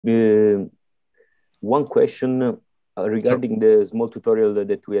One question regarding the small tutorial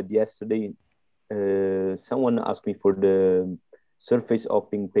that we had yesterday. Someone asked me for the surface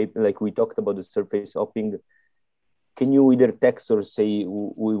hopping paper, like we talked about the surface hopping. Can you either text or say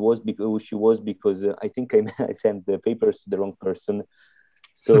who it was, because who she was, because I think I sent the papers to the wrong person.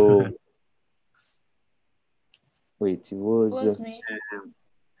 So wait, it was me.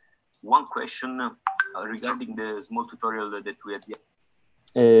 one question regarding the small tutorial that we had.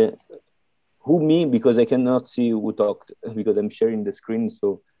 Who, me? Because I cannot see who talked because I'm sharing the screen.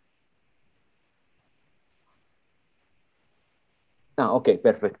 So okay,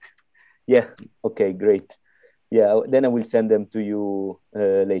 perfect. Yeah, okay, great. Yeah, then I will send them to you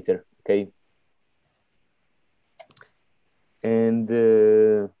later. Okay. And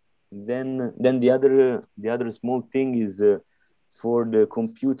then the other small thing is for the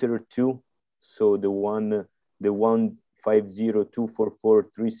computer too. So the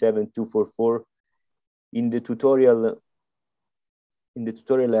 15024437244 in the tutorial. In the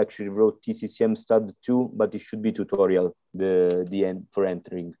tutorial, I actually wrote TCCM stud 2, but it should be tutorial, the end for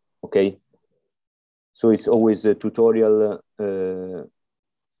entering, okay? So it's always a tutorial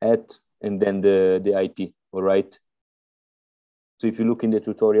at, and then the IP, all right? So if you look in the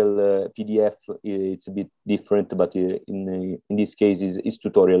tutorial PDF, it's a bit different, but in this case, is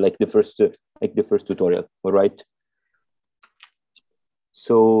tutorial, like the first tutorial, all right?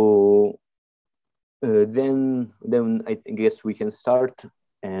 So then I guess we can start,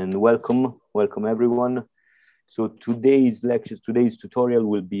 and welcome everyone. So today's tutorial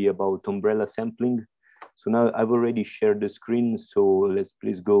will be about umbrella sampling. So now I've already shared the screen, so let's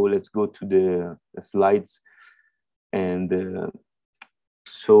go to the slides. And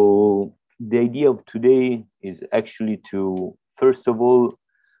so the idea of today is actually to, first of all,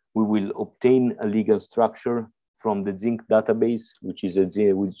 we will obtain a legal structure from the Zinc database, which is a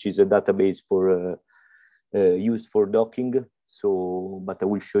database for used for docking. So, but I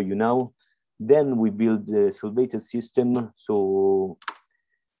will show you now. Then we build the solvated system. So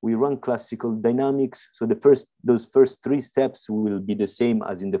we run classical dynamics. So those first 3 steps will be the same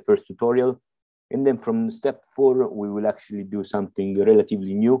as in the first tutorial. And then from step 4, we will actually do something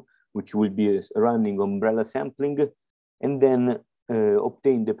relatively new, which will be running umbrella sampling, and then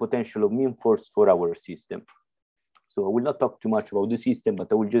obtain the potential of mean force for our system. So I will not talk too much about the system,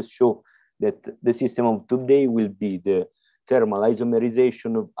 but I will just show that the system of today will be the thermal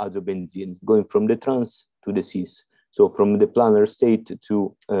isomerization of azobenzene, going from the trans to the cis. So from the planar state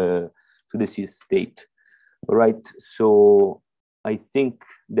to the cis state. All right. So I think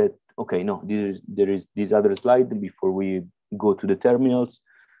that, okay, no, there is this other slide before we go to the terminals.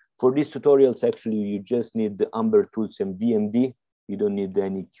 For these tutorials, actually, you just need the Amber Tools and VMD. You don't need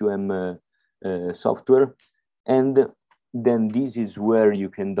any QM software. And then this is where you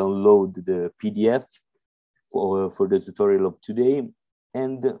can download the PDF for the tutorial of today.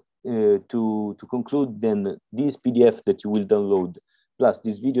 And to conclude, then this PDF that you will download, plus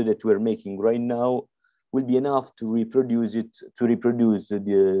this video that we're making right now, will be enough to reproduce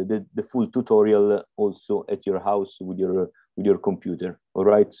the full tutorial also at your house with your computer. All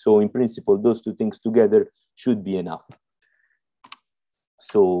right. So in principle, those 2 things together should be enough.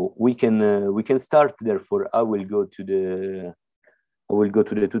 So we can start. Therefore, I will go to the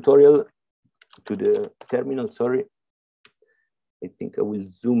tutorial, to the terminal. Sorry, I think I will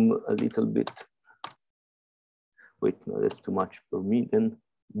zoom a little bit. Wait, no, that's too much for me. Then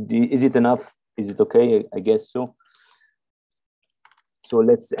is it enough? Is it okay? I guess so. So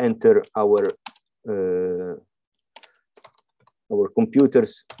let's enter our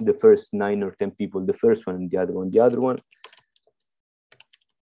computers. The first 9 or 10 people, the first one, and the other one, the other one.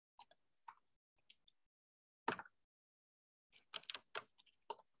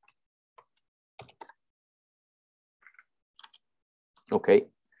 Okay,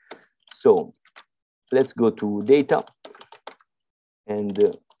 so let's go to data,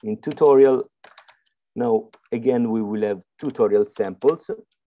 and in tutorial, now again we will have tutorial samples.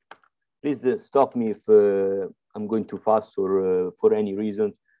 Please stop me if I'm going too fast or for any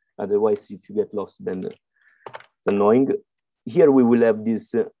reason. Otherwise, if you get lost, then it's annoying. Here we will have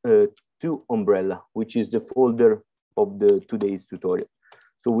this 2 umbrella, which is the folder of the today's tutorial.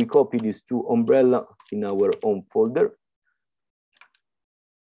 So we copy these 2 umbrella in our own folder.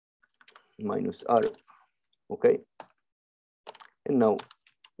 -R, okay. And now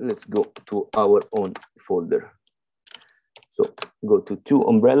let's go to our own folder. So go to 2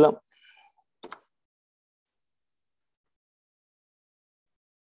 umbrella.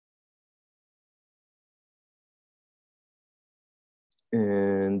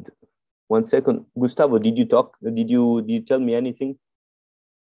 And 1 second, Gustavo, did you talk? Did you tell me anything?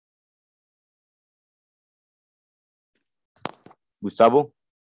 Gustavo?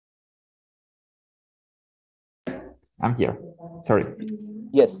 I'm here. Sorry.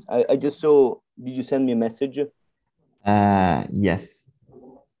 Yes, I just saw, did you send me a message? Yes.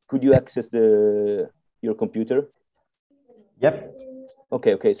 Could you access your computer? Yep.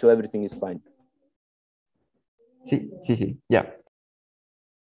 Okay, so everything is fine. Sí, yeah.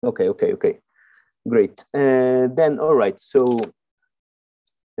 Okay, great. Then, all right, so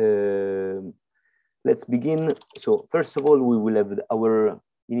let's begin. So first of all, we will have our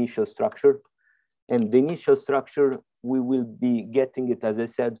initial structure, and the initial structure, we will be getting it, as I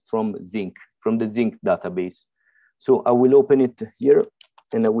said, from Zinc, from the Zinc database. So I will open it here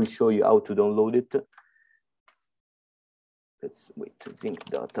and I will show you how to download it. Let's wait, Zinc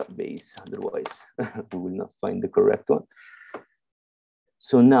database, otherwise we will not find the correct one.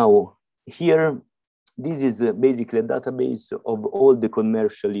 So now here, this is basically a database of all the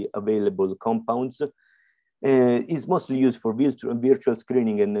commercially available compounds. It's mostly used for virtual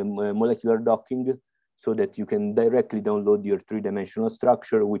screening and molecular docking, so that you can directly download your three-dimensional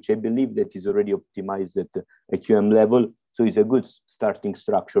structure, which I believe that is already optimized at QM level. So it's a good starting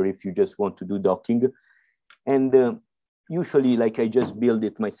structure if you just want to do docking. And usually, like, I just build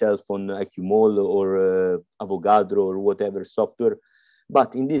it myself on IQMol or Avogadro or whatever software.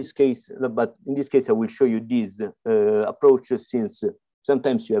 But in this case, I will show you these approaches, since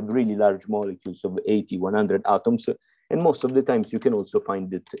sometimes you have really large molecules of 80, 100 atoms, and most of the times you can also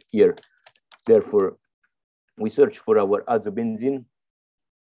find it here. Therefore, we search for our azobenzene,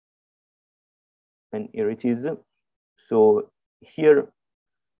 and here it is. So here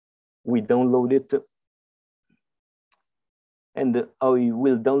we download it, and I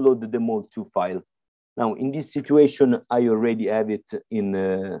will download the mol2 file. Now, in this situation, I already have it in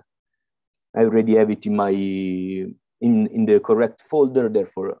my in the correct folder.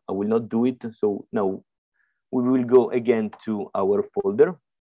 Therefore, I will not do it. So now we will go again to our folder.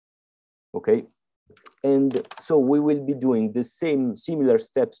 Okay, and so we will be doing the similar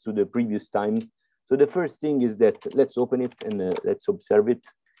steps to the previous time. So the first thing is that let's open it and let's observe it.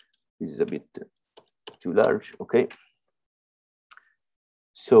 This is a bit too large. Okay,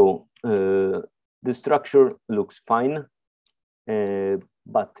 so the structure looks fine,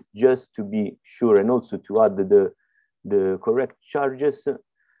 but just to be sure and also to add the correct charges,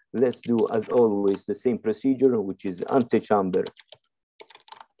 let's do, as always, the same procedure, which is antechamber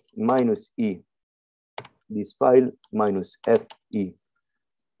minus E, this file, minus FE,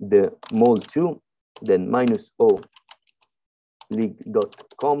 the mol2, then minus O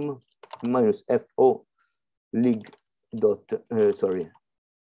lig.com, minus FO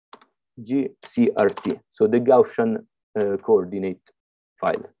GCRT, so the Gaussian coordinate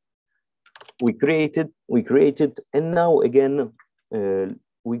file. We created, and now again,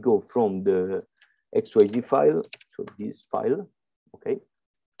 we go from the XYZ file, so this file, okay.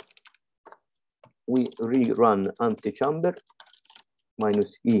 We rerun antechamber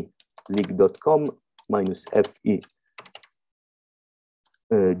minus E lig.com minus FE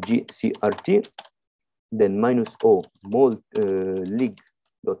GCRT, then minus O lig.mol2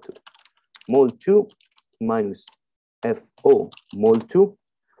 minus FO mol2,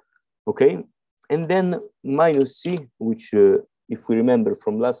 okay, and then minus C, which if we remember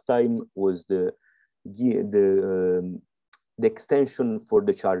from last time was the extension for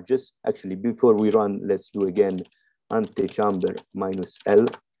the charges. Actually, before we run, let's do again antechamber minus L,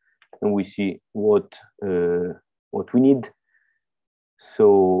 and we see what we need.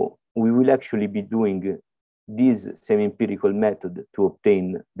 So we will actually be doing this semi-empirical method to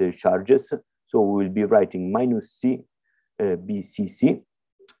obtain the charges. So we will be writing minus C BCC,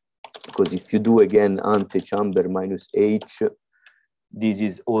 because if you do again antechamber minus H, this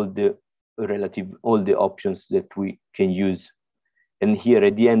is all the options that we can use. And here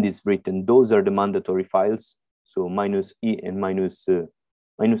at the end is written, those are the mandatory files. So minus E and minus O,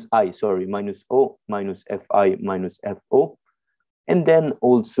 minus FI, minus FO. And then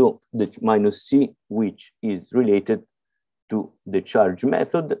also the minus C, which is related to the charge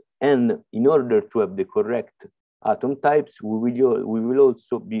method. And in order to have the correct atom types, we will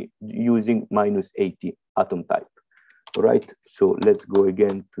also be using minus 80 atom type. All right, so let's go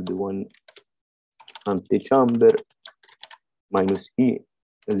again to the one antechamber minus E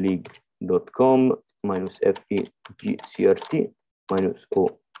lig.com minus FE GCRT minus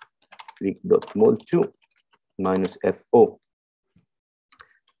O lig.mol2 minus FO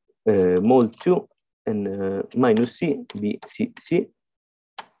mol2 and minus C BCC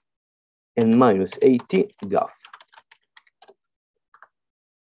and minus 80 GAF.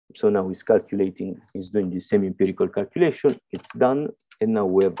 So now he's calculating, he's doing the semi-empirical calculation, it's done, and now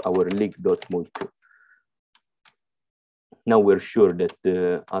we have our lig.mol2. now we're sure that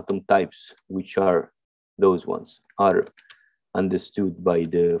the atom types, which are those ones, are understood by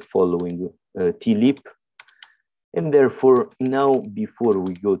the following TLEAP. And therefore, now before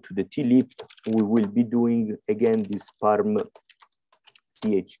we go to the TLEAP, we will be doing again this PARM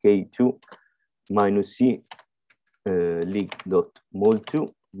CHK2 minus C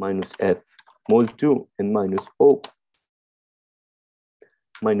Lig.mol2 minus F mol2 and minus O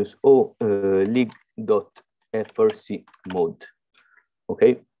Lig.frc mode.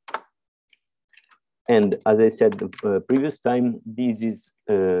 Okay. And as I said the previous time, this is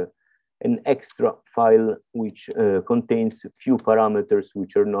an extra file which contains few parameters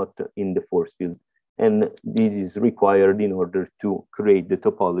which are not in the force field. And this is required in order to create the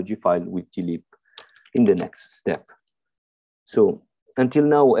topology file with TLEAP in the next step. So until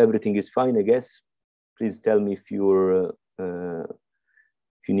now, everything is fine, I guess. Please tell me if you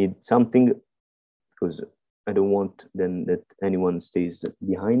need something, because I don't want then that anyone stays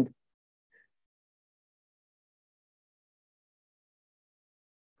behind.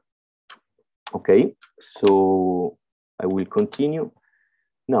 Okay, so I will continue.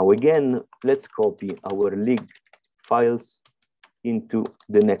 Now again, let's copy our Lig files into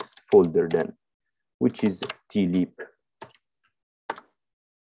the next folder then, which is TLEAP.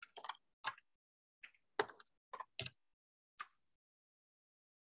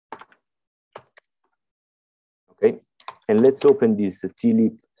 Okay, and let's open this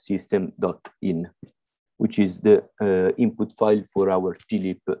TLEAP system.in, which is the input file for our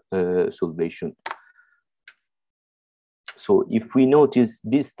TLEAP solvation. So if we notice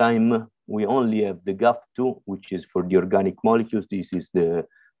this time, we only have the GAF2, which is for the organic molecules. This is the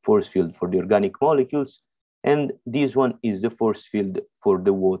force field for the organic molecules. And this one is the force field for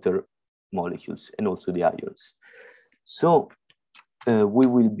the water molecules and also the ions. So we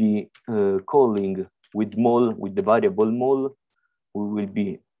will be calling with mol, with the variable mol, we will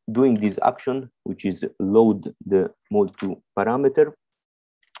be doing this action, which is load the mol2 parameter,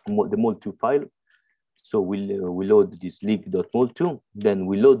 the mol2 file. So we load this lig.mol2, then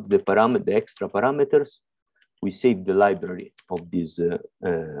we load the parameter, the extra parameters. We save the library of this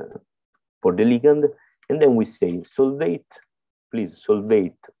for the ligand, and then we say solvate, please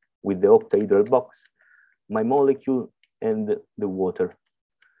solvate with the octahedral box, my molecule and the water.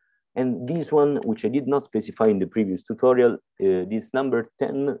 And this one, which I did not specify in the previous tutorial, this number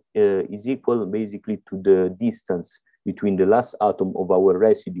 10 is equal basically to the distance between the last atom of our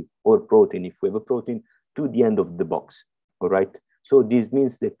residue or protein, if we have a protein, to the end of the box, all right? So this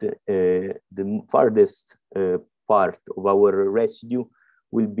means that the farthest part of our residue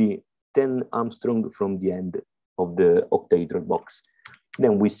will be 10 Armstrong from the end of the octahedral box.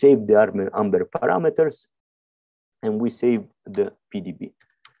 Then we save the Amber parameters and we save the PDB,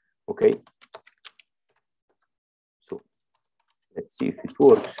 okay? So let's see if it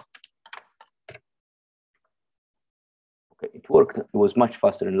works. Okay, it worked. It was much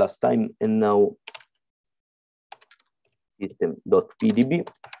faster than last time. And now system.pdb.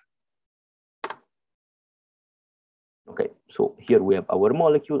 Okay, so here we have our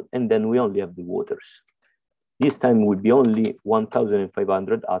molecule, and then we only have the waters. This time will be only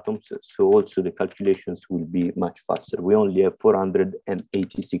 1,500 atoms, so also the calculations will be much faster. We only have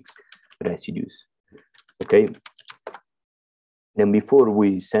 486 residues. Okay. Then before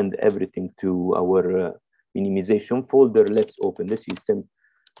we send everything to our minimization folder, let's open the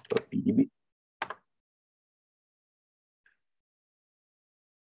system.pdb.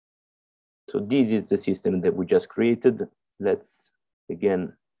 So this is the system that we just created. Let's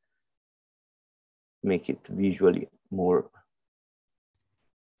again make it visually more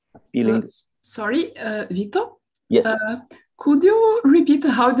appealing. Sorry, Vito? Yes. Could you repeat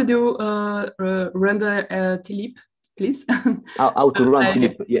how did you run the TLEAP, please? How to run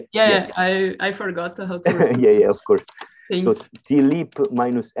TLEAP? Yeah, yes. I forgot how to run. yeah, of course. Thanks. So TLEAP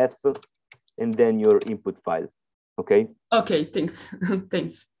minus F, and then your input file, okay? Okay, thanks,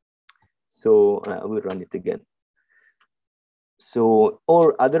 thanks. So I will run it again. So,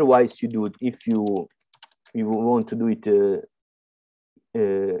 or otherwise you do it, if you want to do it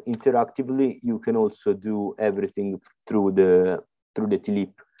interactively, you can also do everything through the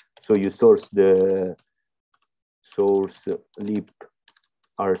TLEAP. So you source the source lib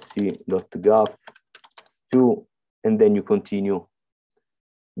rc.gaf2, and then you continue.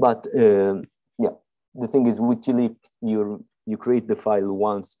 But yeah, the thing is with TLEAP, you create the file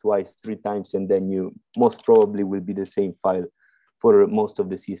once, twice, 3 times, and then you most probably will be the same file for most of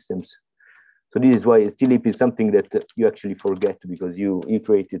the systems. So this is why TLEAP is something that you actually forget, because you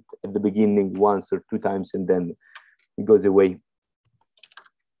create it at the beginning once or 2 times, and then it goes away.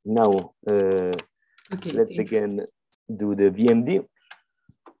 Now, okay, let's thanks. again do the VMD.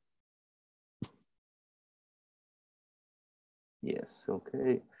 Yes,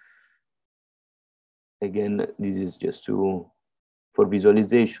 okay. Again, this is just for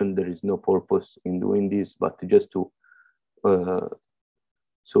visualization. There is no purpose in doing this, but just to,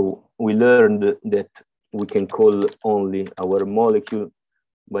 so we learned that we can call only our molecule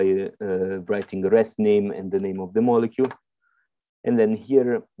by writing a rest name and the name of the molecule. And then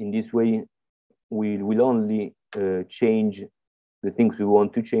here, in this way, we will only change the things we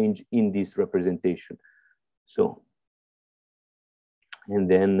want to change in this representation. So, and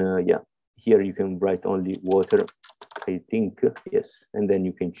then, yeah, here you can write only water, I think, yes. And then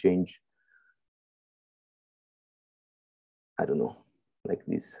you can change, I don't know, like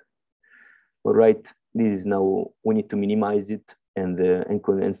this. All right, this is now, we need to minimize it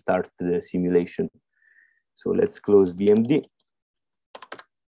and start the simulation. So let's close VMD.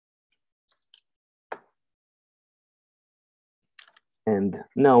 And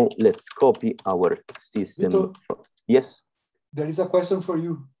now let's copy our system. Vito, yes? there is a question for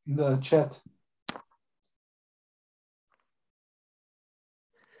you in the chat.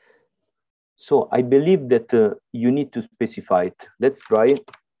 So I believe that you need to specify it. Let's try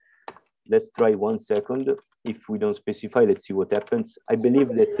 1 second. If we don't specify, let's see what happens. I believe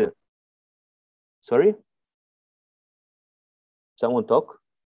that, sorry? Someone talk?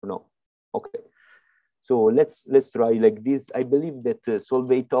 No, okay. So let's try like this. I believe that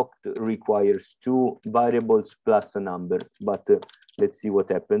Solveig-Toct requires 2 variables plus a number, but let's see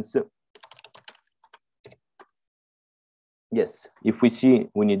what happens. Yes, if we see,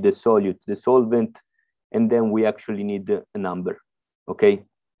 we need the solute, the solvent, and then we actually need a number, okay?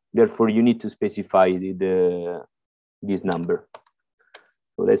 Therefore, you need to specify this number.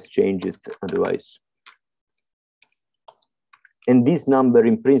 So let's change it otherwise. And this number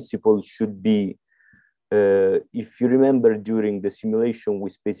in principle should be, if you remember during the simulation, we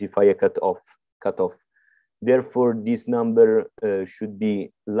specify a cutoff. Therefore, this number should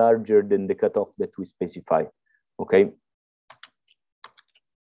be larger than the cutoff that we specify, okay?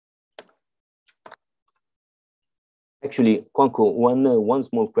 Actually, Quanco, one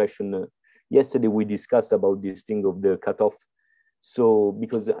small question. Yesterday we discussed about this thing of the cutoff. So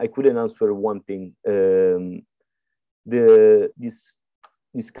because I couldn't answer one thing, this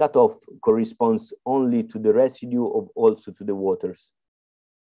cutoff corresponds only to the residue of also to the waters.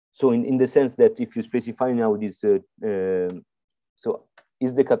 So in the sense that if you specify now this, so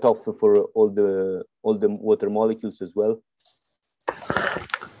is the cutoff for all the water molecules as well?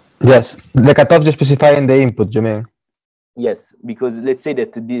 Yes, the cutoff you specify in the input, you mean? Yes, because let's say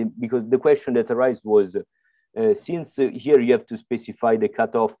that because the question that arises was, since here you have to specify the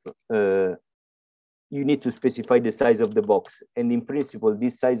cutoff, you need to specify the size of the box. And in principle,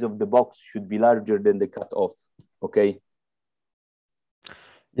 this size of the box should be larger than the cutoff, okay?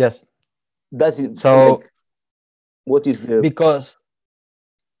 Yes. Does it, so, like, what is the... Because...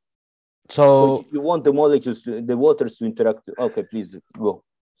 So you want the molecules, the waters to interact. Okay, please go,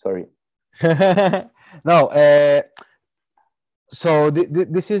 sorry. No, so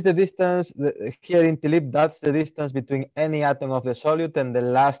this is the distance here in TLEAP. That's the distance between any atom of the solute and the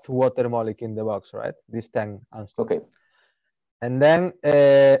last water molecule in the box, right? This 10 angstroms. Okay. And then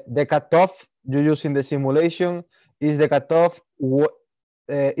the cutoff you use in the simulation is the cutoff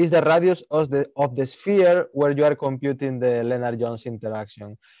is the radius of the sphere where you are computing the Lennard-Jones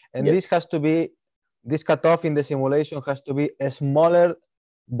interaction, and yes. this has to be, this cutoff in the simulation has to be smaller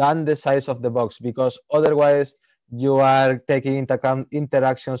than the size of the box, because otherwise you are taking into account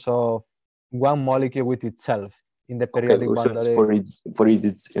interactions of one molecule with itself in the periodic boundary. So it's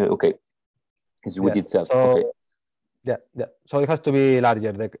okay. It's with itself. So, okay. Yeah. So it has to be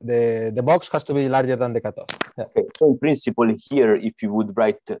larger. The box has to be larger than the cutoff. Yeah. Okay. So in principle, here, if you would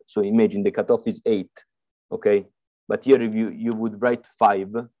write, so imagine the cutoff is 8, okay, but here if you would write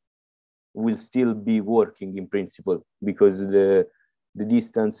 5, will still be working in principle, because the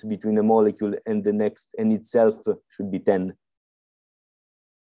distance between a molecule and the next and itself should be 10.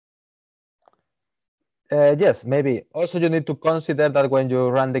 Yes, maybe. Also, you need to consider that when you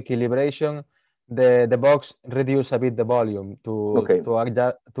run the equilibration, the box reduce a bit the volume to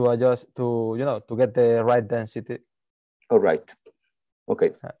adjust to to get the right density. All right.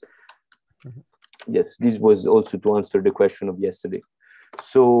 Okay. Yes, this was also to answer the question of yesterday.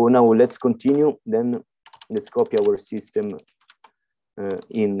 So now let's continue. Then let's copy our system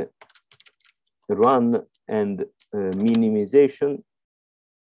in run and minimization.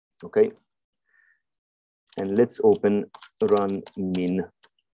 Okay. And let's open run min.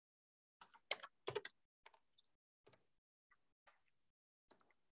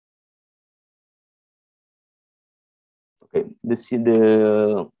 Okay,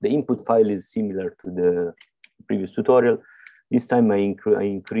 the input file is similar to the previous tutorial. This time I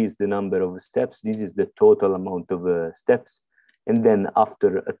increased the number of steps. This is the total amount of steps. And then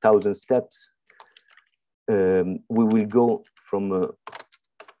after 1,000 steps, we will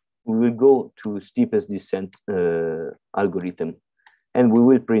go to steepest descent algorithm, and we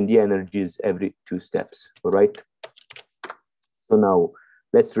will print the energies every 2 steps, all right? So now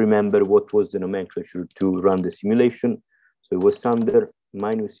let's remember what was the nomenclature to run the simulation. So it was Sander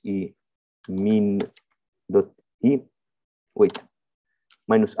minus E min dot E, wait,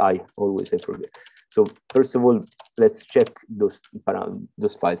 minus I, always I forget. So first of all, let's check those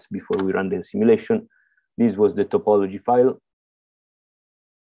files before we run the simulation. This was the topology file,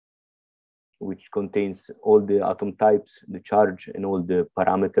 which contains all the atom types, the charge, and all the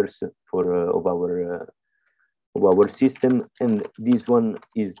parameters of our system. And this one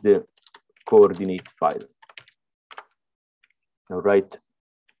is the coordinate file, all right,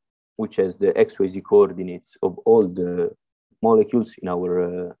 which has the XYZ coordinates of all the molecules in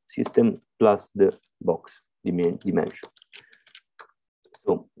our system plus the box dimension.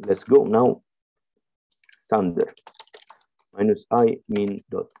 So let's go now. Sander minus I min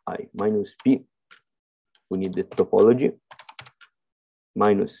dot I minus P, we need the topology,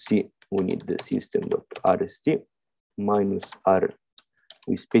 minus C, we need the system dot RST, minus R,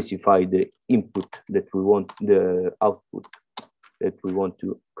 we specify the input that we want, the output that we want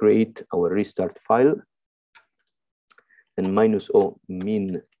to create our restart file, and minus O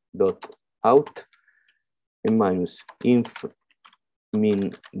min dot out, and minus inf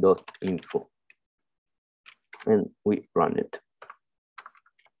min dot info. And we run it.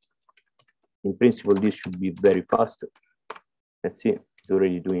 In principle, this should be very fast. Let's see, it's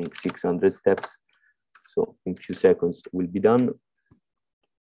already doing 600 steps. So in a few seconds, it will be done.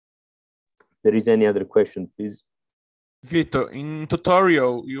 If there is any other question, please. Victor, in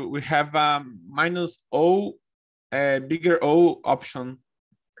tutorial, we have minus O, bigger O option.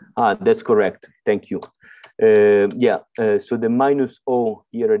 Ah, that's correct. Thank you. So the minus O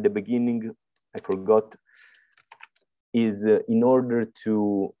here at the beginning, I forgot, is in order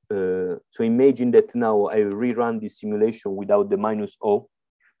to, so imagine that now I rerun this simulation without the minus O.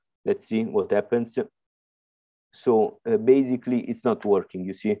 Let's see what happens. So basically it's not working,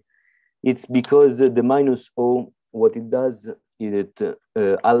 you see. It's because the minus O, what it does is it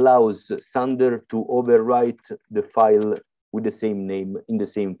allows Sander to overwrite the file with the same name in the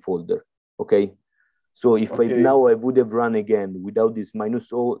same folder, okay? So if I would have run again without this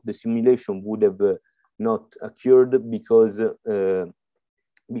minus O, the simulation would have not occurred because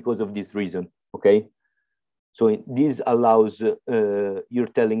of this reason, okay? So this allows, you're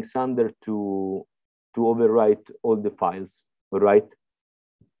telling Sander to overwrite all the files, all right?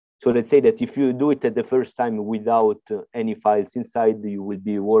 So let's say that if you do it at the first time without any files inside, you will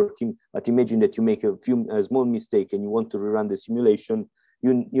be working. But imagine that you make a small mistake and you want to rerun the simulation,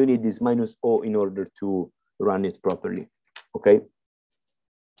 you need this minus O in order to run it properly, okay?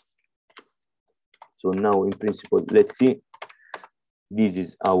 So now in principle, let's see, this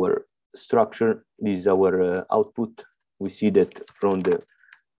is our structure, this is our output. We see that from the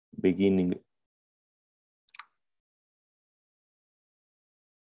beginning,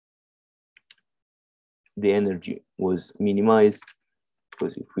 the energy was minimized,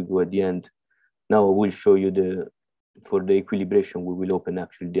 because if we go at the end, now I will show you for the equilibration, we will open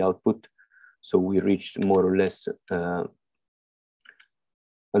actually the output. So we reached more or less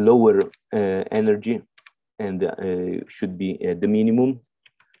a lower energy, and should be at the minimum.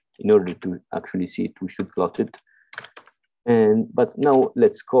 In order to actually see it, we should plot it. But now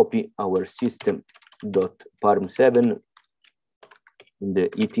let's copy our system.parm7 in the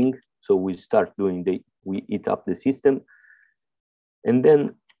eating. So we start doing we eat up the system, and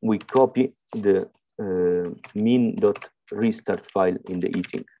then we copy the min.restart file in the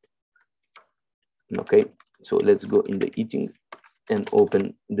eating. Okay, so let's go in the eating and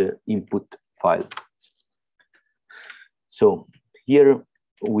open the input file. So here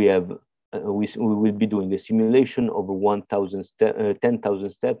we have, we will be doing a simulation of 10,000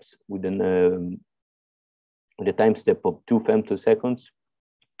 steps with a time step of 2 femtoseconds.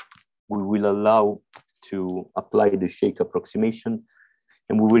 We will allow to apply the shake approximation,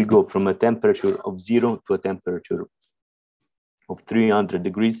 and we will go from a temperature of 0 to a temperature of 300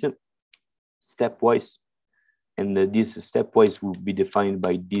 degrees stepwise. And this stepwise will be defined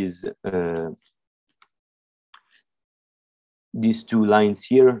by these 2 lines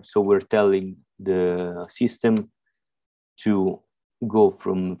here. So we're telling the system to go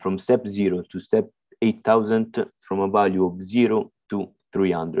from step 0 to step 8,000 from a value of 0 to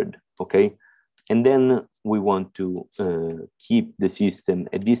 300, okay? And then we want to keep the system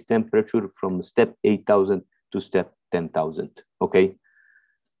at this temperature from step 8,000 to step 10,000, okay?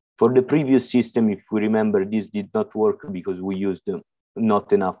 For the previous system, if we remember, this did not work because we used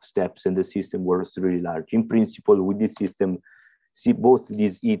not enough steps and the system was really large. In principle, with this system, see both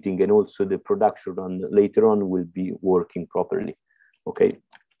this heating and also the production run later on will be working properly, okay?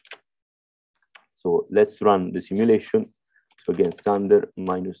 So let's run the simulation. So again, Thunder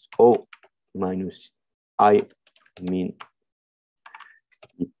minus O minus I mean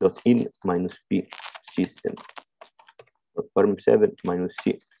dot in minus P system dot perm7 minus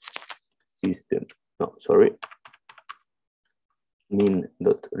C system, no, sorry, min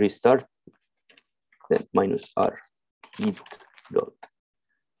dot restart, then minus R heat dot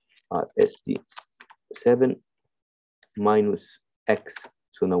RST7 minus X.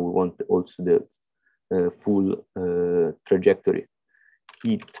 So now we want also the full trajectory,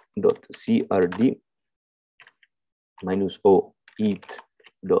 heat dot CRD minus O heat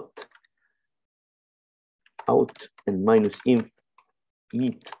dot out and minus inf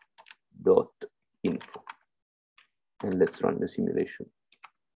heat dot info. And let's run the simulation.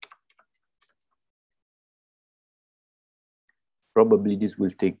 Probably this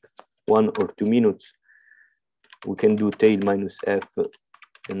will take 1 or 2 minutes. We can do tail minus F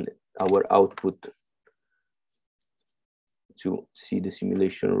and our output to see the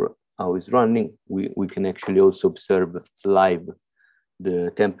simulation how it's running. We can actually also observe live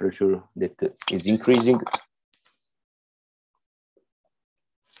the temperature that is increasing.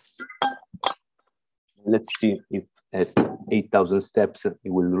 Let's see if at 8,000 steps it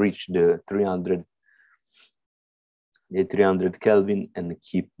will reach the 300 Kelvin and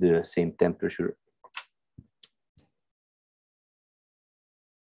keep the same temperature.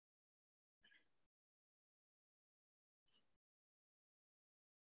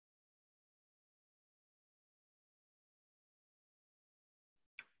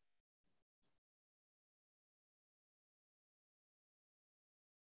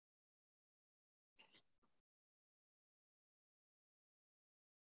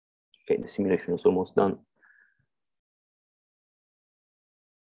 Okay, the simulation is almost done.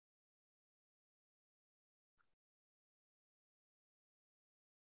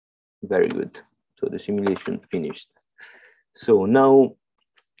 Very good. So the simulation finished. So now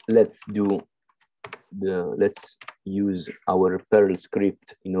let's use our Perl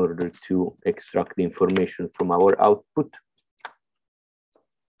script in order to extract the information from our output.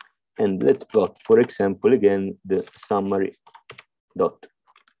 And let's plot, for example, again, the summary dot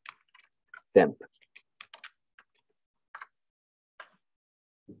temp.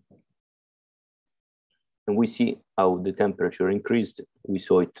 And we see how the temperature increased. We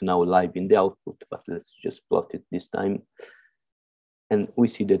saw it now live in the output, but let's just plot it this time. And we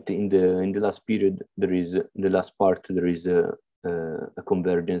see that in the last period, there is the last part, there is a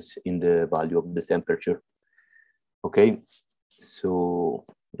convergence in the value of the temperature. Okay, so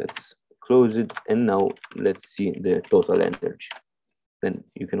let's close it. And now let's see the total energy. Then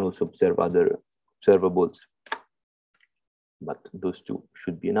you can also observe other observables, but those two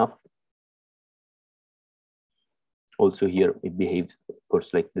should be enough. Also here, it behaves, of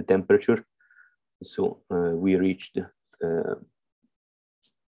course, like the temperature. So we reached a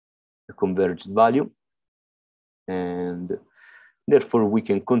converged value. And therefore, we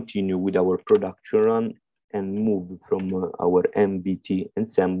can continue with our production run and move from our MVT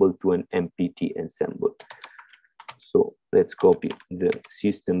ensemble to an MPT ensemble. So let's copy the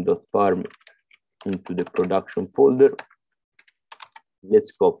system.parm into the production folder.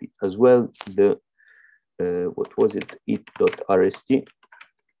 Let's copy as well the what was it, it.rst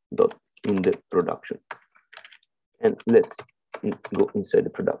dot in the production, and let's go inside the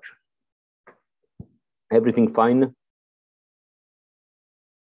production. Everything fine?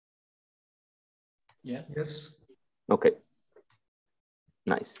 Yes. Yes. Okay,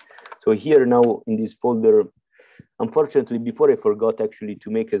 nice. So here now in this folder, unfortunately, before I forgot actually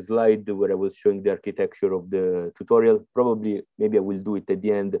to make a slide where I was showing the architecture of the tutorial. Probably, maybe I will do it at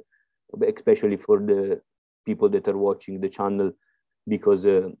the end, especially for the people that are watching the channel, because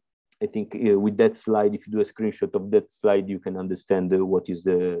I think with that slide, if you do a screenshot of that slide, you can understand what is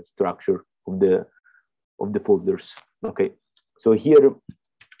the structure of the folders. Okay, so here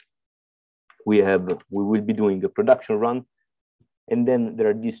we will be doing a production run, and then there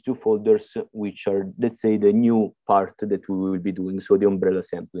are these two folders which are, let's say, the new part that we will be doing, so the umbrella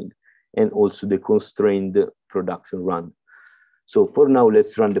sampling and also the constrained production run. So for now,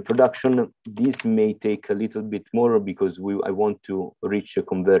 let's run the production. This may take a little bit more because I want to reach a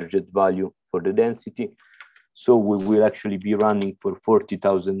converged value for the density. So we will actually be running for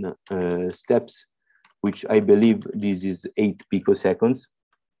 40,000 steps. which I believe this is 8 picoseconds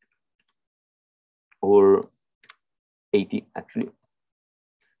or 80 actually.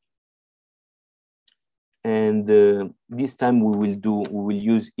 And this time we will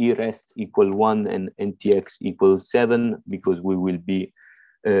use erest equal 1 and ntx equals 7, because we will be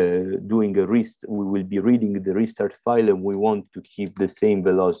doing a we will be reading the restart file, and we want to keep the same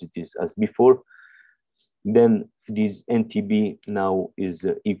velocities as before. Then this ntb now is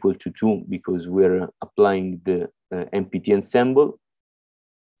equal to 2, because we're applying the MPT ensemble.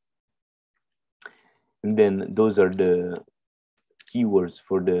 And then those are the keywords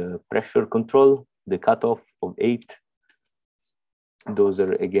for the pressure control, the cutoff of 8. Those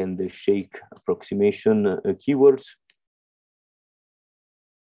are again the shake approximation keywords.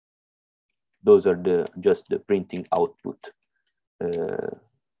 Those are just the printing output.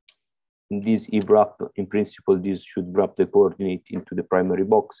 This wrap, in principle, this should wrap the coordinate into the primary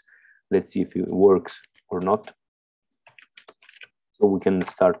box. Let's see if it works or not. So we can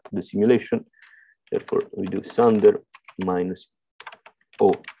start the simulation. Therefore, we do Sander minus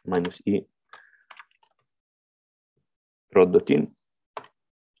O minus E prod.in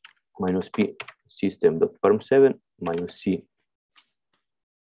minus P system.parm7 minus C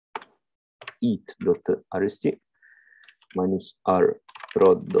eat.rst minus R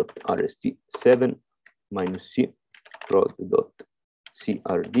prod.rst7 minus C prod.crd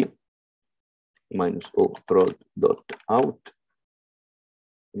minus O prod.out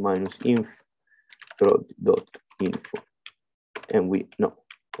minus inf prod.info, and we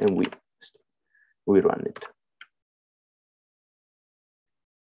run it.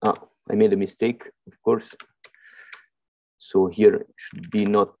 I made a mistake, of course. So here it should be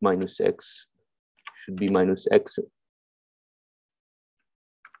not minus x, should be minus x,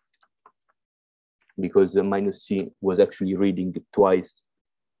 because the minus C was actually reading it twice.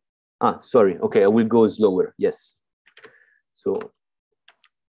 Sorry, okay, I will go slower, yes. So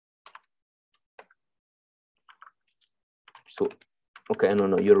okay,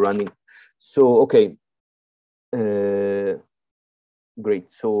 no, you're running. So, okay, great.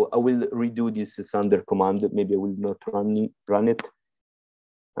 So I will redo this Sander command. Maybe I will not run it.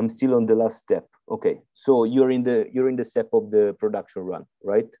 I'm still on the last step. Okay, so you're in the step of the production run,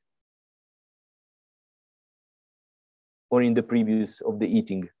 right? Or in the previous of the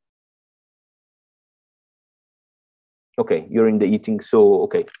eating? Okay, you're in the eating. So,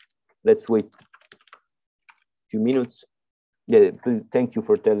 okay, let's wait a few minutes. Yeah, please, thank you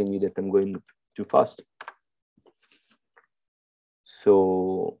for telling me that I'm going too fast.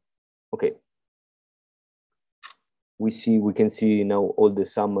 So, okay. We can see now all the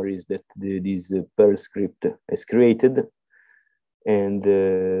summaries that this Perl script has created. And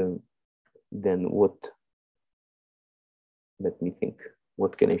then what, let me think,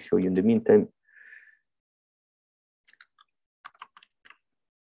 what can I show you in the meantime?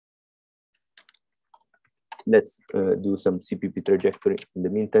 Let's do some CPP trajectory in the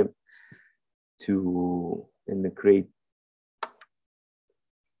meantime and create.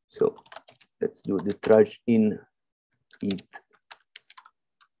 So let's do the traj in eat.crd.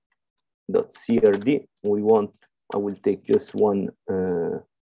 I will take just one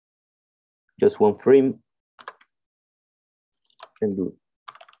frame and do,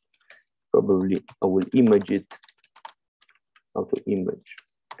 probably I will image it, auto image.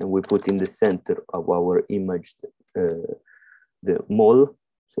 And we put in the center of our image the mole,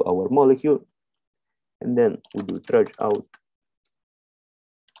 so our molecule, and then we do traj out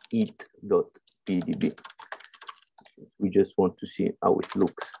eat.pdb. We just want to see how it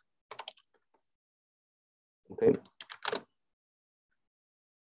looks. Okay.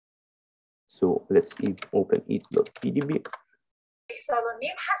 So let's open eat.pdb.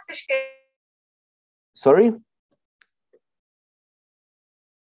 Sorry?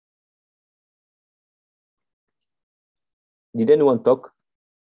 Did anyone talk?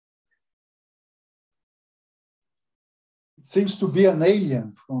 It seems to be an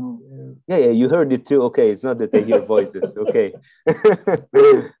alien from. Yeah, you heard it too. Okay, it's not that I hear voices. Okay.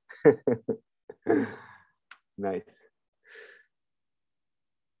 Nice.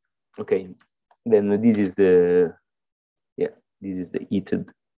 Okay, then this is the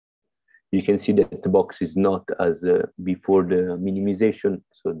eated. You can see that the box is not as before the minimization.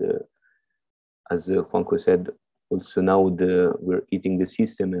 So as Juanjo said, also now we're eating the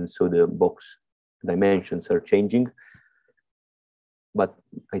system, and so the box dimensions are changing. But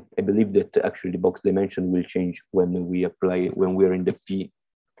I believe that actually the box dimension will change when we're in the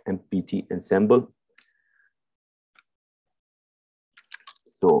MPT ensemble.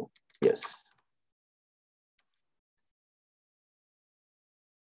 So yes.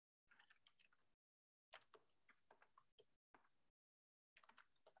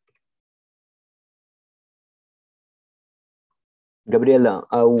 Gabriela,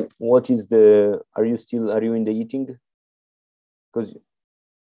 what is are you in the eating? Because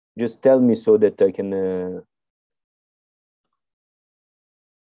just tell me so that I can.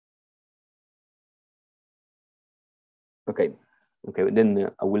 Okay,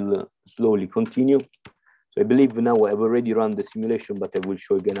 then I will slowly continue. So I believe now I've already run the simulation, but I will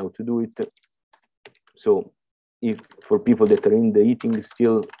show again how to do it. So if for people that are in the eating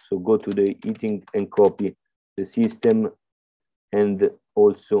still, so go to the eating and copy the system and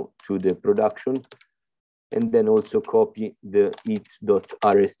also to the production, and then also copy the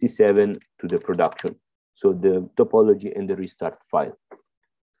eat.rst7 to the production. So the topology and the restart file.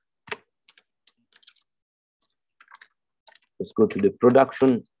 Let's go to the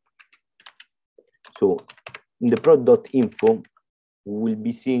production. So in the prod.info, we will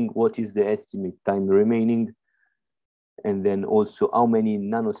be seeing what is the estimate time remaining, and then also how many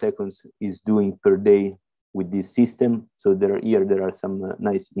nanoseconds is doing per day with this system. So there are some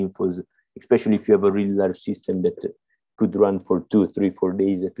nice infos, especially if you have a really large system that could run for 2, 3, 4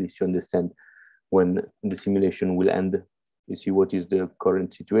 days, at least you understand when the simulation will end. You see what is the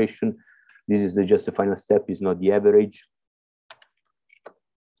current situation. This is just the final step, is not the average.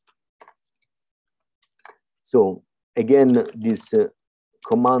 So again, this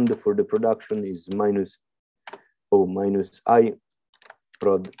command for the production is -i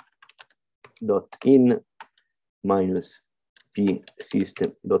prod.in -p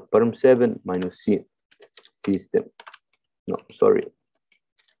system.perm7 -c system, no, sorry,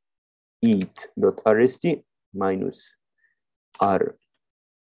 eat.rst -r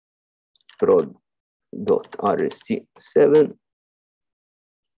prod.rst7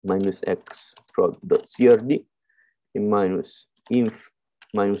 -x prod.crd and -inf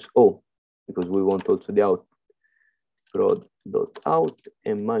 -o, because we want also the out prod.out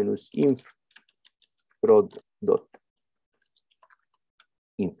and -inf prod.info.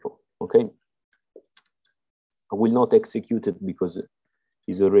 Okay, I will not execute it because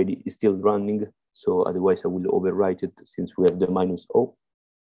it's still running, so otherwise I will overwrite it since we have the -o,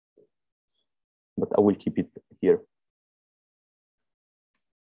 but I will keep it here.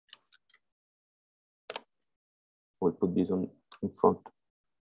 We'll put this on in front.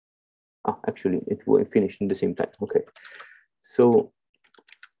 Actually, it will finish in the same time. Okay, so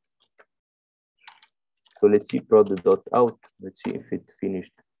let's see prod.out. Let's see if it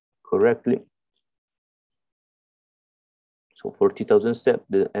finished correctly. So 40,000 steps,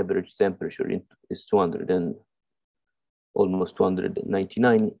 the average temperature is 200 and almost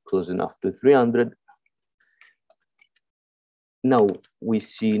 299, close enough to 300. Now we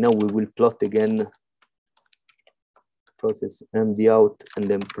will plot again process md out and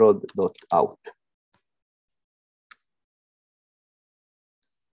then prod.out.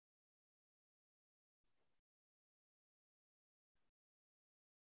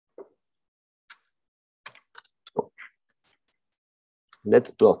 So let's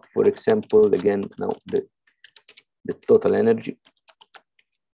plot, for example, again now the total energy,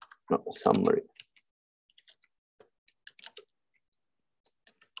 no, summary.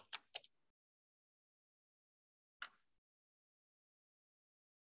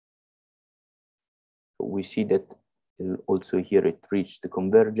 We see that also here it reached the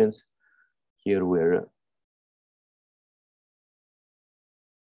convergence. Here we're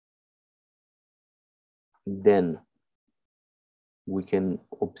then we can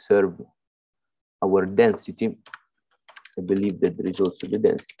observe our density. I believe that there is also the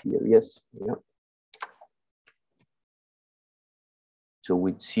density here. Yes, yeah. So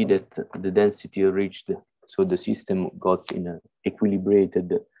we see that the density reached, so the system got in an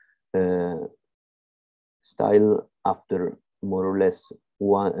equilibrated style after more or less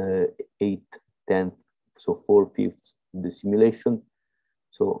 8/10, so 4/5 the simulation.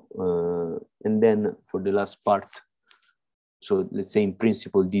 So and then for the last part, so let's say in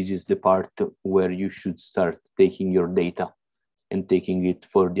principle this is the part where you should start taking your data and taking it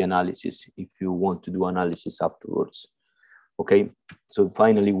for the analysis if you want to do analysis afterwards. Okay, so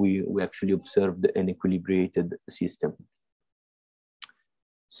finally we actually observed an equilibrated system.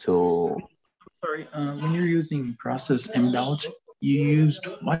 So sorry, when you're using process mdout, you used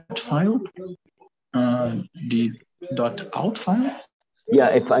what file? The .out file? Yeah,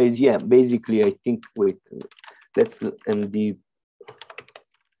 yeah, basically I think, wait, let's md,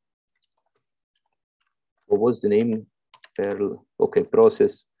 what was the name? Perl, okay,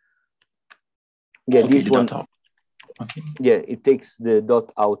 process. Yeah, okay, this one. Okay. Yeah, it takes the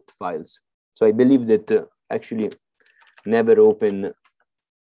 .out files. So I believe that actually never open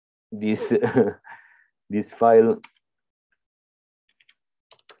this this file.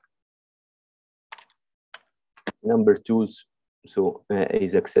 Number tools, so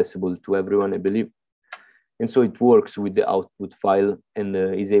is accessible to everyone, I believe. And so it works with the output file and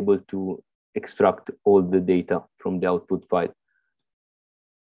is able to extract all the data from the output file.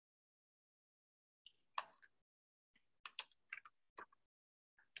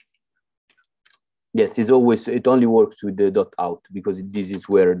 Yes, it only works with the .out because this is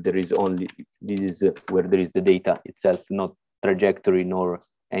where there is where there is the data itself, not trajectory nor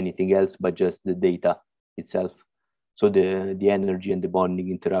anything else, but just the data itself. So the energy and the bonding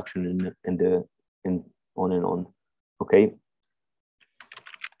interaction and on and on. Okay.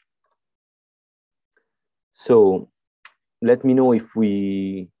 So let me know if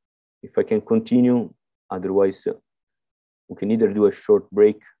I can continue. Otherwise, we can either do a short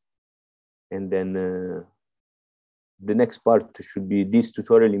break and then the next part should be this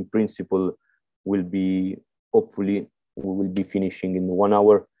tutorial. In principle will be, hopefully we will be finishing in 1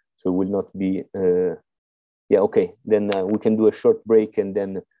 hour, so it will not be yeah, okay, then we can do a short break and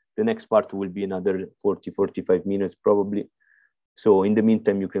then the next part will be another 40-45 minutes probably. So in the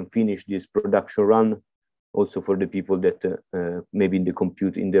meantime you can finish this production run, also for the people that maybe in the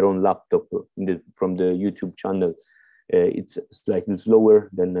computer, in their own laptop, from the YouTube channel, it's slightly slower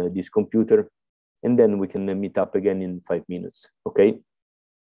than this computer. And then we can meet up again in 5 minutes, okay?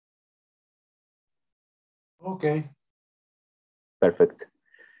 Okay. Perfect.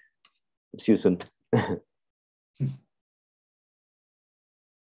 See you soon.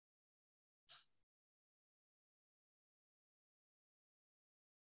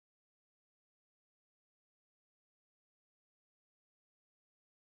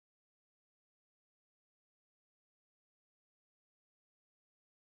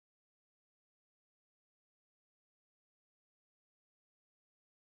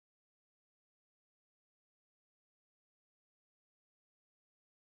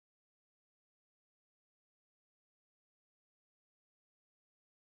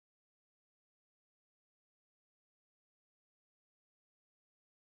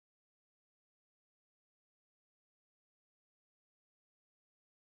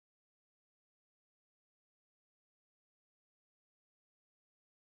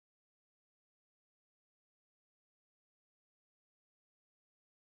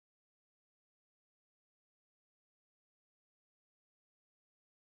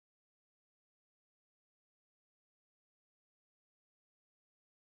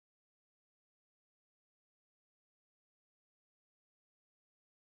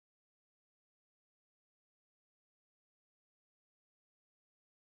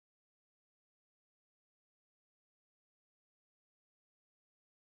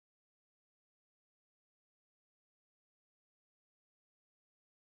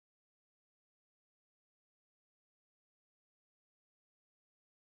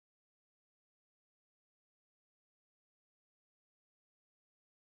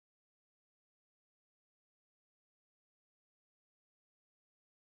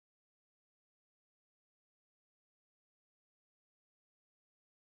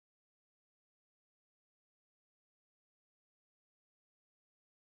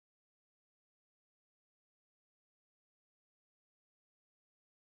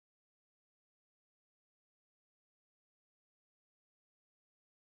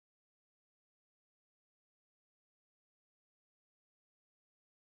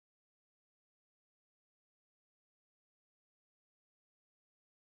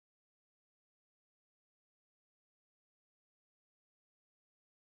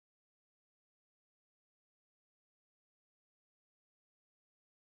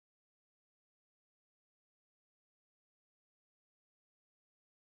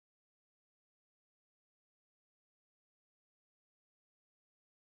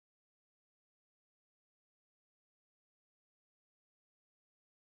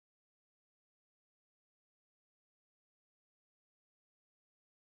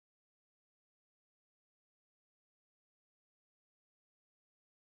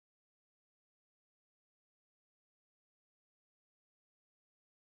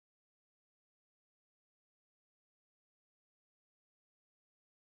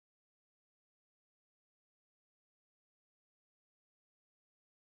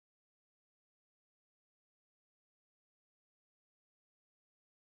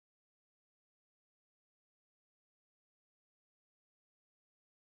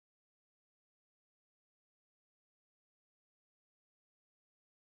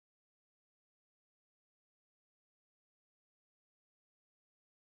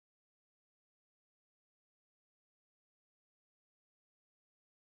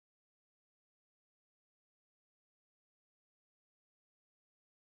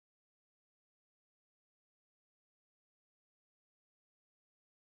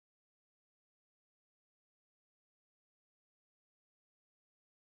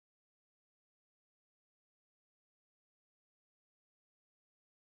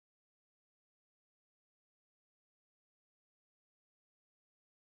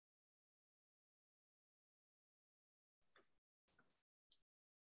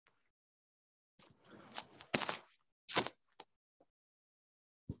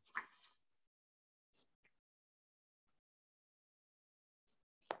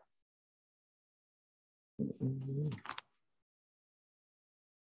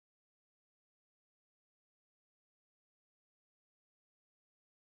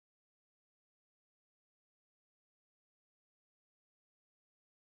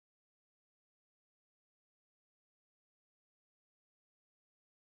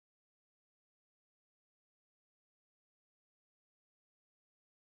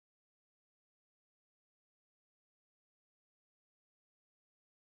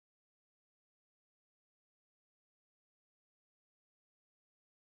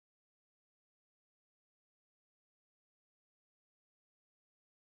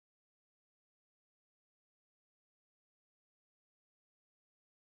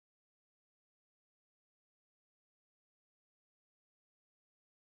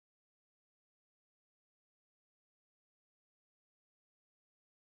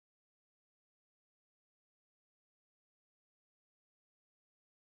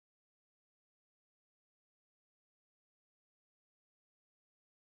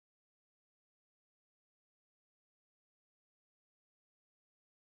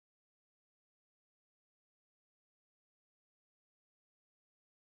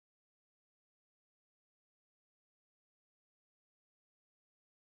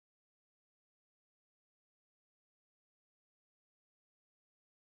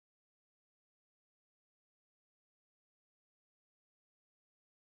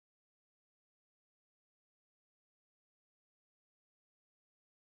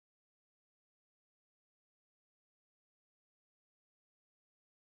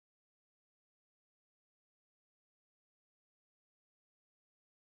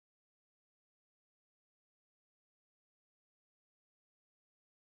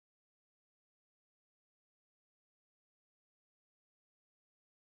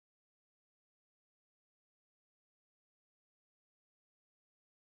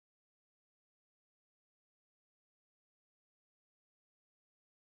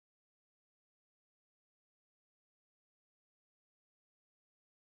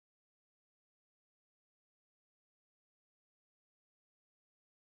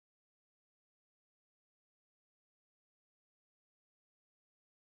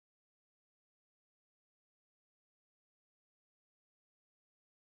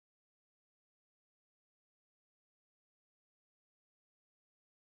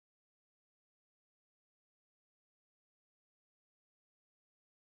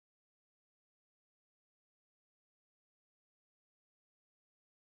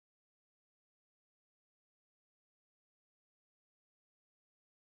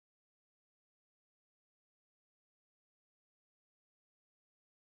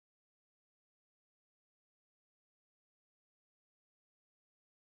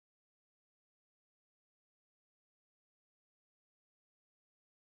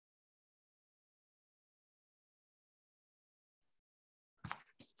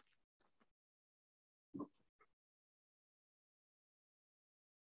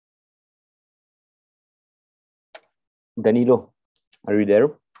 Danilo, are you there?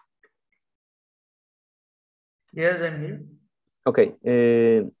 Yes, I'm here. Okay,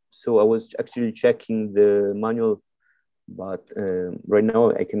 so I was actually checking the manual, but right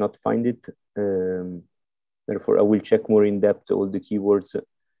now I cannot find it. Therefore, I will check more in depth all the keywords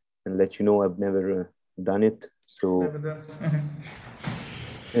and let you know I've never done it. So,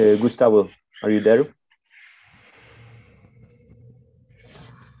 Gustavo, are you there?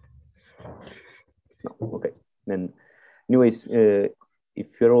 No, okay. Then, anyways,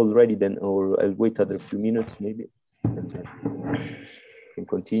 if you're all ready, then or I'll wait another few minutes maybe, and can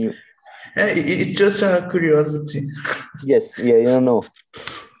continue. It's just a curiosity. Yes, yeah, you don't know.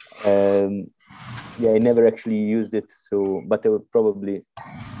 Yeah, I never actually used it, so but I would probably.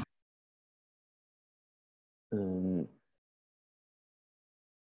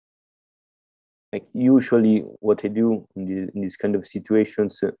 Like usually, what I do in these kind of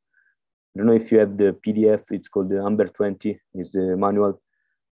situations, I don't know if you have the PDF. It's called the Amber 20. Is the manual,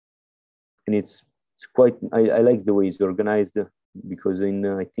 and it's quite. I like the way it's organized because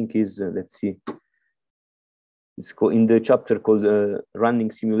I think is let's see. It's called, in the chapter called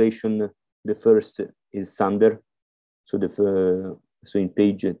running simulation. The first is Sander, so so in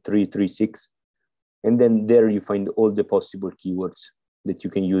page 336, and then there you find all the possible keywords that you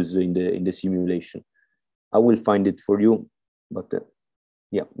can use in the simulation. I will find it for you, but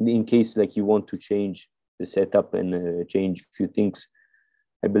yeah, in case like you want to change the setup and change a few things,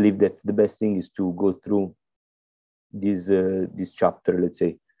 I believe that the best thing is to go through this chapter, let's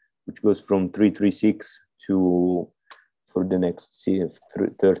say, which goes from 336 to for the next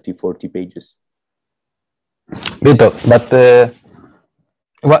 30, 40 pages. Vito, but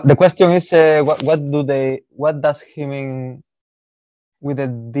What the question is? What does he mean with the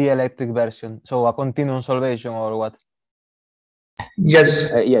dielectric version? So a continuum solvation or what?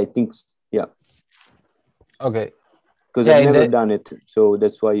 Yes. Yeah, I think yeah, Okay. because Yeah, I've in never the- done it, so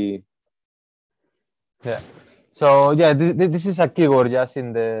that's why. Yeah. So yeah, this is a keyword just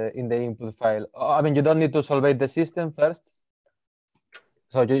in the input file. I mean, you don't need to solve the system first.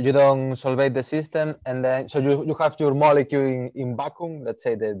 So you don't solve the system, and then so you have your molecule in vacuum, let's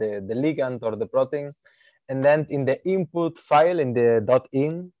say the ligand or the protein, and then in the input file in the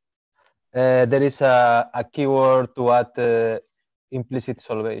 .in, there is a keyword to add implicit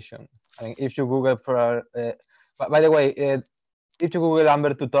solvation. I mean, if you Google for, by the way, if you Google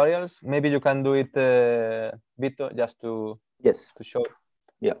Amber tutorials, maybe you can do it, Vito, just to Yes. show.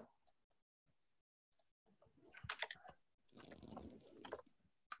 Yeah.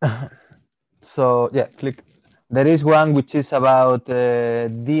 So yeah, click. There is one which is about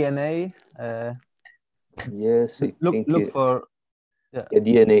DNA. Yes, I think Look for yeah,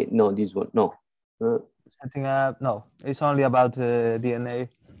 DNA. No, this one. No. setting up. No, it's only about DNA.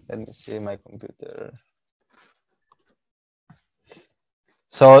 Let me see my computer.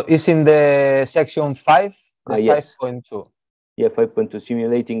 So it's in the section 5, the Yes. 5.2. Yeah, 5.2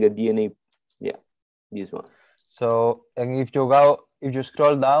 simulating a DNA. Yeah, this one. So, and if you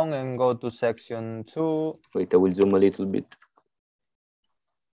scroll down and go to section 2. Wait, I will zoom a little bit.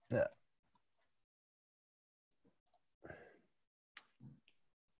 Yeah.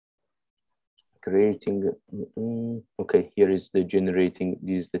 Creating. Okay, here is the generating.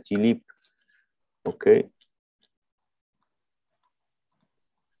 This is the TLEAP. Okay.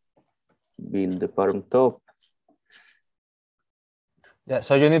 Build the parm top. Yeah,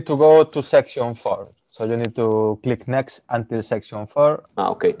 so you need to go to section 4. So you need to click next until section 4.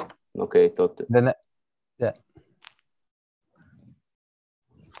 Okay. Okay, I thought. Then, yeah.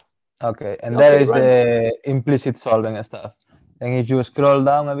 Okay, and Okay, there is right. the implicit solving stuff. And if you scroll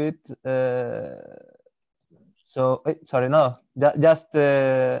down a bit, sorry, no, just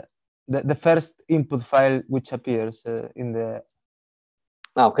the first input file which appears in the.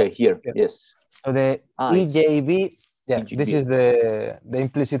 Okay, here, Yeah. yes. So the EJB, yeah, EJB. this is the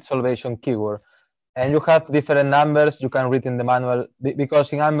implicit solvation keyword. And you have different numbers you can read in the manual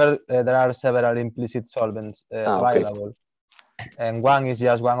because in Amber there are several implicit solvents available. And one is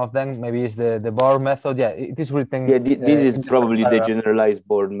just one of them. Maybe it's the Bohr method. Yeah, it is written. Yeah, this is probably the generalized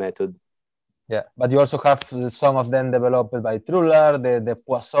Bohr method. Yeah, but you also have some of them developed by Truller, the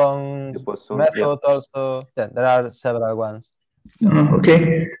Poisson method yeah. also. Yeah, there are several ones.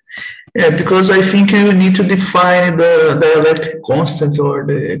 Okay. Yeah, because I think you need to define the electric constant or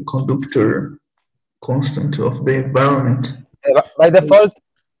the conductor constant of the environment. By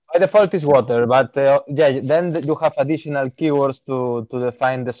default is water, but yeah, then you have additional keywords to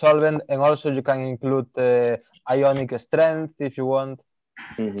define the solvent, and also you can include ionic strength if you want.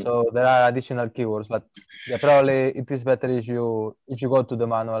 So there are additional keywords, but yeah, probably it is better if you go to the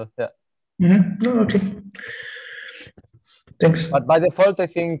manual. Yeah. No, okay. Thanks. But by default, I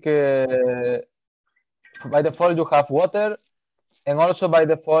think by default you have water, and also by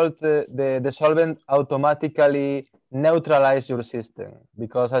default the solvent automatically neutralize your system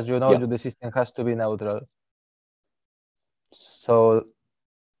because, as you know, the system has to be neutral. So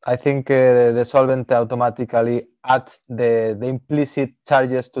I think the solvent automatically add the implicit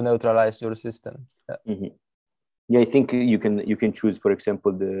charges to neutralize your system. Yeah. Yeah, I think you can choose, for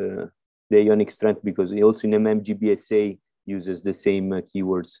example, the ionic strength, because also in MMGBSA uses the same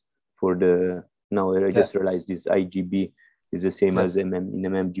keywords for the. Now I just realized this IGB is the same as in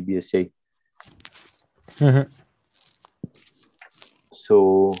MMGBSA.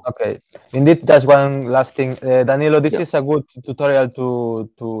 So okay, indeed, just one last thing, Danilo. This is a good tutorial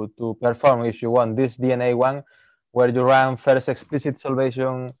to perform if you want this DNA one, where you run first explicit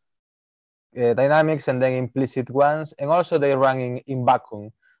solvation dynamics and then implicit ones, and also they run in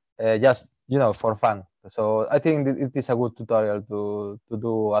vacuum, just for fun. So I think it is a good tutorial to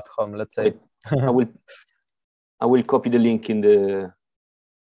do at home. Let's say. I will copy the link in the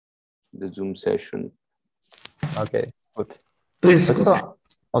Zoom session. Okay, good. Please.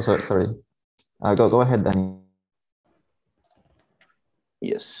 Also, sorry. Go ahead, Danny.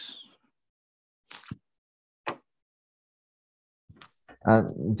 Yes.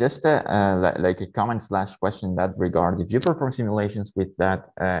 Just like a comment / question in that regard. If you perform simulations with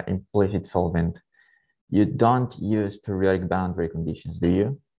that implicit solvent, you don't use periodic boundary conditions, do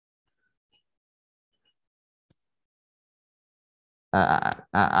you?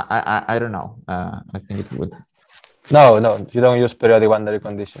 I don't know. I think it would. No, you don't use periodic boundary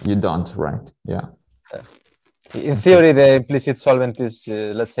conditions. You don't, right? Yeah. In theory, the implicit solvent is,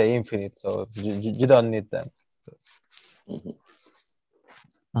 let's say, infinite, so you don't need them.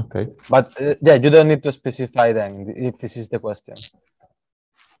 Okay. But yeah, you don't need to specify them if this is the question.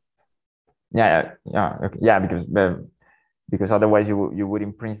 Yeah. Okay. Yeah, because otherwise you would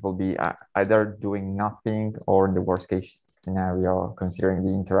in principle be either doing nothing, or in the worst case scenario, considering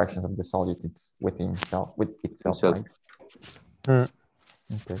the interactions of the solid it's with itself, right? Okay.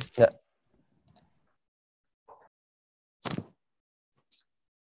 Yeah.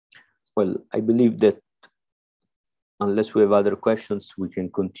 Well, I believe that unless we have other questions, we can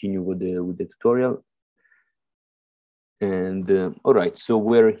continue with the tutorial. And all right, so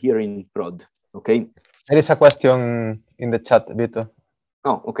we're here in prod, okay? There is a question in the chat, Vito.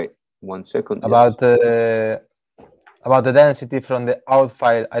 Oh, okay. 1 second. About yes. About the density from the out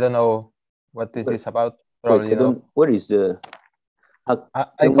file. I don't know what this is about. Probably, wait, where is the? I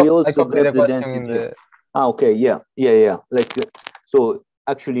also copied the grab the question in density? the. Okay, yeah. Like so,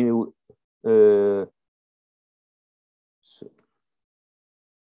 actually, you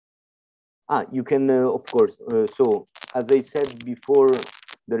can of course. So as I said before,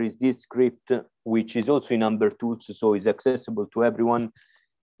 there is this script which is also in Amber Tools, so it's accessible to everyone,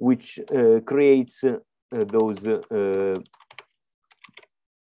 which creates those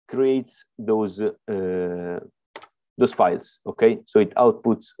files. Okay, so it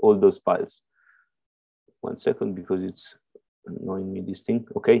outputs all those files. 1 second, because it's annoying me, this thing.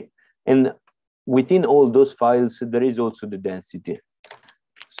 Okay, and within all those files there is also the density.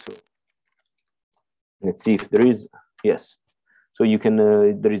 So let's see if there is. Yes, so you can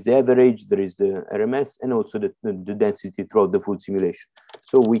there is the average, there is the RMS, and also the density throughout the full simulation.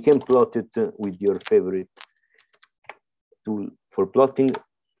 So we can plot it with your favorite tool for plotting,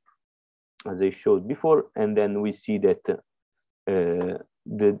 as I showed before, and then we see that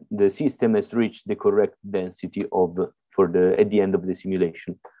the system has reached the correct density at the end of the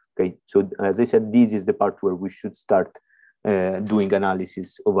simulation. Okay, so as I said, this is the part where we should start doing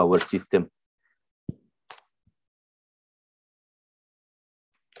analysis of our system.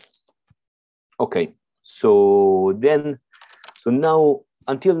 Okay, so now,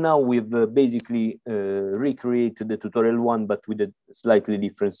 until now, we've basically recreated the tutorial one, but with a slightly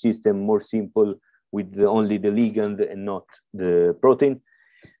different system, more simple, with only the ligand and not the protein.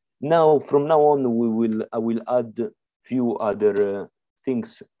 Now, from now on, I will add a few other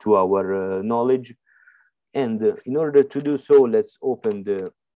things to our knowledge. And in order to do so, let's open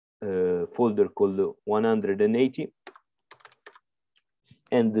the folder called 180.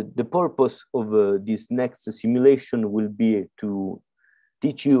 And the purpose of this next simulation will be to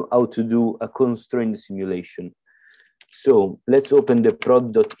teach you how to do a constrained simulation. So let's open the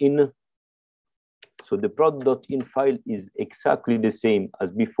prod.in. So the prod.in file is exactly the same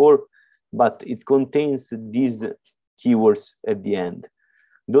as before, but it contains these keywords at the end.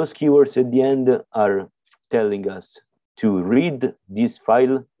 Those keywords at the end are telling us to read this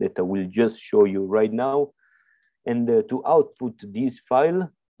file that I will just show you right now, and to output this file,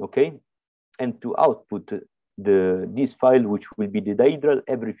 okay? And to output this file, which will be the dihedral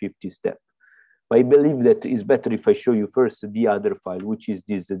every 50 steps. I believe that it's better if I show you first the other file, which is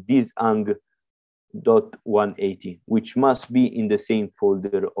this ang.180, which must be in the same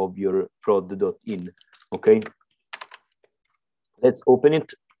folder of your prod.in, okay? Let's open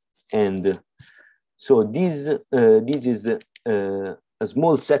it. And so this is a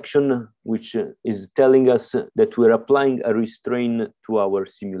small section which is telling us that we're applying a restraint to our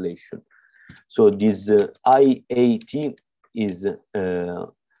simulation. So this IAT is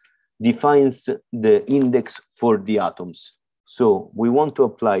defines the index for the atoms. So we want to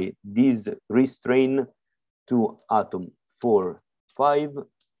apply this restraint to atom 4, 5,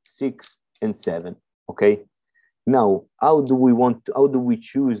 6, and 7. Okay. Now, how do we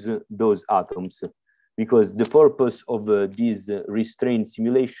choose those atoms? Because the purpose of this restraint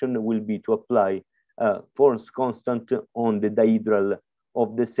simulation will be to apply force constant on the dihedral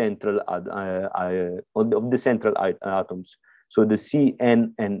of the central atoms, so the C,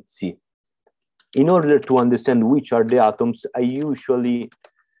 N, and C. In order to understand which are the atoms, I usually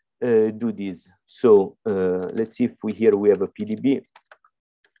do this. So let's see if here we have a PDB.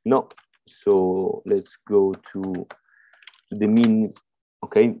 No, so let's go to the min.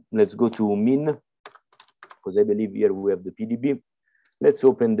 Okay, let's go to min, because I believe here we have the PDB. Let's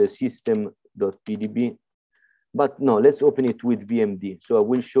open the system.pdb, but no, let's open it with VMD. So I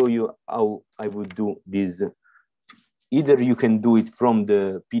will show you how I would do this. Either you can do it from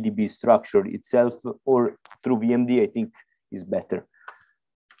the PDB structure itself, or through VMD, I think is better.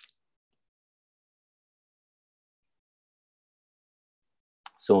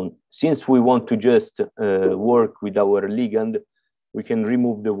 So since we want to just work with our ligand, we can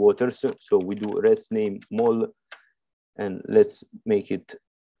remove the waters. So we do rest name mol, and let's make it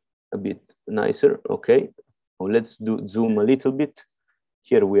a bit nicer. Okay, now let's do zoom a little bit.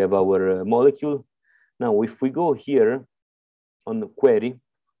 Here we have our molecule. Now, if we go here on the query,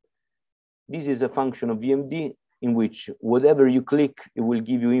 this is a function of VMD in which whatever you click, it will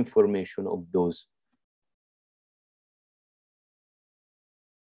give you information of those.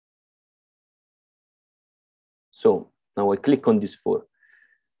 So now I click on this 4.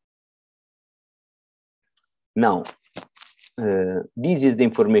 Now, this is the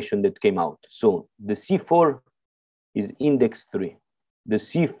information that came out. So the C4 is index 3.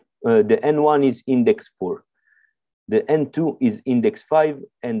 The N1 is index 4. The N2 is index 5,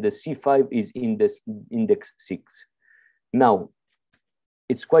 and the C5 is index 6. Now,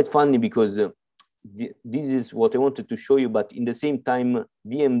 it's quite funny because this is what I wanted to show you, but in the same time,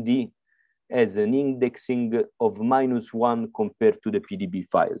 VMD has an indexing of -1 compared to the PDB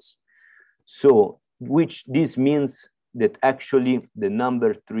files. So, which this means that actually the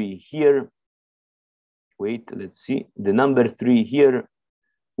number 3 here, wait, let's see, the number 3 here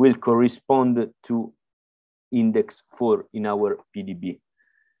will correspond to index 4 in our PDB,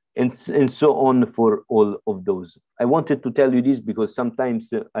 and so on for all of those. I wanted to tell you this because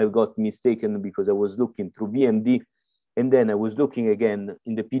sometimes I got mistaken because I was looking through VMD and then I was looking again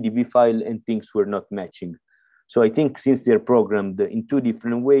in the PDB file and things were not matching. So I think since they're programmed in 2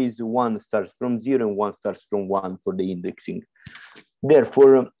 different ways, one starts from 0 and one starts from 1 for the indexing.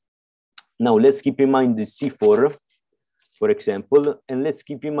 Therefore, now let's keep in mind the C4, for example, and let's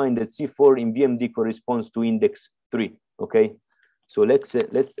keep in mind that C4 in VMD corresponds to index 3, okay? So let's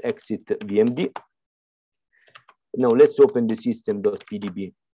exit VMD. Now let's open the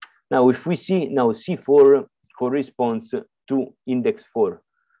system.pdb. Now if we see now C4 corresponds to index 4,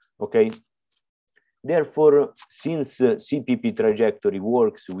 okay? Therefore, since CPP trajectory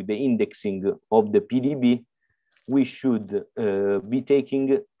works with the indexing of the PDB, we should be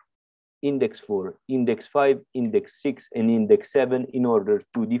taking index 4, index 5, index 6, and index 7 in order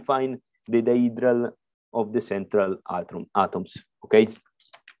to define the dihedral of the central atoms, okay?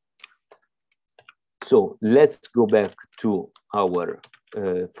 So let's go back to our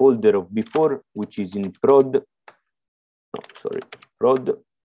folder of before, which is in prod. No, sorry, prod.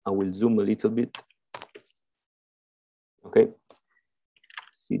 I will zoom a little bit. Okay,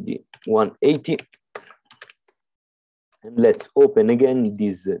 CD 180. And let's open again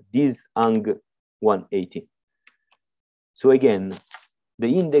this ang 180. So again, the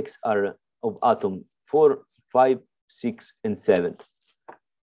index are of atom 4, 5, 6, and 7.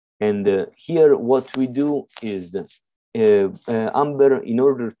 And here what we do is Amber, in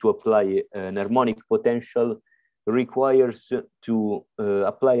order to apply an harmonic potential, requires to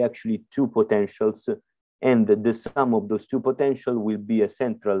apply actually 2 potentials, and the sum of those 2 potentials will be a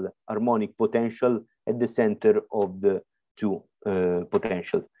central harmonic potential at the center of the 2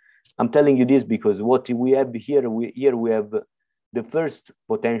 potential. I'm telling you this because what we have here, we have the first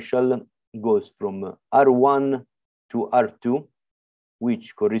potential goes from R1 to R2,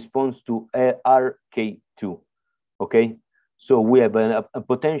 which corresponds to RK2, okay? So we have a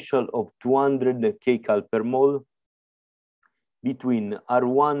potential of 200 kcal per mole between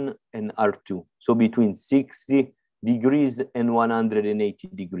R1 and R2, so between 60 degrees and 180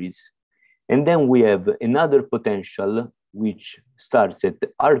 degrees. And then we have another potential which starts at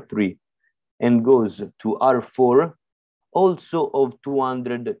R3 and goes to R4, also of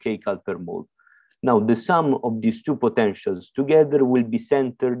 200 kcal per mole. Now the sum of these 2 potentials together will be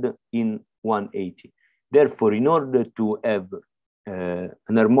centered in 180. Therefore, in order to have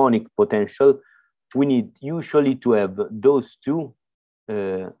an harmonic potential, we need usually to have those 2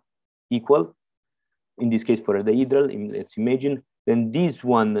 equal. In this case, for a dihedral, let's imagine, then this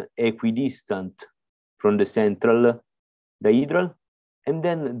one equidistant from the central dihedral, and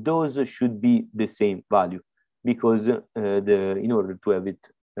then those should be the same value, because in order to have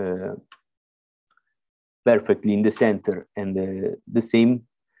it perfectly in the center and the same,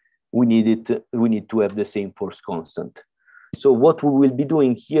 we need to have the same force constant. So what we will be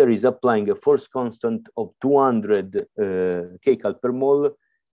doing here is applying a force constant of 200 kcal per mole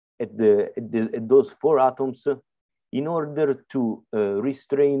at those 4 atoms in order to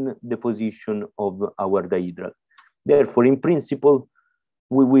restrain the position of our dihedral. Therefore, in principle,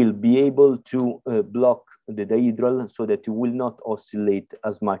 we will be able to block the dihedral so that it will not oscillate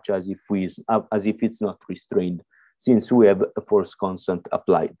as much as if it's not restrained, since we have a force constant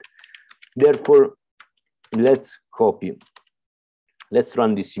applied. Therefore, let's copy. Let's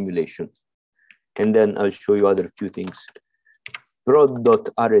run this simulation, and then I'll show you other few things.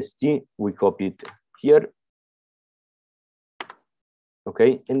 prod.rst, we copy it here.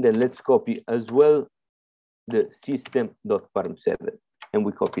 Okay, and then let's copy as well the system.parm7, and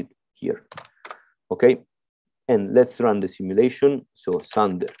we copy it here. Okay, and let's run the simulation. So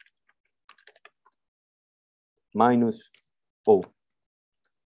Sander minus O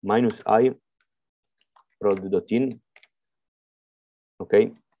minus I prod.in.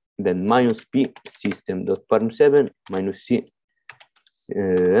 Okay, then minus P system.parm7 minus C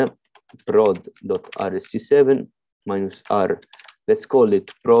prod.rst7 minus R. Let's call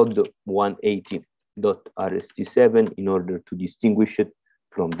it prod180.rst7 in order to distinguish it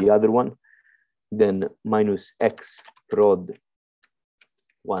from the other one. Then minus X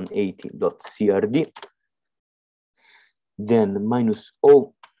prod180.crd. Then minus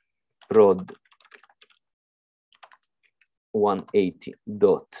O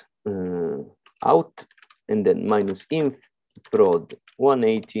prod180.out, and then minus inf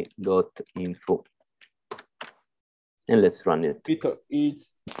prod180.info. And let's run it. Vito,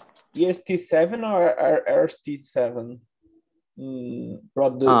 it's EST7 or RST7?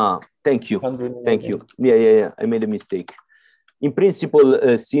 Thank you. Thank you. Yeah. I made a mistake. In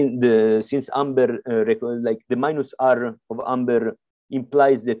principle, since Amber, like the minus R of Amber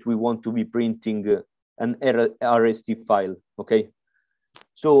implies that we want to be printing an RST file, okay?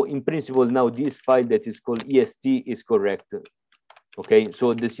 So in principle, now this file that is called EST is correct, okay?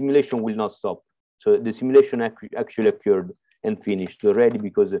 So the simulation will not stop. So the simulation actually occurred and finished already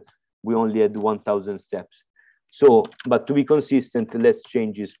because we only had 1,000 steps. So, but to be consistent, let's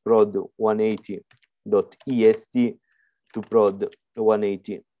change this prod180.est to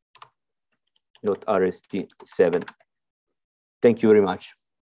prod180.rst7. Thank you very much.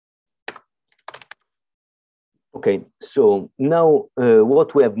 Okay, so now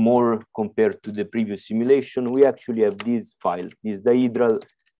what we have more compared to the previous simulation, we actually have this file, this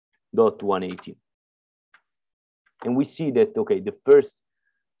dihedral.180. And we see that, okay, the first,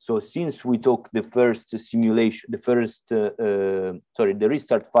 so since we took the first simulation, the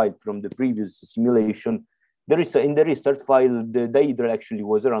restart file from the previous simulation, in the restart file, the dihedral actually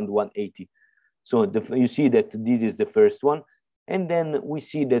was around 180. So you see that this is the first one. And then we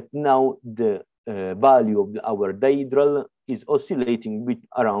see that now the value of our dihedral is oscillating with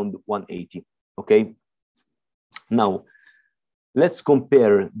around 180, okay? Now, let's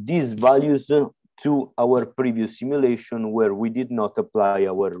compare these values to our previous simulation where we did not apply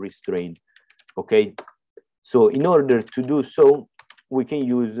our restraint, okay? So in order to do so, we can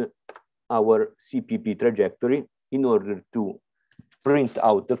use our CPP trajectory in order to print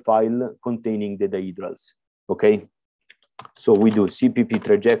out the file containing the dihedrals, okay? So we do CPP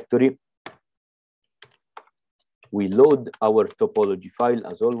trajectory. We load our topology file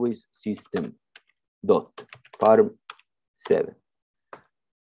as always, system.parm7.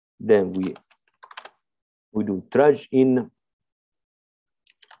 Then we do traj in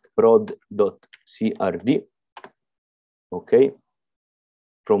prod.crd, okay?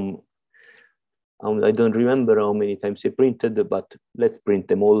 From, I don't remember how many times I printed, but let's print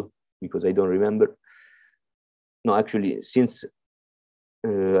them all because I don't remember. No, actually, since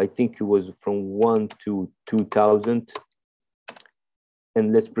I think it was from 1 to 2000,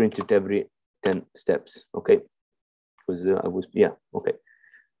 and let's print it every 10 steps, okay? Because I was, yeah, okay.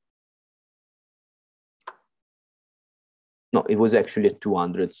 No, it was actually at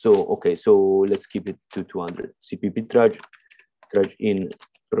 200. So, okay, so let's keep it to 200. CPP traj in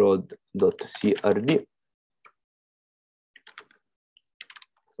prod.crd.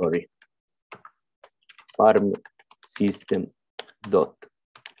 Sorry. Parm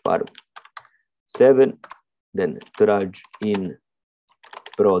system.parm7, then traj in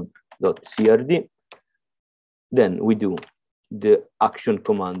prod.crd. Then we do the action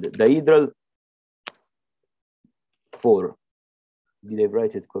command dihedral for, did I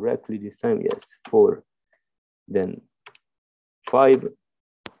write it correctly this time? Yes, 4, then 5,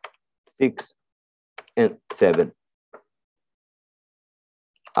 6, and 7.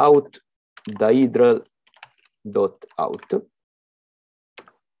 Out dihedral dot out.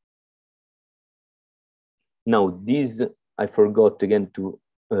 Now this, I forgot again to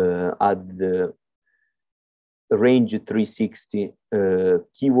add the range 360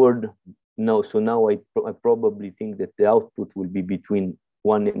 keyword. No, so now I probably think that the output will be between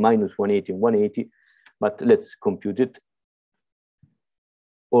minus 180 and 180, but let's compute it.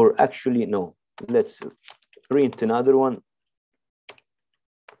 Or actually, no, let's print another one.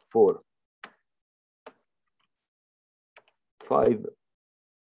 4, 5,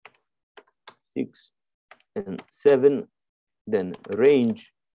 6, and 7, then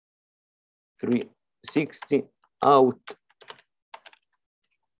range 360 out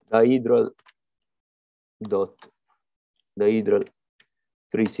dihedral dot dihedral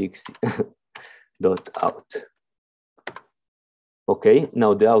 360 dot out. Okay,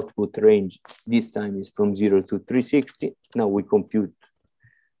 now the output range this time is from 0 to 360. Now we compute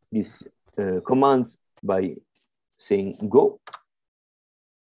these commands by saying go.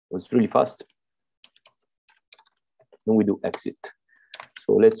 It's really fast. Then we do exit.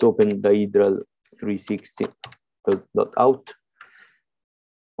 So let's open dihedral 360 dot out.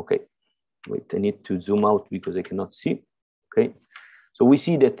 Okay, wait, I need to zoom out because I cannot see. Okay, so we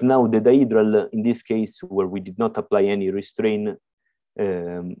see that now the dihedral, in this case, where we did not apply any restraint,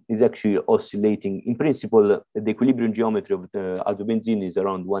 is actually oscillating. In principle, the equilibrium geometry of the azobenzene is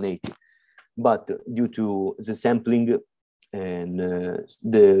around 180, but due to the sampling and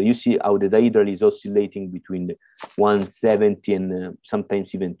you see how the dihedral is oscillating between 170 and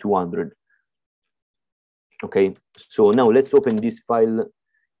sometimes even 200. Okay, so now let's open this file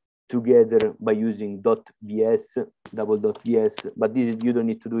together by using .vs, double.vs, but this is, you don't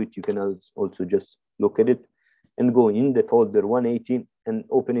need to do it. You can also just look at it and go in the folder 180 and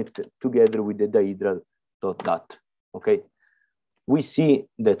open it together with the dihedral.dat. Okay, we see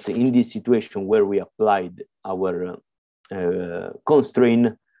that in this situation where we applied our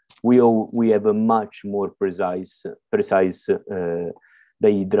constraint, we have a much more precise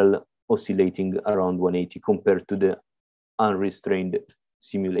dihedral oscillating around 180 compared to the unrestrained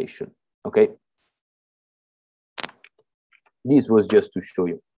simulation. Okay, this was just to show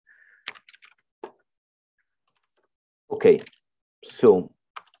you. Okay, so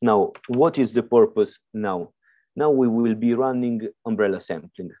now what is the purpose now? Now we will be running umbrella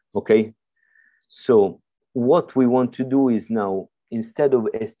sampling. Okay, so what we want to do is now, instead of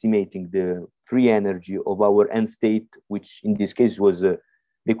estimating the free energy of our end state, which in this case was the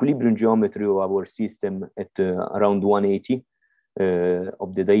equilibrium geometry of our system at around 180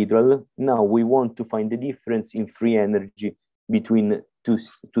 of the dihedral, now we want to find the difference in free energy between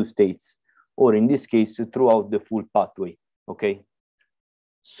two states, or in this case, throughout the full pathway. Okay,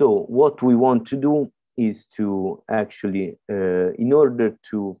 so what we want to do is to actually, in order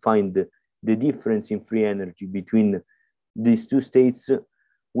to find the difference in free energy between these two states,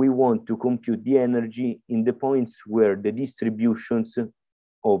 we want to compute the energy in the points where the distributions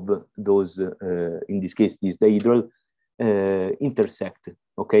of those, in this case, this dihedral, intersect,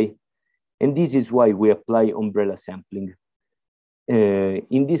 okay? And this is why we apply umbrella sampling.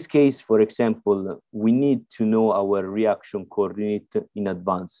 In this case, for example, we need to know our reaction coordinate in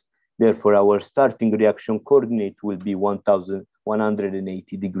advance. Therefore, our starting reaction coordinate will be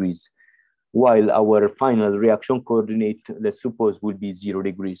 1180 degrees, while our final reaction coordinate, let's suppose, will be 0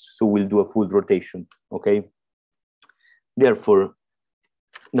 degrees. So we'll do a full rotation, okay? Therefore,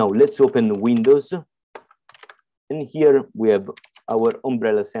 now let's open Windows. And here we have our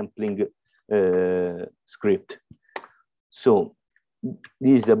umbrella sampling script. So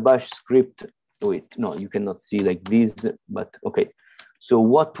this is a bash script. Wait, no, you cannot see like this, but okay. So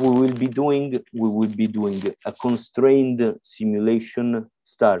what we will be doing, we will be doing a constrained simulation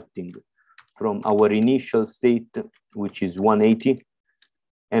starting from our initial state, which is 180,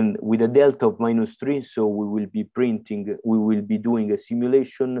 and with a delta of -3. So we will be printing, we will be doing a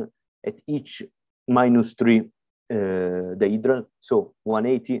simulation at each -3 dihedral. So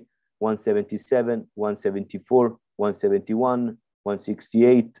 180, 177, 174, 171,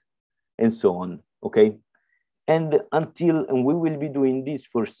 168, and so on, okay? And we will be doing this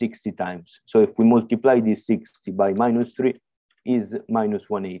for 60 times. So if we multiply this 60 by -3 is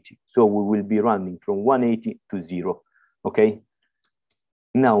 -180. So we will be running from 180 to 0, okay?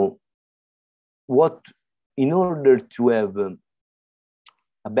 Now, in order to have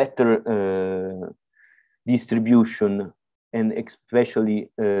a better distribution and especially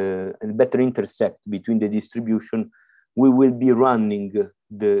a better intersect between the distribution, we will be running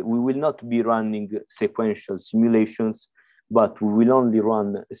we will not be running sequential simulations, but we will only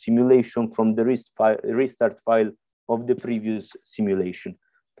run a simulation from the restart file of the previous simulation.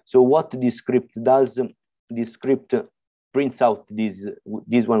 So what this script does, this script prints out this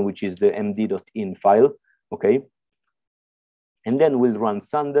one, which is the md.in file, okay? And then we'll run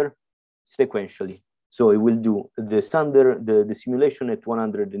Sander sequentially. So it will do the Sander, the simulation at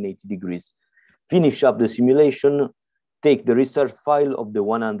 180 degrees. Finish up the simulation, take the restart file of the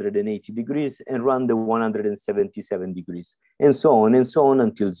 180 degrees and run the 177 degrees, and so on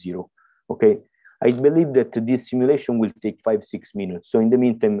until 0, okay? I believe that this simulation will take 5-6 minutes. So in the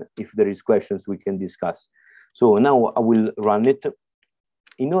meantime, if there is questions, we can discuss. So now I will run it.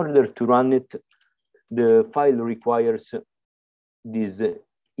 In order to run it, the file requires this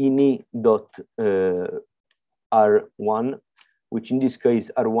ini.r1 which in this case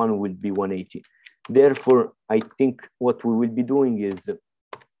R1 will be 180. Therefore, I think what we will be doing is,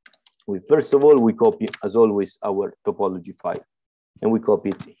 first of all, we copy, as always, our topology file, and we copy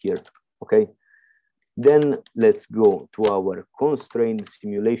it here, okay? Then let's go to our constrained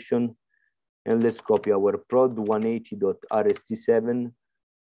simulation, and let's copy our prod 180.rst7,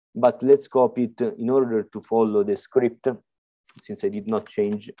 but let's copy it in order to follow the script, since I did not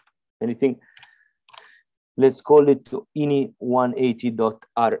change anything. Let's call it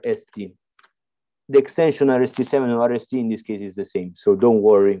ini180.rst. The extension RST7 or RST in this case is the same, so don't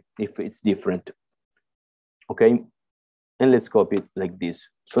worry if it's different. Okay, and let's copy it like this.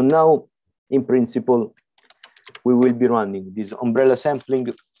 So now, in principle, we will be running this umbrella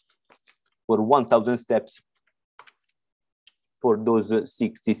sampling for 1000 steps for those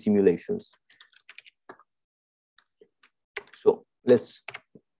 60 simulations. So let's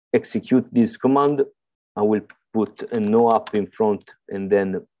execute this command. I will put a no up in front and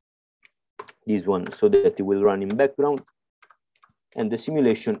then this one so that it will run in background, and the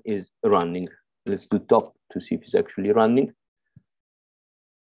simulation is running. Let's do top to see if it's actually running.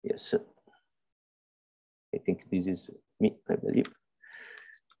 Yes, I think this is me, I believe.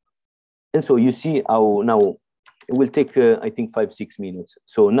 And so you see how now it will take, I think, 5-6 minutes.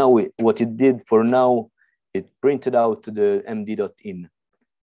 So now what it did for now, it printed out the md.in.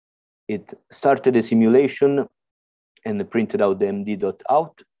 It started a simulation and printed out the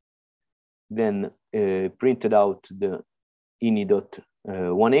md.out. Then printed out the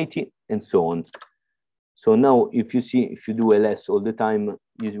ini.180 and so on. So now if you do ls all the time,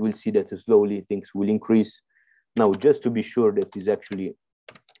 you will see that slowly things will increase. Now, just to be sure that it's actually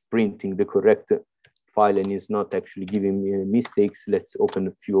printing the correct file and is not actually giving me mistakes, let's open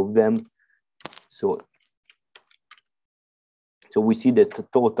a few of them. So we see that the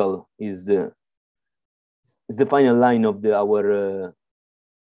total is the final line of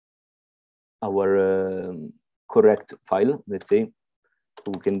our correct file, let's say.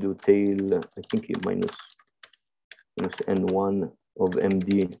 So we can do tail, I think minus n1 of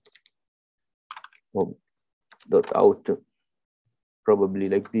md of dot out, probably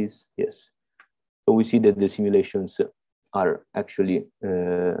like this, yes. So we see that the simulations are actually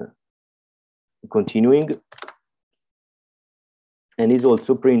continuing, and is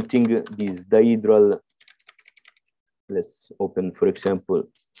also printing this dihedral. Let's open, for example,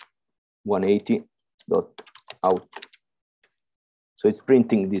 180.out. So it's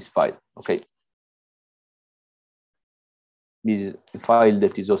printing this file, okay? This is a file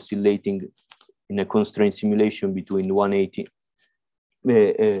that is oscillating in a constraint simulation between 180,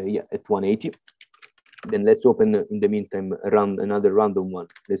 at 180. Then let's open, in the meantime, another random one.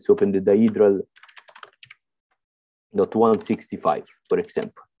 Let's open the dihedral.165, for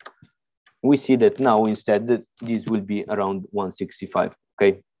example. We see that now instead this will be around 165,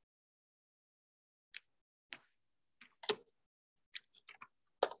 okay?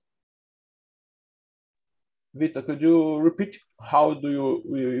 Vito, could you repeat how do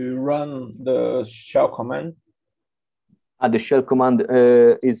you run the shell command? The shell command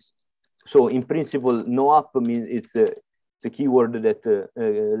is, so in principle, no up means it's a keyword that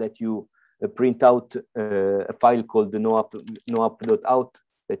let you print out a file called the noup.out.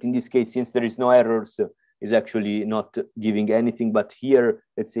 That in this case, since there is no errors, is actually not giving anything. But here,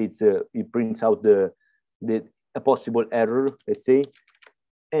 let's say it prints out a possible error, let's say,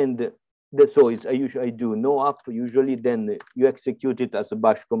 and so I do no up usually. Then you execute it as a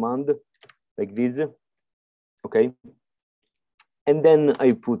bash command like this, okay. And then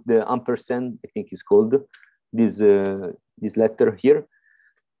I put the ampersand, I think it's called this letter here,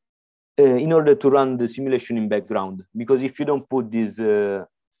 in order to run the simulation in background. Because if you don't put this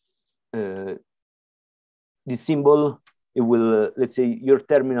symbol, it will, let's say, your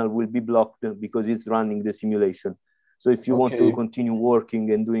terminal will be blocked because it's running the simulation. So if you want to continue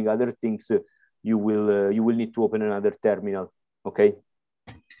working and doing other things, you will need to open another terminal. Okay.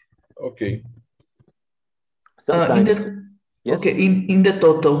 Okay. Sometimes. Yes? Okay. In the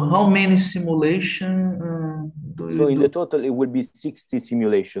total, how many simulation do you do? So in the total, it will be 60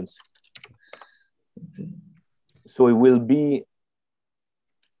 simulations. Okay. So it will be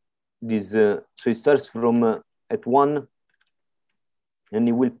this. So it starts from at 1, and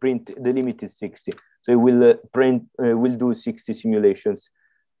it will print. The limit is 60. So it will will do 60 simulations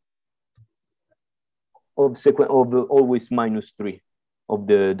of always -3 of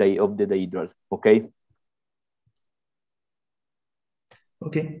the dihedral. Okay.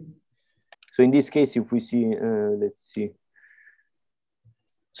 Okay. So in this case, if we see, let's see.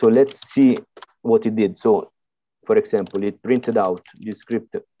 So let's see what it did. So, for example, it printed out this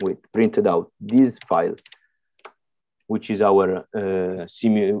script. Printed out this file which is our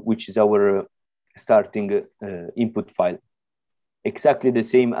starting input file. Exactly the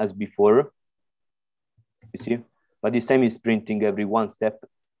same as before, you see, but this time it's printing every one step.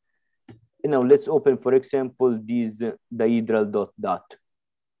 And now let's open, for example, this dihedral.dat,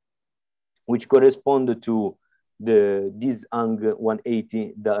 which correspond to this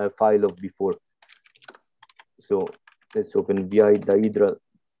ang180 file of before. So let's open vi dihedral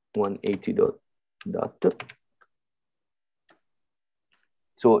 180.dat.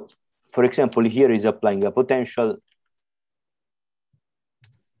 So, for example, here is applying a potential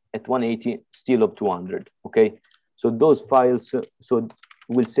at 180, still up to 100, okay? So those files, so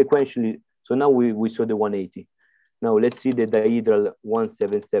will sequentially, so now we saw the 180. Now let's see the dihedral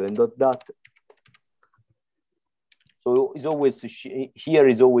 177.dat. So it's always, here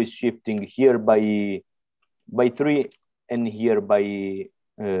is always shifting, here by 3 and here by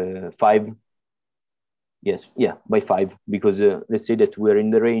 5. Yes, yeah, by 5, because let's say that we're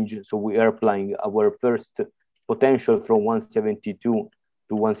in the range. So we are applying our first potential from 172 to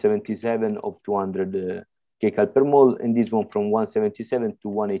 177 of 200 kcal per mole, and this one from 177 to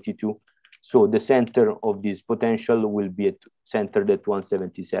 182. So the center of this potential will be centered at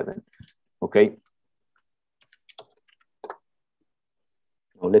 177, okay?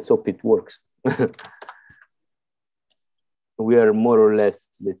 Now let's hope it works. We are more or less,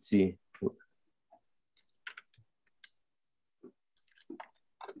 let's see.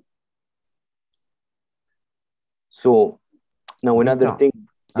 So now another thing,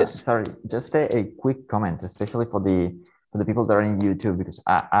 yes. Sorry, just a quick comment, especially for the people that are in YouTube, because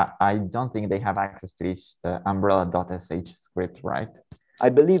I don't think they have access to this umbrella.sh script, right? I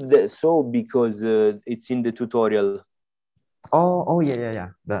believe that so, because it's in the tutorial. Oh yeah.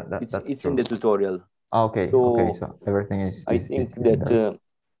 It's in the tutorial. Okay, so okay, so everything is I think that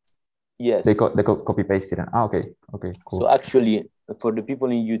yes, they copy pasted it. Okay, cool. So actually, for the people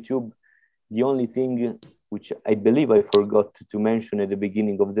in YouTube, the only thing which I believe I forgot to mention at the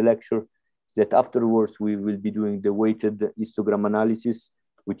beginning of the lecture is that afterwards we will be doing the weighted histogram analysis,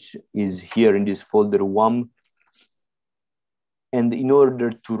 which is here in this folder WAM. And in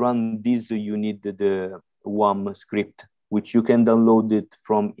order to run this, you need the WAM script, which you can download it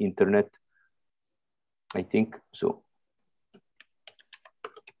from internet, I think so.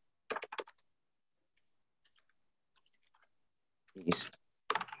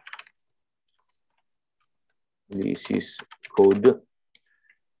 This is code.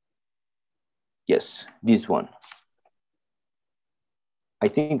 Yes, this one. I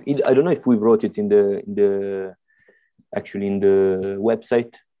think I don't know if we wrote it in the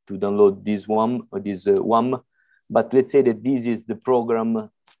website to download this one or this WAM, but let's say that this is the program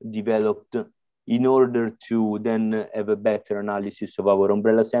developed in order to then have a better analysis of our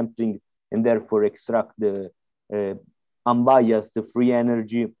umbrella sampling and therefore extract the unbiased free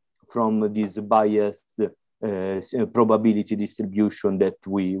energy from this biased probability distribution that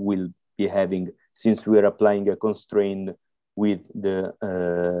we will be having, since we are applying a constraint with the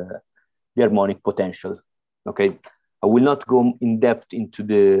harmonic potential. Okay, I will not go in depth into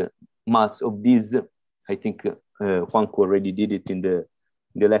the maths of this. I think Juanco already did it in the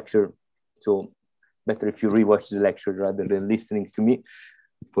lecture, so better if you rewatch the lecture rather than listening to me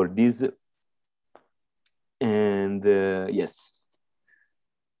for this. And yes.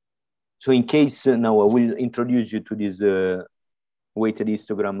 So in case now I will introduce you to this weighted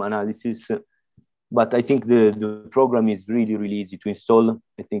histogram analysis, but I think the program is really, really easy to install.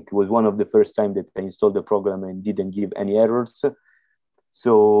 I think it was one of the first time that I installed the program and didn't give any errors.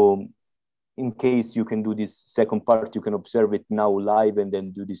 So in case you can do this second part, you can observe it now live and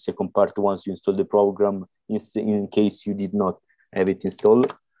then do the second part once you install the program, in case you did not have it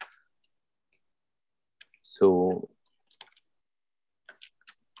installed. So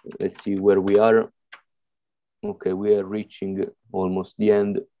let's see where we are. Okay, we are reaching almost the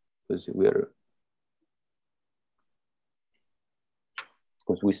end because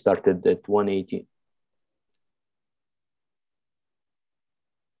we started at 180.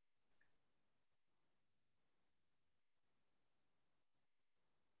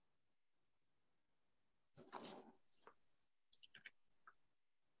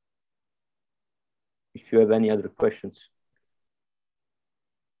 If you have any other questions.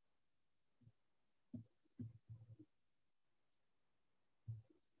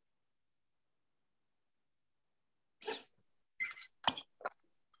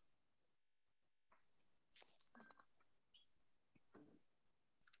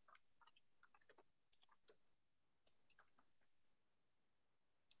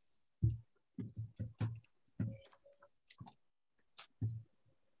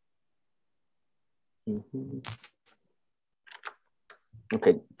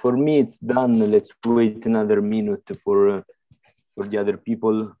 Okay, for me it's done. Let's wait another minute for the other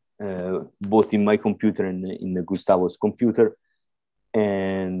people, both in my computer and in Gustavo's computer,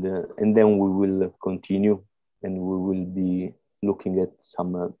 and then we will continue, and we will be looking at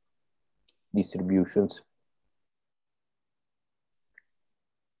some distributions.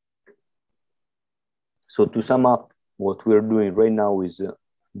 So to sum up, what we're doing right now is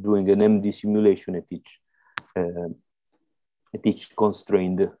doing an MD simulation at each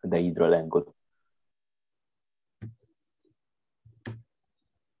constrained dihedral angle.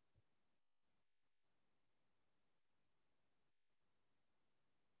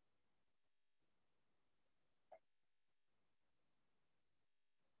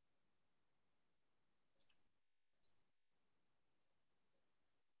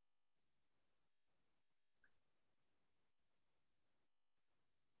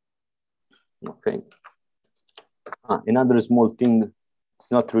 Okay. Another small thing,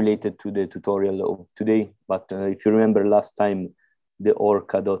 it's not related to the tutorial of today, but if you remember last time, the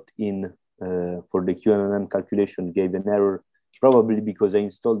orca.in for the QMMM calculation gave an error, probably because I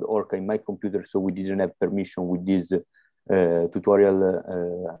installed Orca in my computer, so we didn't have permission with this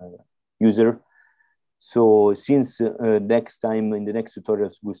tutorial user. So since next time, in the next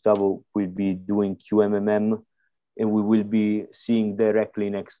tutorials, Gustavo will be doing QMMM, and we will be seeing directly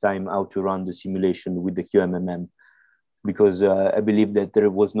next time how to run the simulation with the QMMM, because I believe that there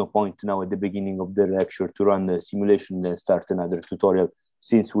was no point now at the beginning of the lecture to run the simulation and start another tutorial,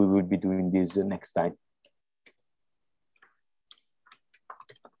 since we will be doing this next time.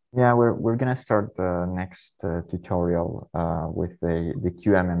 Yeah, we're gonna start the next tutorial with the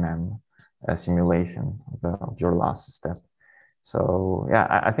QMMM simulation of your last step. So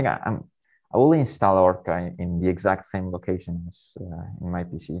yeah, I think I will install Orca in the exact same location as in my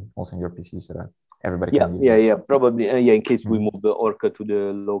PC, also in your PC, so that everybody can use it. Yeah, probably, in case we move the Orca to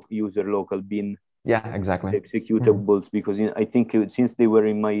the user local bin. Yeah, exactly. Executables, because I think since they were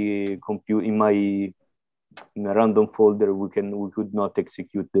in my computer, in a random folder, we could not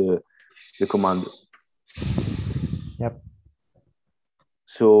execute the command. Yep.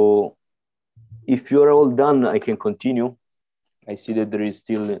 So if you're all done, I can continue. I see that there is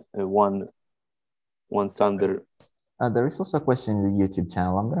still one Sander. There is also a question in the YouTube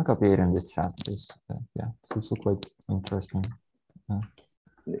channel. I'm going to copy it in the chat. Yeah, it's also quite interesting.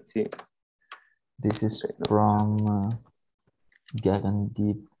 Let's see. This is from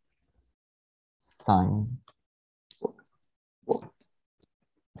Gagandeep Singh.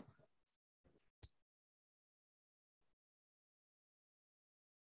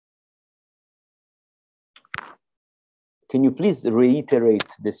 Can you please reiterate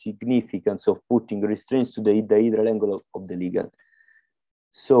the significance of putting restraints to the dihedral angle of the ligand?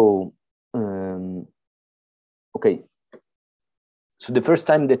 So, okay. So the first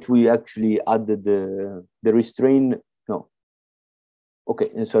time that we actually added the restraint, no.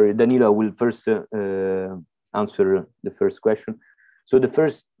 Okay, sorry, Danilo will first answer the first question.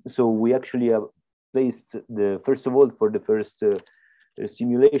 So we actually placed first of all, for the first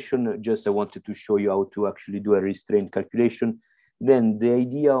simulation, just I wanted to show you how to actually do a restraint calculation. Then the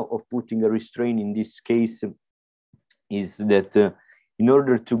idea of putting a restraint in this case is that in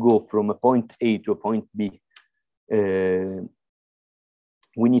order to go from a point A to a point B,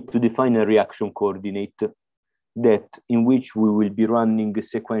 we need to define a reaction coordinate in which we will be running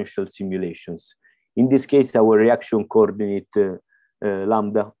sequential simulations. In this case, our reaction coordinate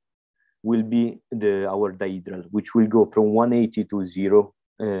lambda will be our dihedral, which will go from 180 to 0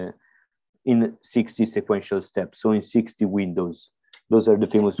 in 60 sequential steps, so in 60 windows. Those are the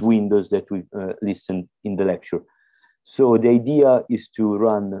famous windows that we listened in the lecture. So the idea is to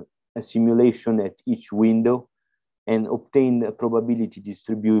run a simulation at each window and obtain a probability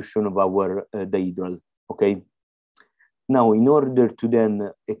distribution of our dihedral, okay? Now, in order to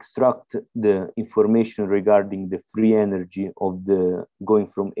then extract the information regarding the free energy of going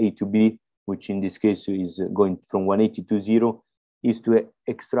from A to B, which in this case is going from 180 to 0, is to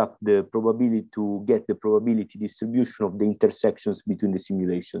extract the probability, to get the probability distribution of the intersections between the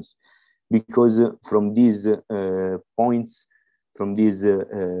simulations. Because from these points, from these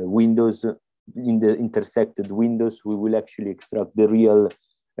windows, in the intersected windows, we will actually extract the real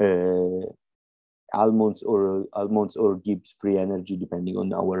Almonds or Gibbs free energy, depending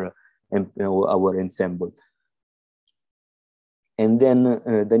on our ensemble. And then,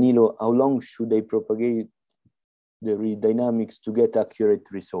 Danilo, how long should I propagate the real dynamics to get accurate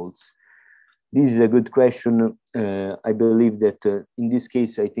results? This is a good question. I believe that in this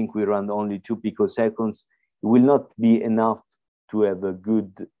case, I think we run only 2 picoseconds. It will not be enough to have a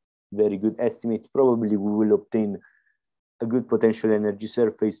very good estimate. Probably we will obtain a good potential energy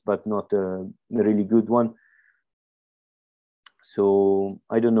surface, but not a really good one. So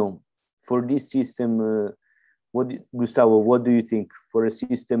I don't know. For this system, Gustavo, what do you think? For a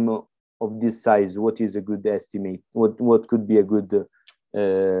system of this size, what is a good estimate? What could be a good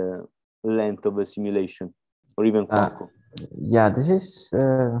length of a simulation, or even Quanco? Yeah, this is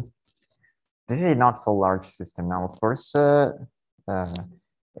not so large system now. Of course,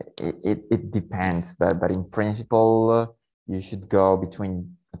 it depends, but in principle, you should go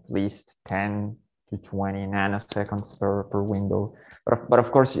between at least 10 to 20 nanoseconds per window. But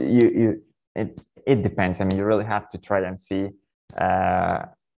of course, it depends. I mean, you really have to try and see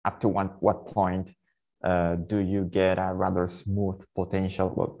up to what point do you get a rather smooth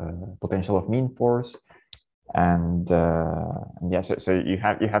potential of mean force, and yeah, so you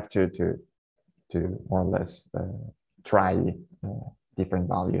have to more or less try different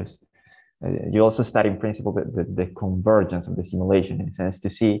values. You also study in principle the convergence of the simulation, in a sense, to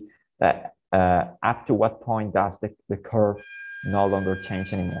see that up to what point does the curve no longer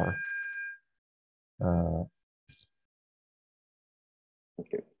change anymore.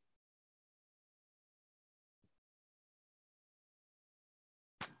 Okay.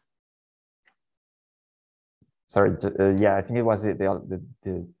 Sorry, yeah, I think it was the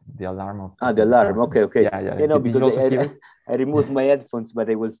alarm of the alarm. Okay. Yeah. You know, Did you also hear it? I removed my headphones, but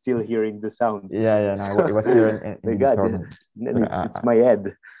I was still hearing the sound. Yeah, no, it was here in God, it's my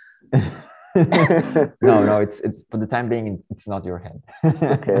head. No, it's for the time being, it's not your head.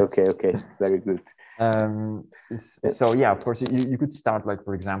 Okay, very good. So yeah, of course, you could start, like,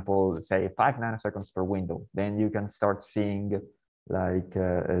 for example, say 5 nanoseconds per window. Then you can start seeing like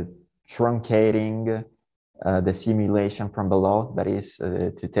truncating the simulation from below, that is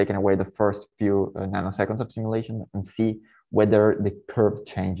to taking away the first few nanoseconds of simulation and see whether the curve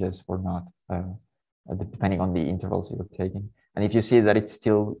changes or not, depending on the intervals you're taking. And if you see that it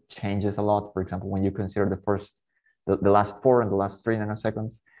still changes a lot, for example, when you consider the last 4 and the last 3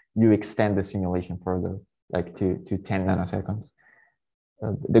 nanoseconds, you extend the simulation further, like to 10 nanoseconds.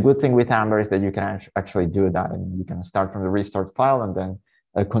 The good thing with Amber is that you can actually do that, and you can start from the restart file and then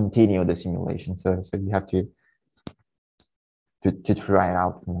continue the simulation. So you have to try it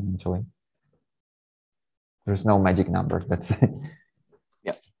out eventually. There's no magic number. That's it.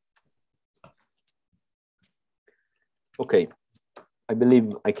 Yeah. Okay, I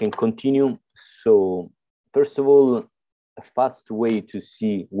believe I can continue. So first of all, a fast way to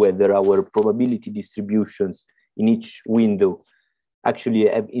see whether our probability distributions in each window actually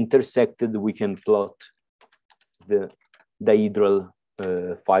have intersected, we can plot the dihedral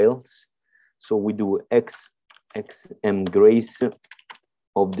files. So we do xm grace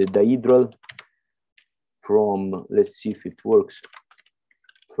of the dihedral from, let's see if it works,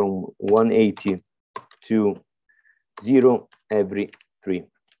 from 180 to 0 every 3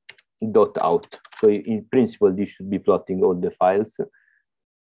 dot out. So in principle, this should be plotting all the files.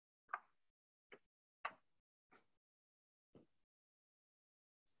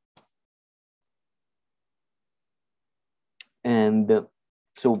 And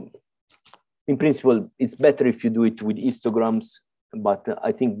so in principle, it's better if you do it with histograms, but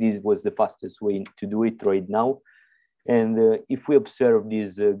I think this was the fastest way to do it right now. And if we observe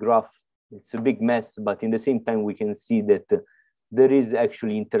this graph, it's a big mess, but in the same time, we can see that there is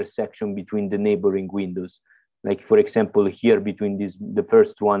actually intersection between the neighboring windows. Like, for example, here between the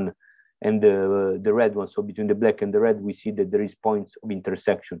first one and the red one, so between the black and the red, we see that there is points of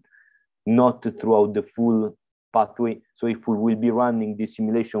intersection, not throughout the full pathway. So if we will be running this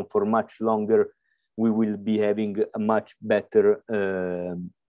simulation for much longer, we will be having a much better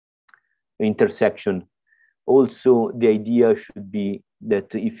intersection. Also, the idea should be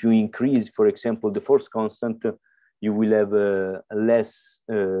that if you increase, for example, the force constant, you will have less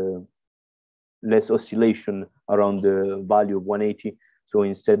oscillation around the value of 180. So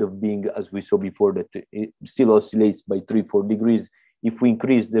instead of being, as we saw before, that it still oscillates by 3-4 degrees, if we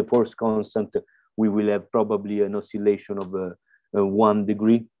increase the force constant, we will have probably an oscillation of 1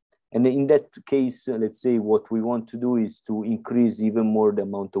 degree. And in that case, let's say what we want to do is to increase even more the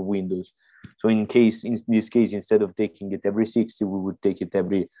amount of windows. So in this case, instead of taking it every 60, we would take it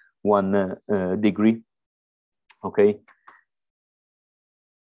every 1 degree. Okay.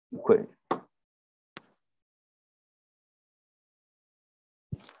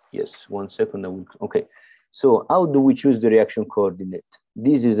 Yes, 1 second. Okay. So how do we choose the reaction coordinate?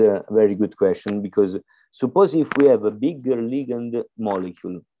 This is a very good question, because suppose if we have a bigger ligand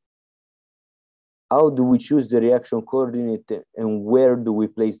molecule, how do we choose the reaction coordinate and where do we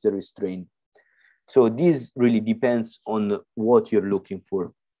place the restraint? So this really depends on what you're looking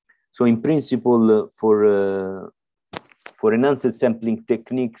for. So in principle, for for enhanced sampling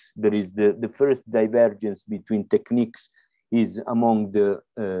techniques, there is the first divergence between techniques is among the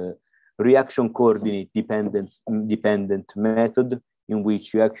reaction coordinate dependent method, in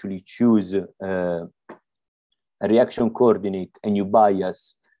which you actually choose a reaction coordinate and you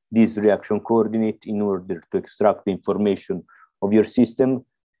bias this reaction coordinate in order to extract the information of your system.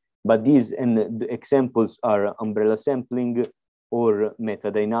 But these and the examples are umbrella sampling or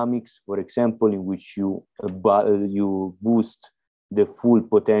metadynamics, for example, in which you boost the full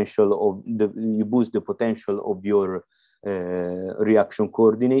potential of the potential of your reaction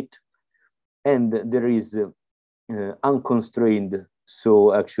coordinate. And there is unconstrained,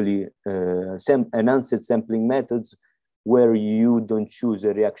 so actually enhanced sampling methods where you don't choose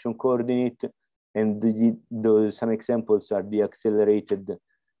a reaction coordinate, and some examples are the accelerated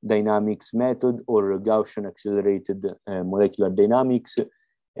dynamics method or Gaussian accelerated molecular dynamics,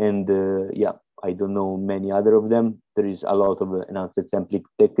 and yeah, I don't know many other of them. There is a lot of enhanced sampling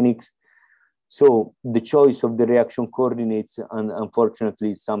techniques. So the choice of the reaction coordinates,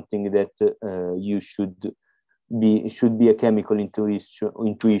 unfortunately, is something that you should be a chemical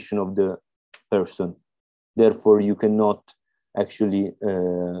intuition of the person. Therefore, you cannot actually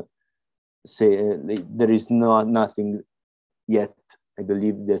say there is nothing yet, I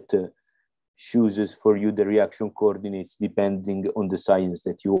believe, that chooses for you the reaction coordinates depending on the science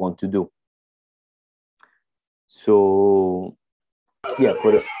that you want to do. So yeah,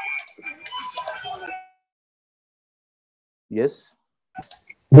 yes.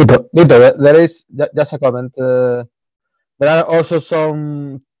 Vito, there is just a comment. There are also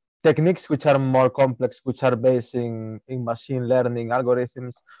some techniques which are more complex, which are based in machine learning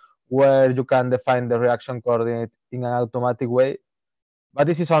algorithms, where you can define the reaction coordinate in an automatic way. But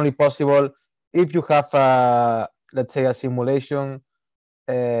this is only possible if you have a, let's say, a simulation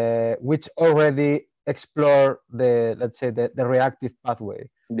which already explore the, let's say, the reactive pathway.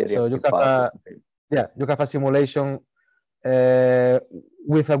 So you have you have a simulation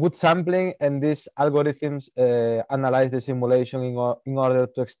with a good sampling, and these algorithms analyze the simulation in order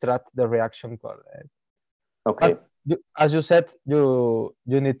to extract the reaction coordinate. Okay. But as you said, you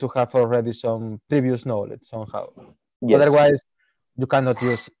need to have already some previous knowledge somehow. Yes. Otherwise, you cannot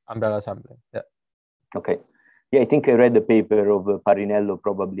use umbrella sampling. Yeah. Okay. Yeah, I think I read the paper of Parinello.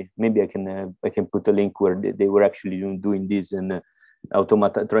 Probably, maybe I can put a link where they were actually doing this and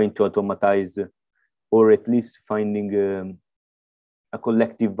trying to automatize, or at least finding a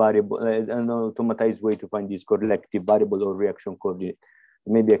collective variable, an automatized way to find this collective variable or reaction coordinate.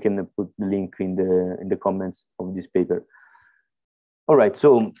 Maybe I can put the link in the comments of this paper. All right,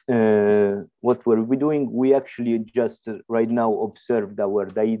 so what were we doing? We actually just right now observed our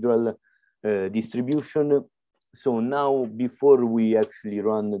dihedral distribution. So now, before we actually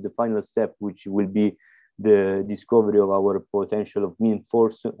run the final step, which will be the discovery of our potential of mean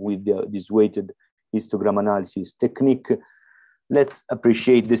force with this weighted histogram analysis technique, let's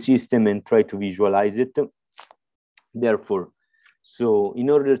appreciate the system and try to visualize it. Therefore, so in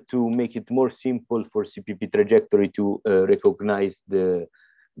order to make it more simple for CPP trajectory to recognize the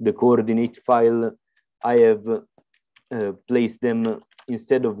coordinate file, I have placed them,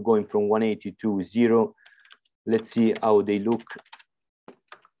 instead of going from 180 to 0, let's see how they look.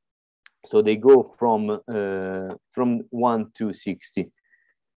 So they go from 1 to 60.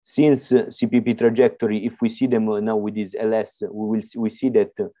 Since CPP trajectory, if we see them now with this LS, we see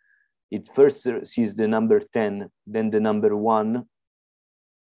that it first sees the number 10, then the number 1.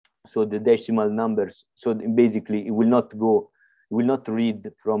 So the decimal numbers. So basically, it will not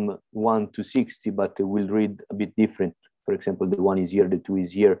read from 1 to 60, but it will read a bit different. For example, the 1 is here, the 2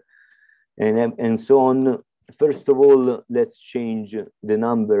 is here, and so on. First of all, let's change the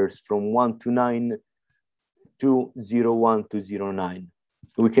numbers from 1 to 9 to 0, 1 to 0, 9.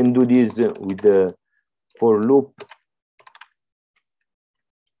 We can do this with the for loop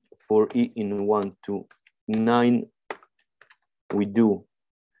for E in 1 to 9. We do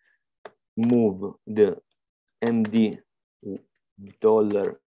move the MD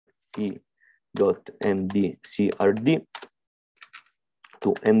 $E dot MD CRD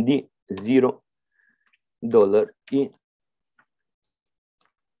to MD $0 E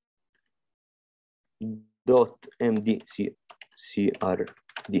dot MD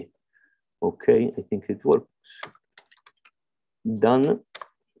CRD. Okay, I think it works. Done.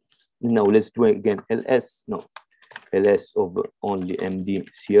 Now let's do again LS. No, LS of only MD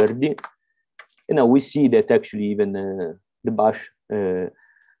CRD. And now we see that actually even the BASH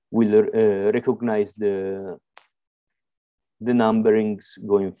will recognize the numberings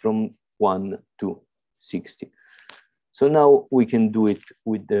going from 1 to 60. So now we can do it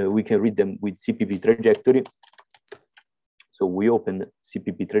with we can read them with CPP trajectory. So we open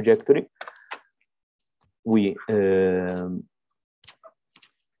CPP trajectory. We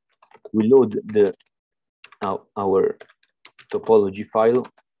load our topology file.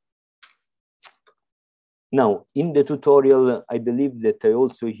 Now, in the tutorial, I believe that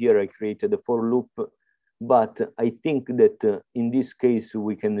I created a for loop, but I think that in this case,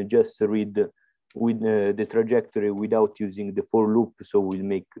 we can just read with the trajectory without using the for loop, so we'll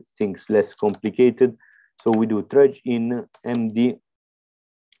make things less complicated. So we do trudge in MD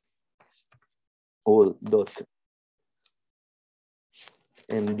all dot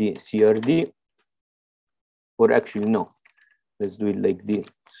MD CRD, or actually no, let's do it like this,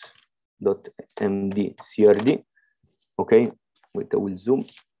 dot MD CRD. Okay, wait, I will zoom.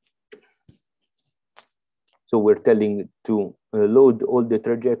 So we're telling to load all the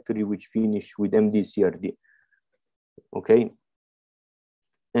trajectory which finish with MD CRD. Okay,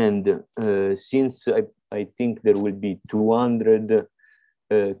 and since I think there will be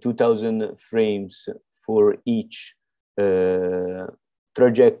 2000 frames for each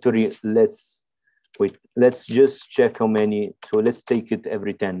trajectory, let's just check how many. So let's take it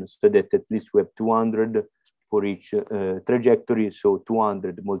every 10, so that at least we have 200 for each trajectory. So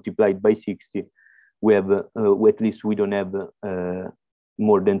 200 multiplied by 60, we have at least we don't have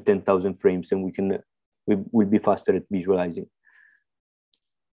more than 10,000 frames, and we'll be faster at visualizing.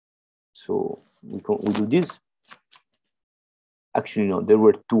 So we do this. Actually, no, there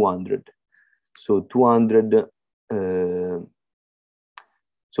were 200. So 200.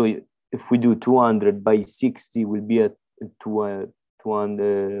 So if we do 200 by 60, will be at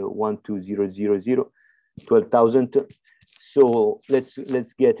 12,000. So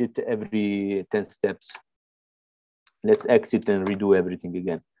let's get it every 10 steps. Let's exit and redo everything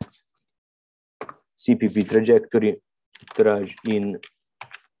again. CPP trajectory, trudge in.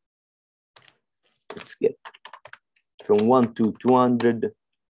 Let's get from 1 to 200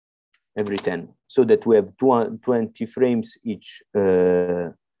 every 10, so that we have 20 frames each.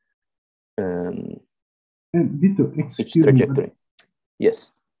 Vito, each trajectory. Me,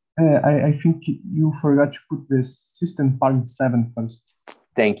 yes. I think you forgot to put the system parm 7 first.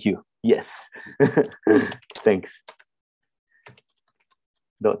 Thank you. Yes. Thanks.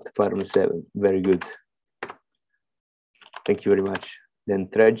 Dot parm 7. Very good. Thank you very much. Then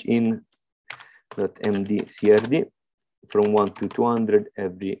trudge in dot MD CRD from 1 to 200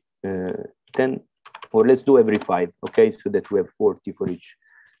 every 10, or let's do every 5. Okay, so that we have 40 for each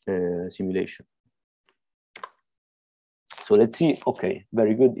simulation. So let's see. Okay,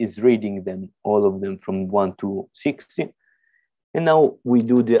 very good. It's reading them, all of them, from 1 to 60. And now we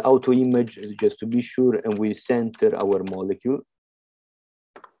do the auto image just to be sure, and we center our molecule.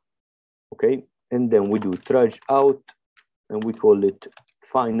 Okay, and then we do trudge out, and we call it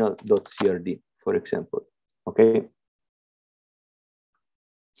final.crd, for example. Okay,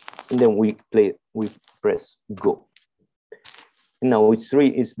 and then we press go. Now it's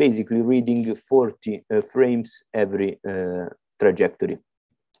basically reading 40 frames every trajectory.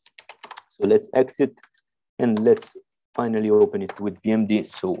 So let's exit, and let's finally open it with VMD.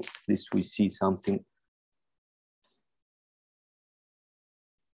 So at least we see something.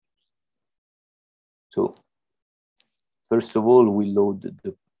 So first of all, we load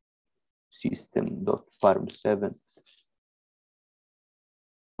the system.parm7.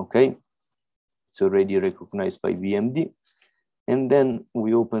 Okay, it's already recognized by VMD. And then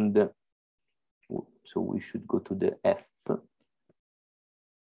we open so we should go to the F.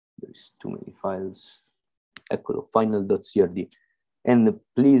 There's too many files. Echo final.crd. And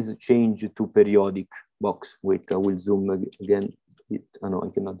please change to periodic box. Wait, I will zoom again. Oh, no, I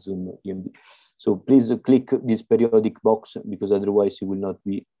cannot zoom VMD. So please click this periodic box, because otherwise it will not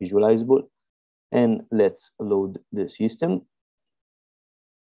be visualizable. And let's load the system.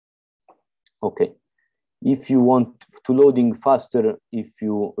 Okay. If you want to loading faster, if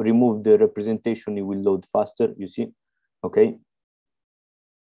you remove the representation, it will load faster, you see? Okay.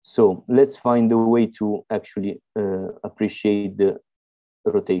 So let's find a way to actually appreciate the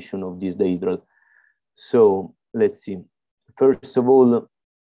rotation of this dihedral. So let's see. First of all,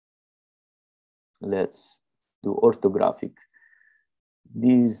 let's do orthographic.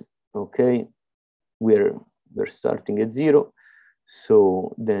 These, okay, we're starting at 0.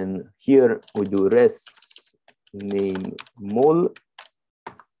 So then here we do res name mol.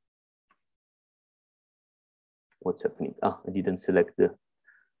 What's happening? Ah, I didn't select the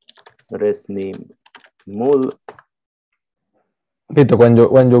res name mol. Vito,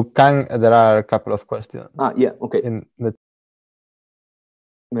 when you can, there are a couple of questions. Ah, yeah, okay. In the...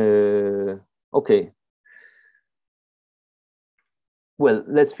 Okay. well,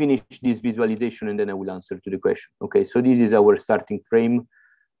 let's finish this visualization and then I will answer to the question. Okay, so this is our starting frame.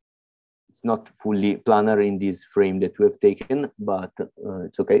 It's not fully planar in this frame that we have taken, but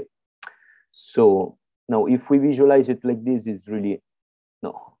it's okay. So now if we visualize it like this, is really,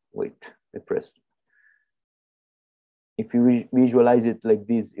 no, wait, I pressed. If you visualize it like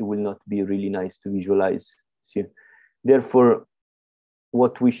this, it will not be really nice to visualize. See? Therefore,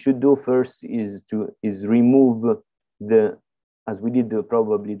 what we should do first is remove the, as we did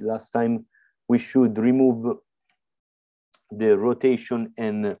probably the last time, we should remove the rotation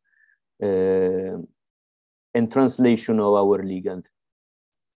and translation of our ligand.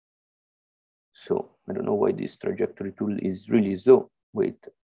 So I don't know why this trajectory tool is really slow. Wait.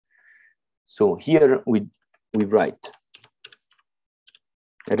 So here we write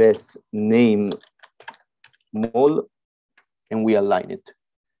res name mol and we align it.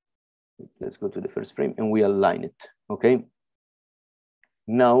 Let's go to the first frame and we align it. Okay.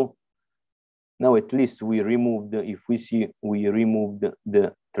 Now at least we removed, if we see, we removed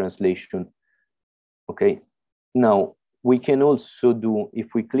the translation. Okay. Now we can also do,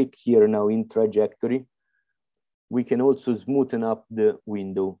 if we click here now in trajectory, we can also smoothen up the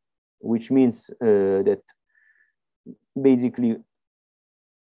window, which means that basically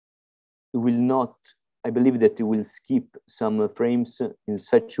it will not, I believe that it will skip some frames in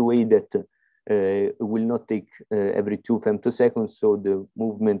such a way that it will not take every 2 femtoseconds, so the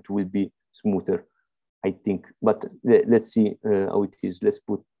movement will be smoother, I think. But let's see how it is. Let's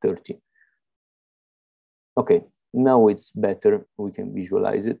put 30. Okay, now it's better. We can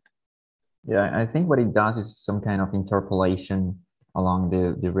visualize it. Yeah, I think what it does is some kind of interpolation along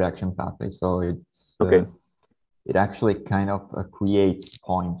the reaction pathway. So it's okay. It actually kind of creates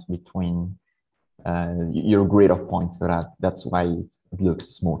points between your grid of points, so that's why it looks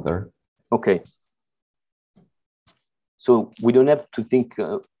smoother. Okay. So we don't have to think.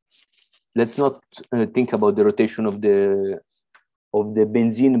 Let's not think about the rotation of the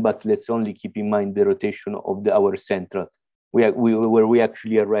benzene, but let's only keep in mind the rotation of our central, where we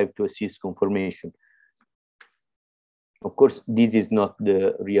actually arrive to a cis conformation. Of course, this is not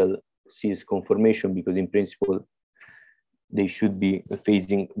the real cis conformation because in principle they should be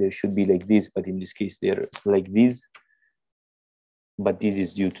phasing. They should be like this, but in this case they're like this. But this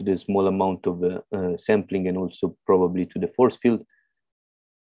is due to the small amount of sampling and also probably to the force field.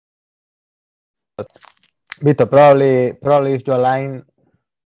 Vito, probably if you align,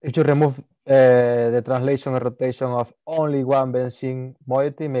 if you remove the translation and rotation of only one benzene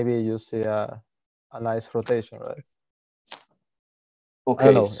moiety, maybe you see a nice rotation, right? Okay.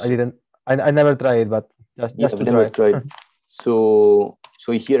 I don't know. I never tried it, but just to try. Never tried. So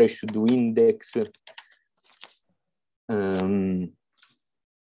here I should do index.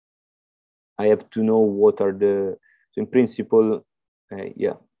 I have to know what are the, so in principle,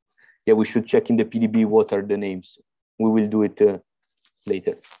 yeah, we should check in the PDB what are the names. We will do it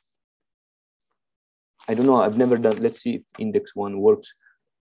later. I don't know, I've never done, let's see if index 1 works.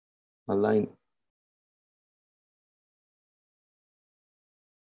 Align.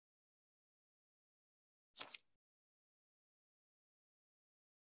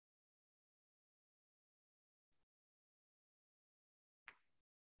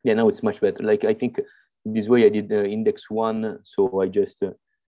 Yeah, now it's much better. Like I think this way I did index 1, so I just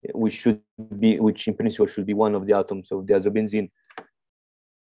which should be, which in principle should be one of the atoms of the azobenzene.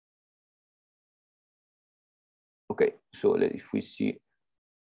 Okay, so if we see,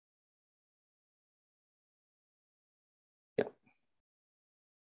 yeah.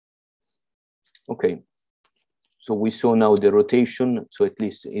 Okay, so we saw now the rotation, so at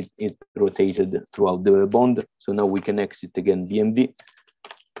least it rotated throughout the bond. So now we can exit again BMD.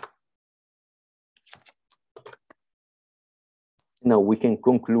 Now we can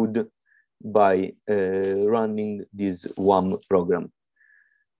conclude by running this WAM program.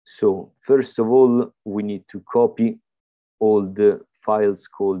 So first of all, we need to copy all the files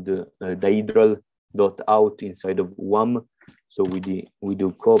called dihedral.out inside of WAM. So we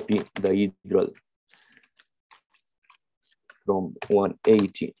do copy dihedral from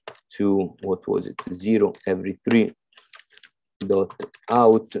 180 to, what was it, 0 every 3 dot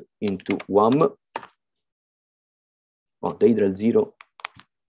out into WAM. Oh, dihedral 0,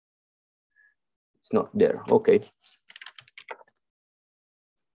 it's not there, okay.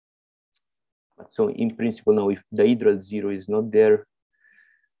 So in principle now, if dihedral 0 is not there,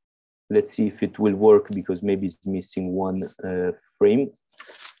 let's see if it will work because maybe it's missing one frame.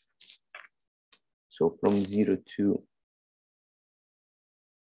 So from 0 to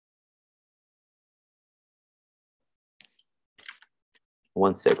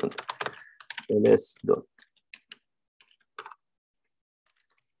 1 second, ls dot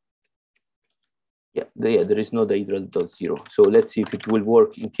there is no dihedral.0. So let's see if it will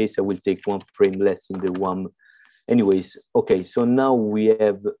work. In case I will take one frame less in the one. Anyways, okay, so now we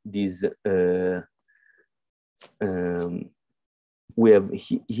have this,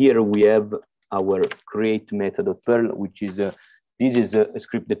 here we have our create meta.perl, which is, this is a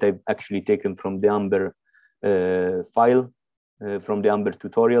script that I've actually taken from the Amber file, from the Amber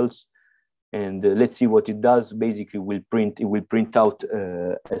tutorials. And let's see what it does. Basically, it will print out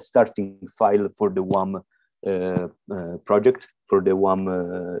a starting file for the WAM project, for the WAM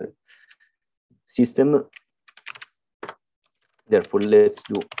system. Therefore, let's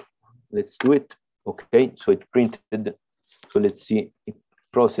do it. Okay, so it printed. So let's see, it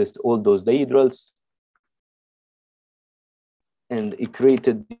processed all those dihedrals, and it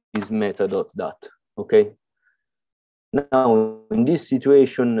created this meta.dat. Okay. Now in this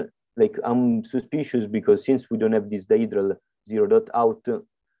situation, like I'm suspicious because since we don't have this dihedral 0.out,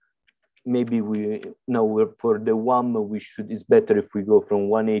 maybe for the WAM it's better if we go from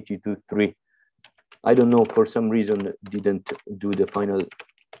 180 to 3. I don't know, for some reason didn't do the final.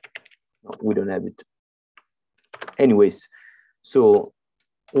 No, we don't have it. Anyways, so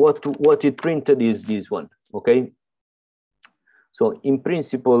what it printed is this one. Okay. So in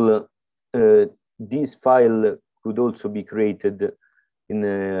principle, this file could also be created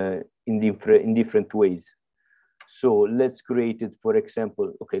in different ways. So let's create it, for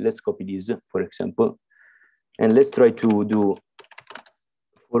example. Okay, let's copy this, for example, and let's try to do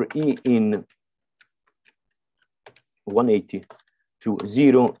for E in 180 to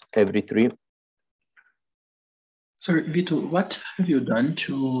 0 every 3. Sorry, Vito, what have you done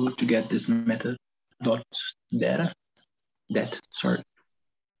to get this method dot data? Sorry.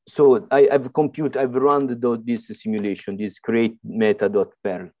 So I've run this simulation, this create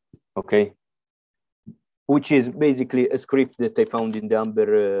meta.perl, okay, which is basically a script that I found in the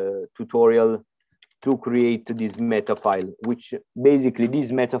Amber tutorial to create this meta file, which basically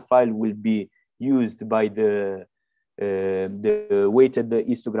this meta file will be used by the weighted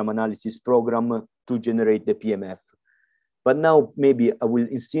histogram analysis program to generate the PMF. But now maybe I will,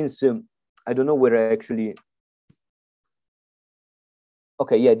 since I don't know where I actually.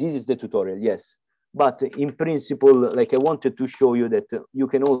 Okay, yeah, this is the tutorial, yes. But in principle, like I wanted to show you that you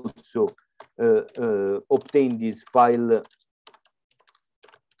can also obtain this file.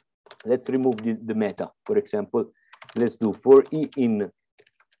 Let's remove the meta, for example. Let's do for E in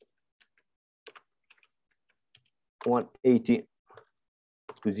 180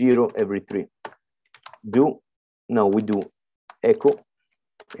 to 0 every 3. Now we do echo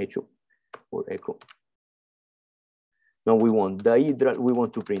or echo. Now we want dihedral, we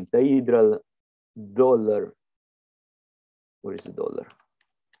want to print dihedral dollar, where is the dollar?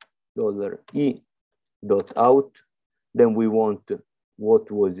 Dollar E dot out. Then we want,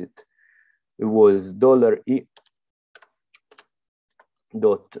 what was it? It was dollar E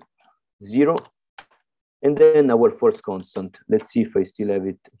dot 0. And then our force constant. Let's see if I still have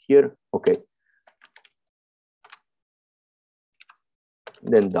it here. Okay.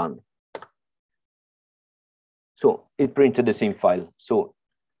 Then done. So it printed the same file. So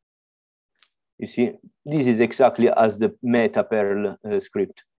you see, this is exactly as the meta.perl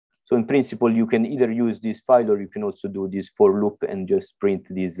script. So in principle, you can either use this file or you can also do this for loop and just print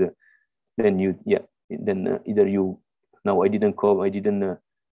this. Either you, now I didn't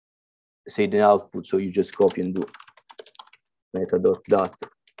say the output, so you just copy and do meta.dat,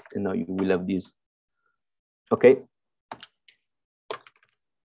 and now you will have this. Okay.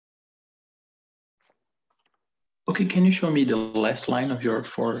 Okay, can you show me the last line of your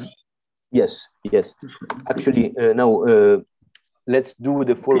for? Yes. Actually, now let's do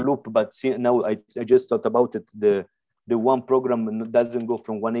the for loop, but see, now I just thought about it. The one program doesn't go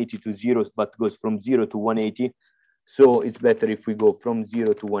from 180 to 0, but goes from 0 to 180. So it's better if we go from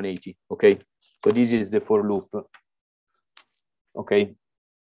 0 to 180. Okay. So this is the for loop. Okay.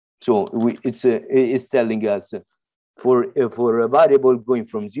 So it's telling us for a variable going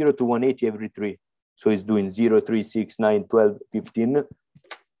from 0 to 180 every 3. So it's doing 0, 3, 6, 9, 12, 15.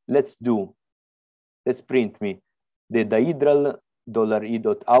 Let's print me the dihedral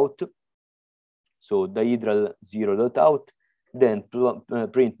 $e.out. So dihedral 0.out. Then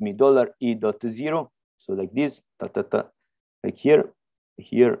print me $e.0. So like this, like here,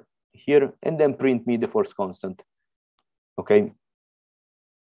 and then print me the force constant. Okay.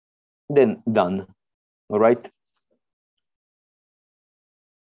 Then done. All right.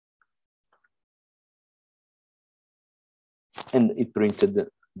 And it printed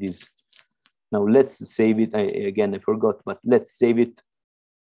this. Now let's save it. Again, I forgot, but let's save it.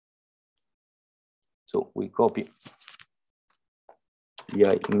 So we copy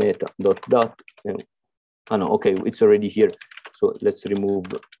meta.dat and Oh no, okay, it's already here. So let's remove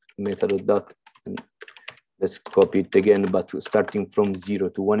meta.dot and let's copy it again, but starting from 0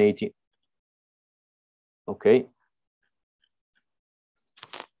 to 180. Okay.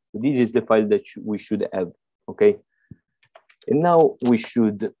 This is the file that we should have. Okay. And now we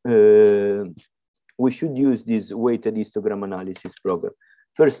should use this weighted histogram analysis program.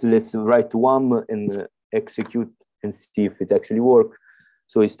 First, let's write WAM and execute and see if it actually works.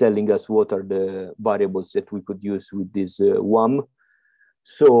 So it's telling us what are the variables that we could use with this WAM.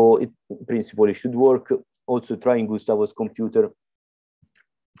 So it in principle it should work. Also trying Gustavo's computer,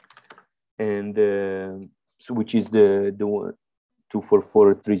 and so which is the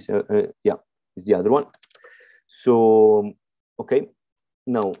 24437. Yeah, is the other one. So okay,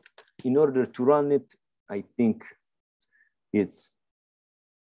 now in order to run it, I think it's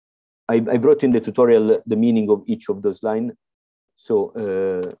I wrote in the tutorial the meaning of each of those lines. So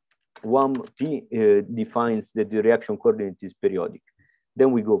WAM-P defines that the reaction coordinate is periodic.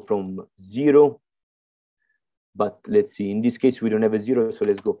 Then we go from 0, but let's see, in this case, we don't have a 0, so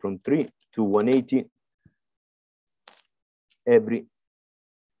let's go from 3 to 180 every,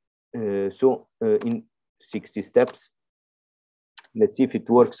 in 60 steps. Let's see if it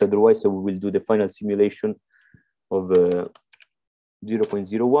works, otherwise we will do the final simulation of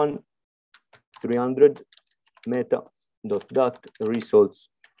 0.01, 300, meta, dot, results,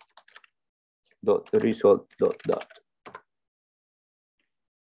 result, dot.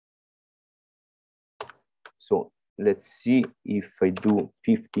 So let's see if I do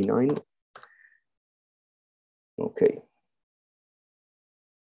 59. Okay.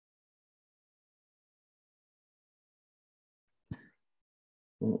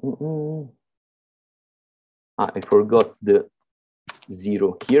 I forgot the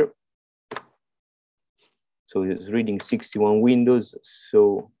 0 here. So it's reading 61 windows.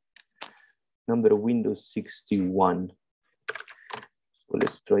 So number of windows 61. So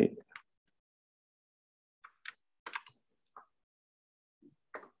let's try it.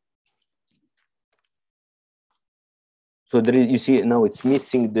 So there is, you see now it's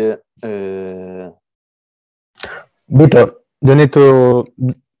missing the. Vitor, you need to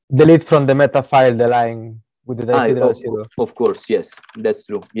delete from the meta file the line with the dihedral 0. Of course, yes, that's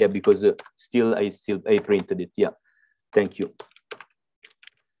true. Yeah, because still I printed it. Yeah, thank you.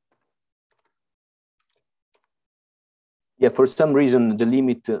 Yeah, for some reason the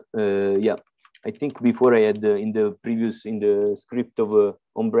limit. Yeah, I think before I had in the script of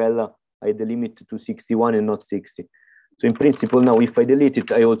Umbrella, I had the limit to 61 and not 60. So in principle now, if I delete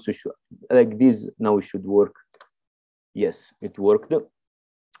it, I also should like this. Now it should work. Yes, it worked.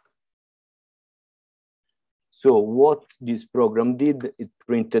 So what this program did, it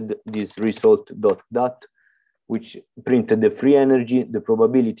printed this result.dot, which printed the free energy, the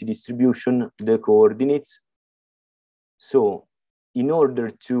probability distribution, the coordinates. So in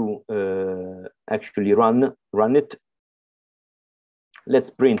order to actually run it, let's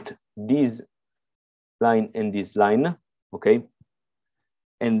print this line and this line, okay?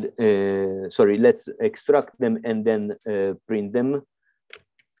 And sorry, let's extract them and then print them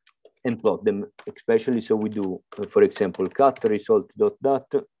and plot them, especially. So we do, for example, cut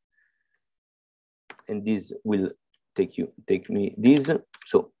result.dot, and this will take me this.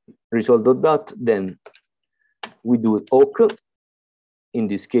 So result.dot, then we do awk. In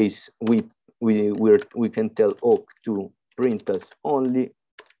this case, we can tell awk to print us only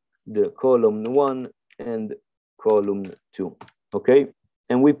the column 1 and column 2, okay?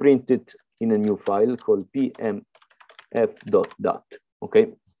 And we print it in a new file called pmf.dot,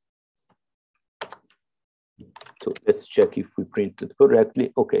 okay? So let's check if we printed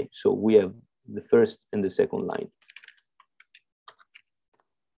correctly. Okay, so we have the first and the second line.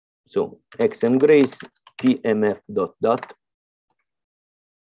 So xmgrace pmf.dot.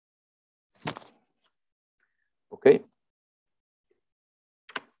 Okay.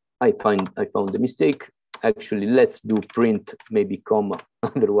 I found the mistake. Actually, let's do print maybe comma,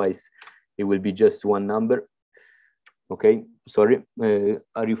 otherwise it will be just one number. Okay, sorry.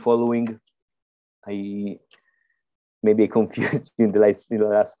 Are you following? Maybe I confused you in the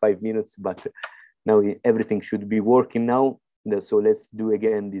last 5 minutes, but now everything should be working now. So let's do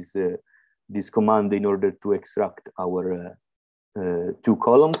again this command in order to extract our 2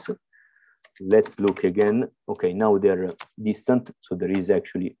 columns. Let's look again. Okay, now they're distant, so there is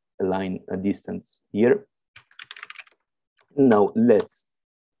actually a distance here. Now let's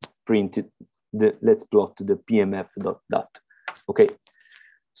print it. Let's plot the pmf.dot. Okay,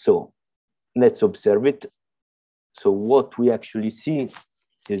 so let's observe it. So what we actually see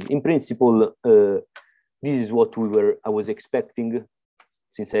is, in principle, this is what I was expecting.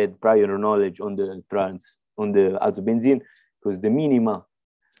 since I had prior knowledge on the azobenzene, because the minima,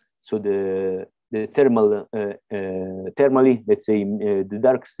 so the thermally, let's say the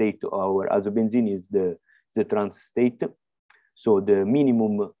dark state of our azobenzene is the trans state. So the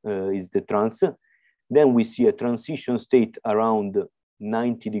minimum is the trans. Then we see a transition state around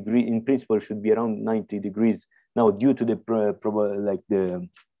 90 degrees. In principle, should be around 90 degrees. Now, due to the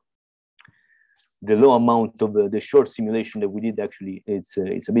low amount of the short simulation that we did, actually, it's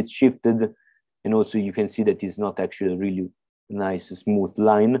a bit shifted, and also you can see that it's not actually a really nice smooth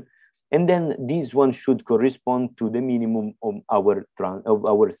line. And then this one should correspond to the minimum of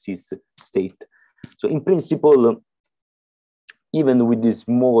our cis state. So in principle, even with this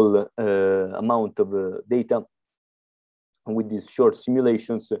small amount of data, and with these short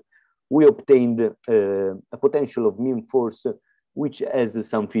simulations, we obtained a potential of mean force, which has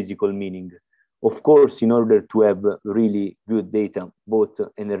some physical meaning. Of course, in order to have really good data, both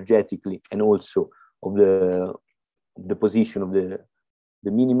energetically and also of the position of the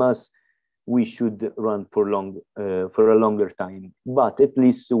minimas, we should run for a longer time. But at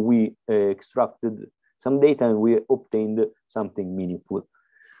least we extracted some data and we obtained something meaningful.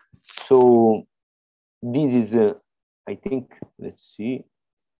 So this is, I think, let's see.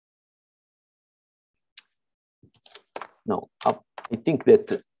 Now, I think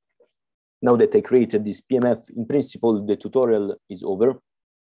that now that I created this PMF, in principle, the tutorial is over.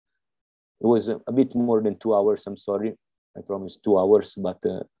 It was a bit more than 2 hours, I'm sorry. I promised 2 hours, but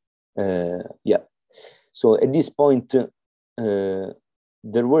yeah. So at this point, there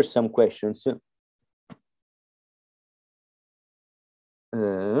were some questions.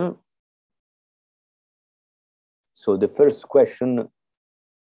 So the first question,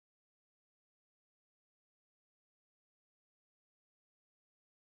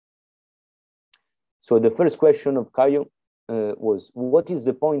 of Caio was, what is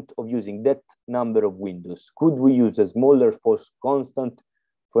the point of using that number of windows? Could we use a smaller force constant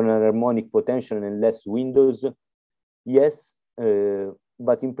for an harmonic potential and less windows? Yes,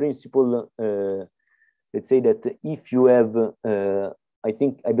 but in principle, let's say that if you have, I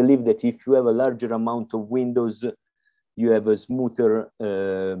believe that if you have a larger amount of windows, you have a smoother,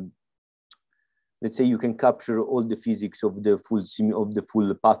 let's say you can capture all the physics of the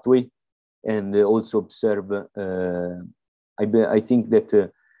full pathway, and also observe, I think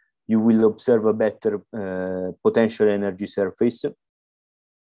that you will observe a better potential energy surface.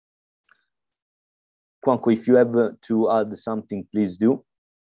 Quanco, if you have to add something, please do.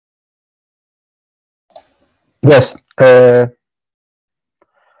 Yes.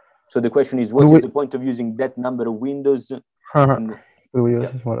 So the question is, what is the point of using that number of windows? And,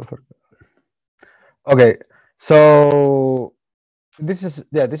 yeah. Okay, so this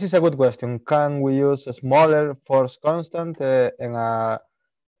is a good question. Can we use a smaller force constant and a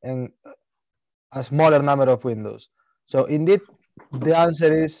smaller number of windows? So indeed, the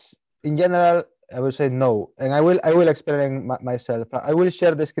answer is, in general, I will say no, and I will explain myself. I will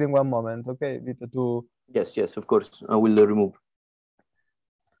share the screen one moment, okay, Vito, to. Yes, of course. I will remove.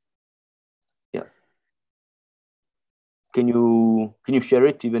 Yeah. Can you share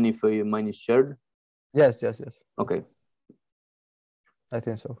it even if mine is shared? Yes. Okay. I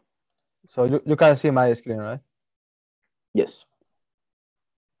think so. So you can see my screen, right? Yes.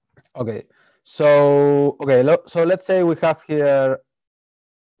 Okay. So let's say we have here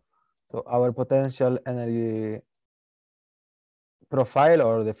our potential energy profile,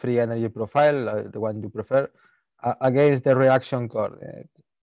 or the free energy profile, the one you prefer, against the reaction coordinate.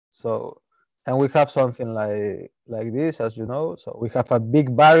 So, and we have something like this, as you know. So we have a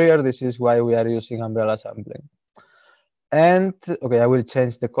big barrier. This is why we are using umbrella sampling. And okay, I will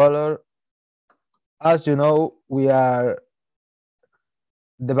change the color. As you know, we are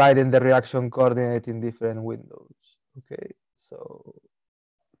dividing the reaction coordinate in different windows. Okay, so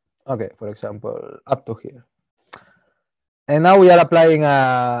for example, up to here. And now we are applying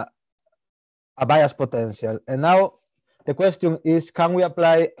a bias potential. And now the question is, can we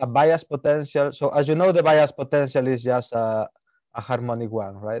apply a bias potential? So as you know, the bias potential is just a harmonic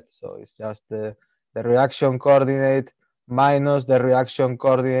one, right? So it's just the reaction coordinate minus the reaction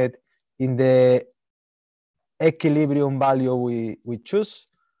coordinate in the equilibrium value we choose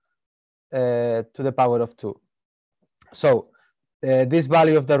to the power of 2. So this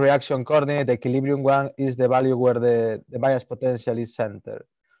value of the reaction coordinate, the equilibrium one, is the value where the bias potential is centered.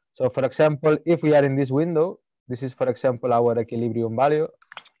 So for example, if we are in this window, this is, for example, our equilibrium value.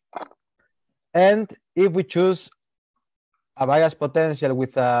 And if we choose a bias potential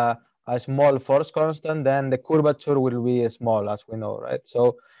with a small force constant, then the curvature will be small, as we know, right?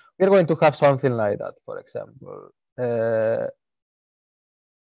 So we're going to have something like that, for example.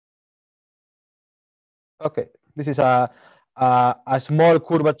 Okay, this is a small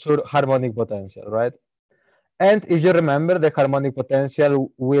curvature harmonic potential, right? And if you remember, the harmonic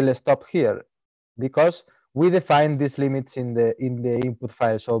potential will stop here because we define these limits in the input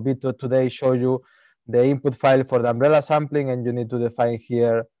file. So Vito today show you the input file for the umbrella sampling, and you need to define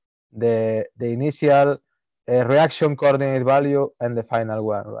here the initial reaction coordinate value and the final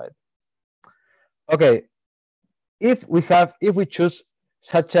one, right? Okay, if we choose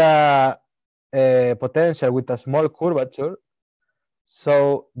such a potential with a small curvature,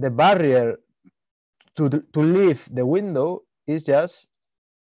 so the barrier to leave the window is just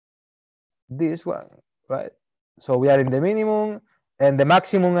this one, right? So we are in the minimum, and the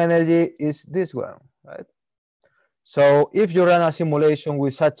maximum energy is this one, right? So if you run a simulation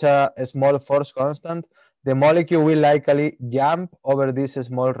with such a small force constant, the molecule will likely jump over this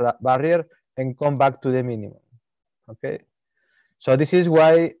small barrier and come back to the minimum, okay? So this is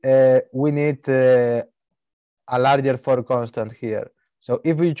why we need a larger force constant here. So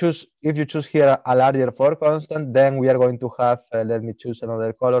if you choose here a larger force constant, then we are going to have, let me choose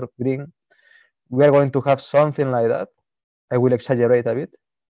another color, green. We are going to have something like that. I will exaggerate a bit.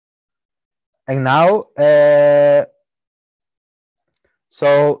 And now,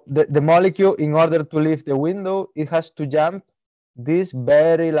 so the molecule, in order to leave the window, it has to jump this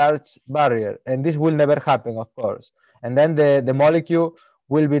very large barrier, and this will never happen, of course. And then the molecule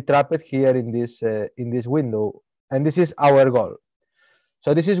will be trapped here in this window, and this is our goal.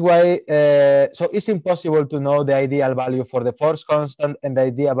 So this is why, so it's impossible to know the ideal value for the force constant and the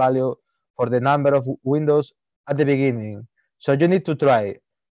ideal value for the number of windows at the beginning. So you need to try.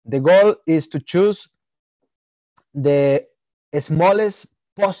 The goal is to choose the smallest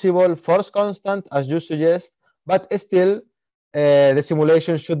possible force constant, as you suggest, but still the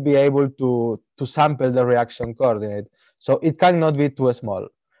simulation should be able to sample the reaction coordinate. So it cannot be too small.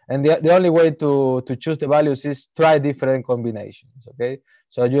 And the only way to choose the values is try different combinations, okay?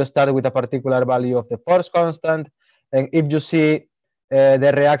 So you start with a particular value of the force constant, and if you see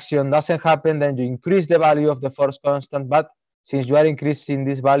the reaction doesn't happen, then you increase the value of the force constant, but since you are increasing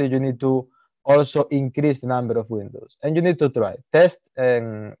this value, you need to also increase the number of windows, and you need to test,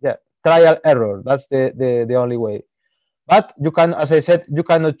 and yeah, trial error. That's the only way. But you can, as I said, you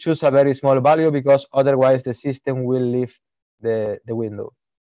cannot choose a very small value because otherwise the system will leave the window.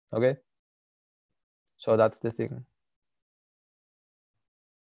 Okay, so that's the thing.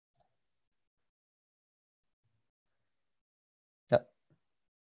 Yeah.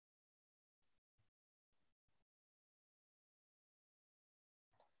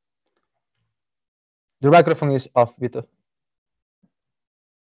 Your microphone is off, Vito.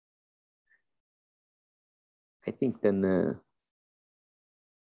 I think then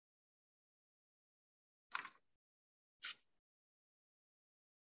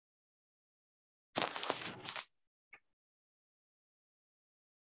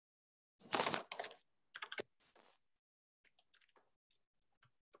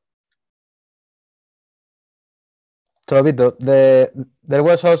So Vito, there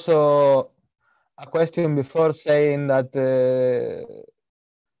was also a question before saying that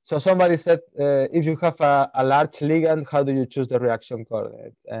so somebody said if you have a large ligand, how do you choose the reaction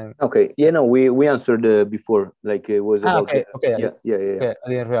coordinate? And okay, yeah, no, we answered before, like it was about okay, okay, yeah. Okay, I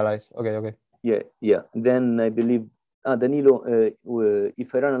didn't realize. Okay. Yeah. Then I believe Danilo,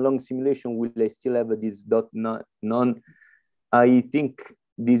 if I run a long simulation, will I still have this dot non? I think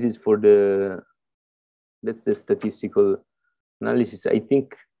this is for that's the statistical analysis. I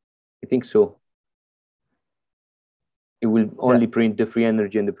think so. It will only print the free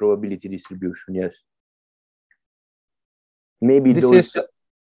energy and the probability distribution. Yes. Maybe this those. Is,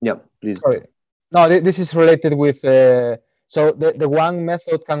 yeah, please. Sorry. No, this is related with. So the one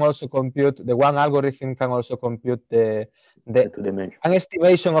method can also compute. The one algorithm can also compute the an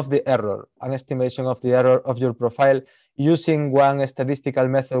estimation of the error, of your profile using one statistical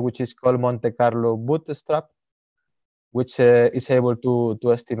method which is called Monte Carlo Bootstrap, which is able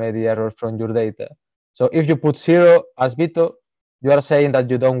to estimate the error from your data. So if you put 0 as Vito, you are saying that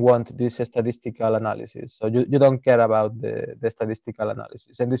you don't want this statistical analysis. So you don't care about the statistical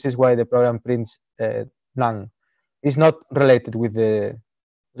analysis. And this is why the program prints none. It's not related with the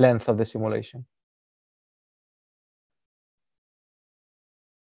length of the simulation.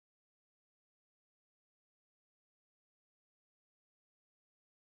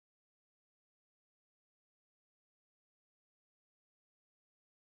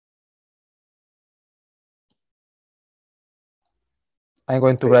 I'm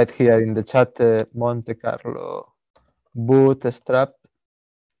going to write here in the chat Monte Carlo Bootstrap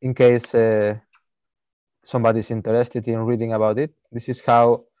in case somebody's interested in reading about it. This is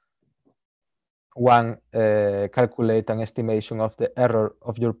how one calculate an estimation of the error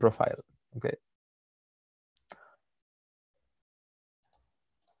of your profile. Okay.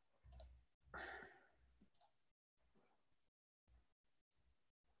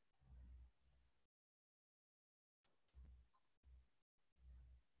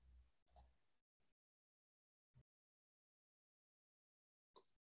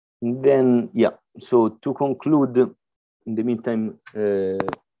 Then, yeah, so to conclude, in the meantime,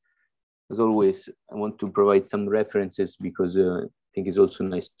 as always, I want to provide some references because I think it's also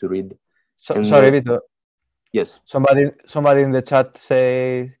nice to read. Sorry, Vito. Yes. Somebody in the chat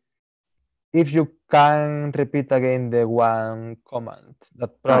say if you can repeat again the one command,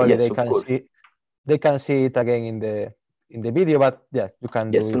 that probably yes, they can see it again in the video, but yes, you can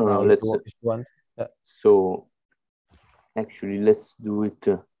do it now if you want. Yeah. So actually, let's do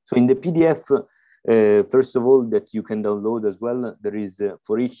it. So in the PDF, first of all, that you can download as well, there is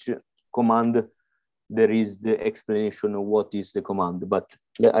for each command, there is the explanation of what is the command. But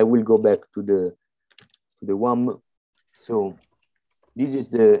I will go back to the one. So this is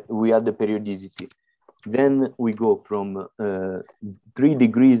we add the periodicity. Then we go from 3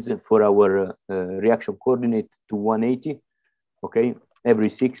 degrees for our reaction coordinate to 180, okay, every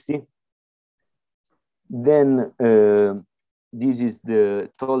 60. Then this is the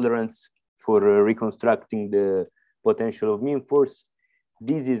tolerance for reconstructing the potential of mean force.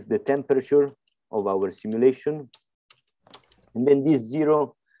 This is the temperature of our simulation. And then this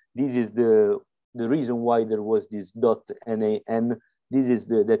 0, this is the reason why there was this .NaN. This is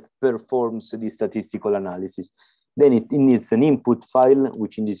that performs the statistical analysis. Then it needs an input file,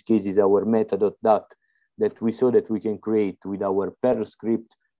 which in this case is our meta.dat, that we saw that we can create with our Perl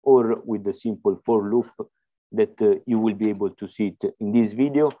script or with the simple for loop that you will be able to see it in this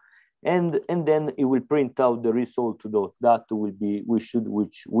video. And then it will print out the result.dat which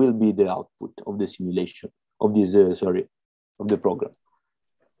will be the output of the simulation of this, of the program.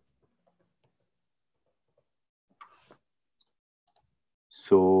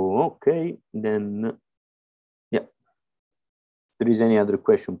 So, okay, then, yeah. If there is any other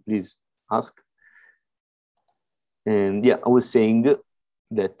question, please ask. And yeah, I was saying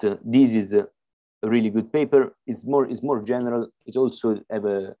that this is a really good paper. It's more general. It's also have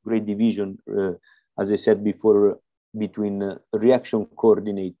a great division, as I said before, between reaction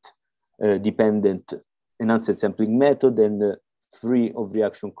coordinate dependent enhanced sampling method and free of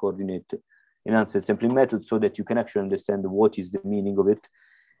reaction coordinate enhanced sampling method, so that you can actually understand what is the meaning of it.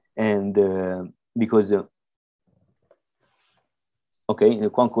 And because, okay,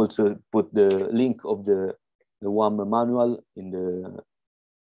 Quank also put the link of the WAM manual in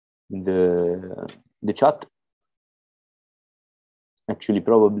the chat. Actually,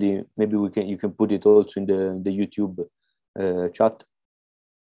 probably, maybe you can put it also in the YouTube chat.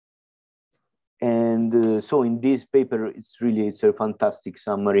 And so in this paper, it's a fantastic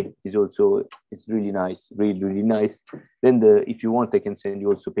summary. It's really nice, really nice. Then if you want, I can send you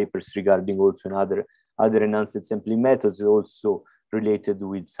also papers regarding also other enhanced sampling methods, also related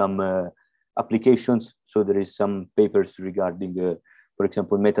with some applications. So there is some papers regarding, for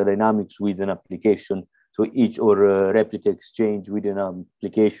example, metadynamics with an application. So each or replica exchange with an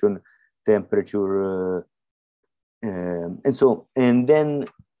application, temperature, and then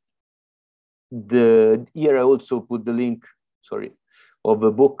here I also put the link, of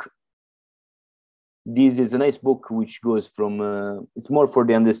a book. This is a nice book which goes from, it's more for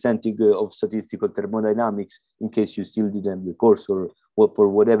the understanding of statistical thermodynamics, in case you still didn't have the course or for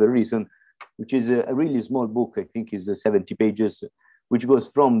whatever reason, which is a really small book. I think is 70 pages, which goes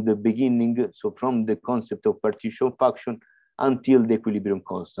from the beginning, so from the concept of partition function until the equilibrium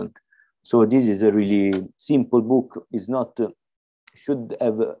constant. So this is a really simple book. It's not, should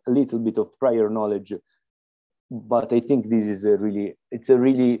have a little bit of prior knowledge, but I think this is it's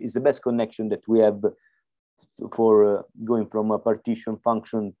the best connection that we have for going from a partition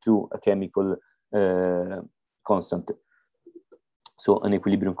function to a chemical constant, so an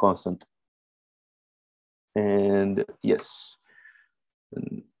equilibrium constant. And yes,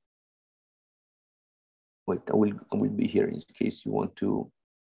 wait, I will be here in case you want to.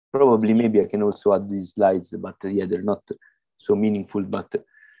 Probably, maybe I can also add these slides, but yeah, they're not so meaningful. But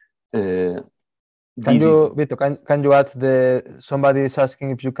Vito, can you add somebody is asking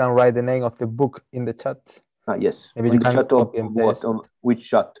if you can write the name of the book in the chat? Yes. Maybe you can chat copy and paste. Of which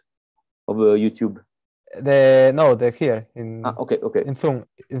chat? Of YouTube? The here in okay.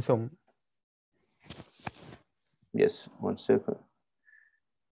 In Zoom. Yes, 1 second.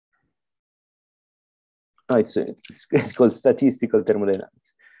 No, it's called statistical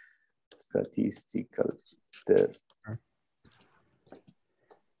thermodynamics. Statistical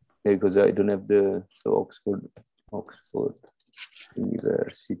because I don't have the Oxford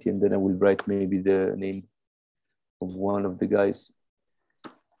University, and then I will write maybe the name of one of the guys.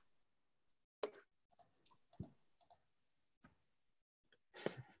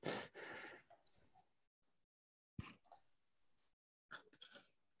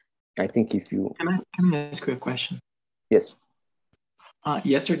 I think if you can I ask you a question? Yes.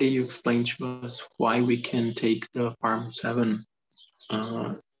 Yesterday you explained to us why we can take the parm7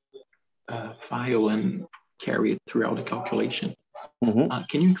 file and carry it throughout the calculation.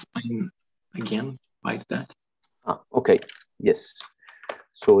 Can you explain again like that? Okay. Yes.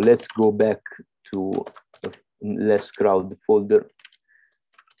 So let's go back to the less crowd folder.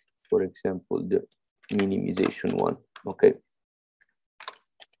 For example, the minimization one. Okay.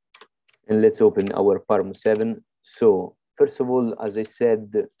 And let's open our parm7. So first of all, as I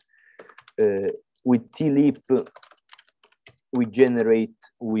said, with TLEAP, we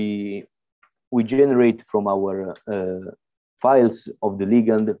generate from our files of the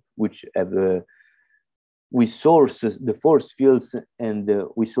ligand, which have we source the force fields, and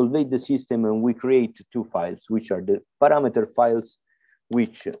we solvate the system, and we create two files, which are the parameter files,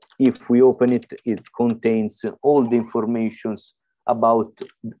 which if we open it, it contains all the informations about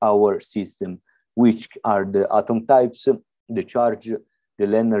our system, which are the atom types, the charge, the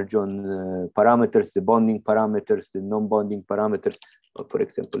Lennard-Jones parameters, the bonding parameters, the non-bonding parameters. For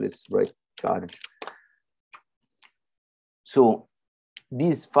example, let's write charge. So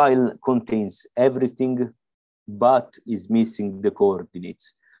this file contains everything, but is missing the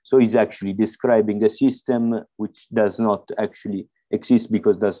coordinates. So it's actually describing a system which does not actually exist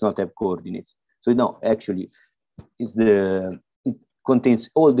because does not have coordinates. So no, actually, it contains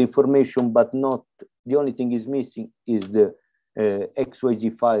all the information, but not, the only thing is missing is the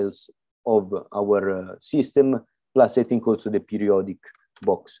XYZ files of our system, plus I think also the periodic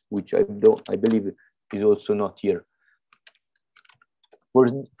box, which I believe is also not here.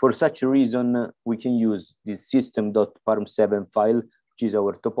 For such a reason, we can use this system.parm7 file, which is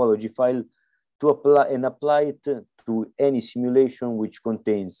our topology file, to apply it to any simulation which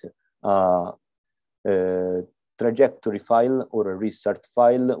contains a trajectory file or a restart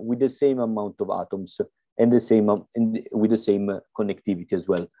file with the same amount of atoms and with the same connectivity as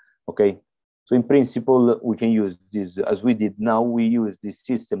well. Okay, so in principle, we can use this as we did now. We use this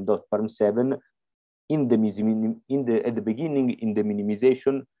system.parm7 at the beginning in the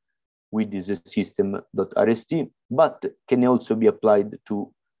minimization with this system.rst, but can also be applied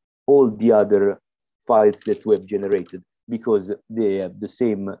to all the other files that we have generated because they have the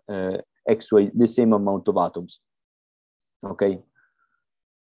same the same amount of atoms. Okay.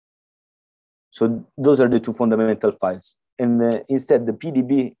 So those are the two fundamental files. And instead, the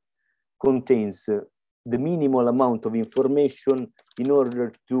PDB contains the minimal amount of information in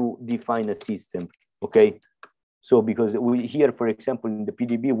order to define a system. Okay. So because we here, for example, in the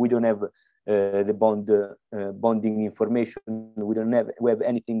PDB, we don't have the bonding information. We have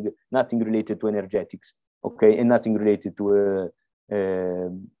nothing related to energetics. Okay. And nothing related to,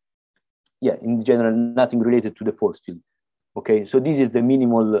 in general, nothing related to the force field. Okay, so this is the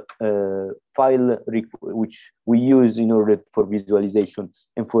minimal file which we use in order for visualization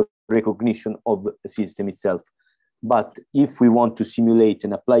and for recognition of the system itself. But if we want to simulate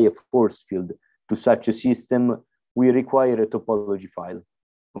and apply a force field to such a system, we require a topology file.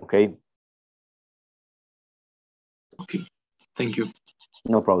 Okay. Okay, thank you.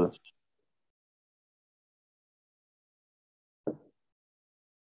 No problem.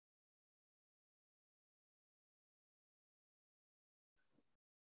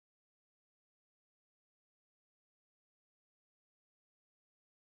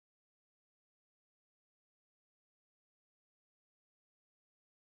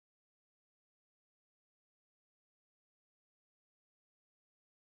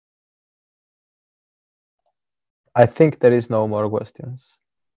 I think there is no more questions.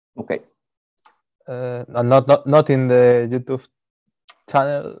 Okay. Not in the YouTube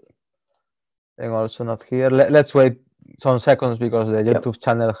channel, and also not here. Let's wait some seconds because the YouTube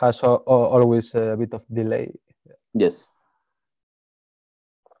channel has always a bit of delay. Yes.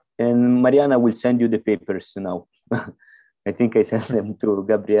 And Mariana will send you the papers now. I think I sent them to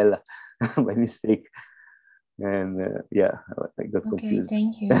Gabriela by mistake. And I got confused.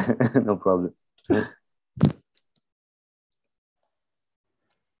 Thank you. No problem.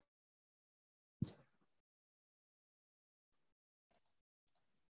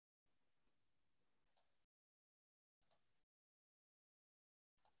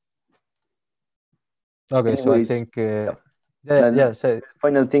 Okay, Anyways, so I think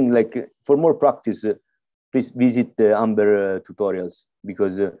final thing, like for more practice, please visit the Amber tutorials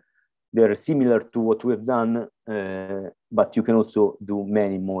because they're similar to what we've done, but you can also do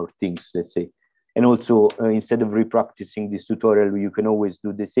many more things, let's say. And also, instead of repracticing this tutorial, you can always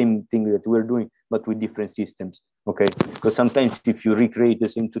do the same thing that we're doing, but with different systems, okay? Because sometimes if you recreate the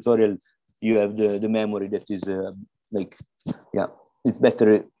same tutorial, you have the memory that is like, yeah, it's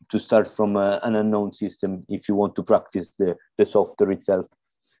better to start from an unknown system if you want to practice the software itself.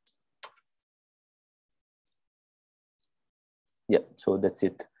 Yeah, so that's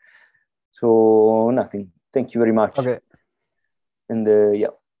it. So nothing. Thank you very much. Okay. And yeah,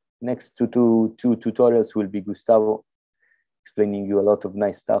 next two tutorials will be Gustavo explaining you a lot of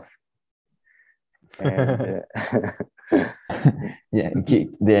nice stuff. And,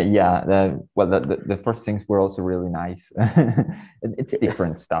 well, the first things were also really nice. It's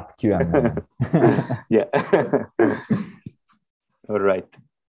different stuff. QM. Yeah. All right.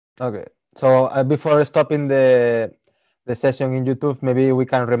 Okay. So before stopping the session in YouTube, maybe we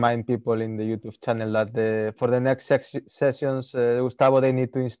can remind people in the YouTube channel that for the next sessions, Gustavo, they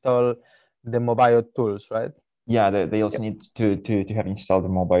need to install the mobile tools, right? Yeah, they also need to have installed the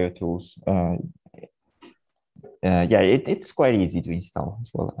mobile tools. Yeah, it's quite easy to install as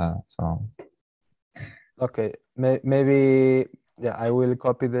well. So. Okay, maybe yeah, I will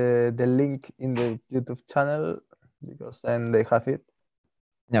copy the link in the YouTube channel because then they have it.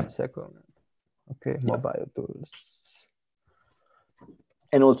 Yeah. Second. Okay, mobile tools.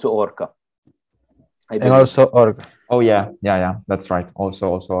 And also Orca. And also Orca. Oh yeah, that's right. Also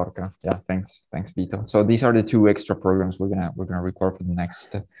Orca. Yeah, thanks Vito. So these are the two extra programs we're gonna record for the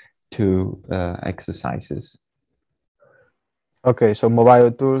next two exercises. Okay, so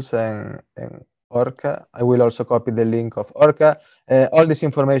mobile tools and Orca. I will also copy the link of Orca. All this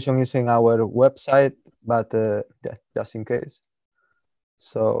information is in our website, but yeah, just in case.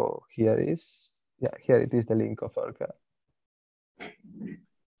 So here it is the link of Orca.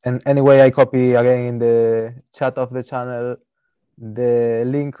 And anyway, I copy again in the chat of the channel the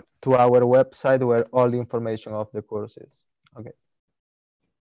link to our website where all the information of the course is. Okay.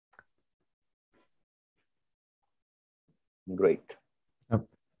 Great. Yep.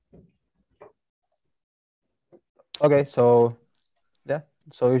 Okay, so yeah.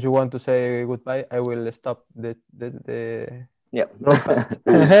 So if you want to say goodbye, I will stop the yeah. broadcast.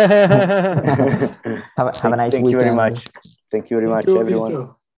 have a nice Thank weekend. you very much. Thank you very much, everyone.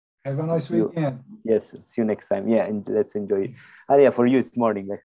 Vito. Have a nice weekend. Yes, see you next time. Yeah, and let's enjoy it. Yeah, for you it's morning.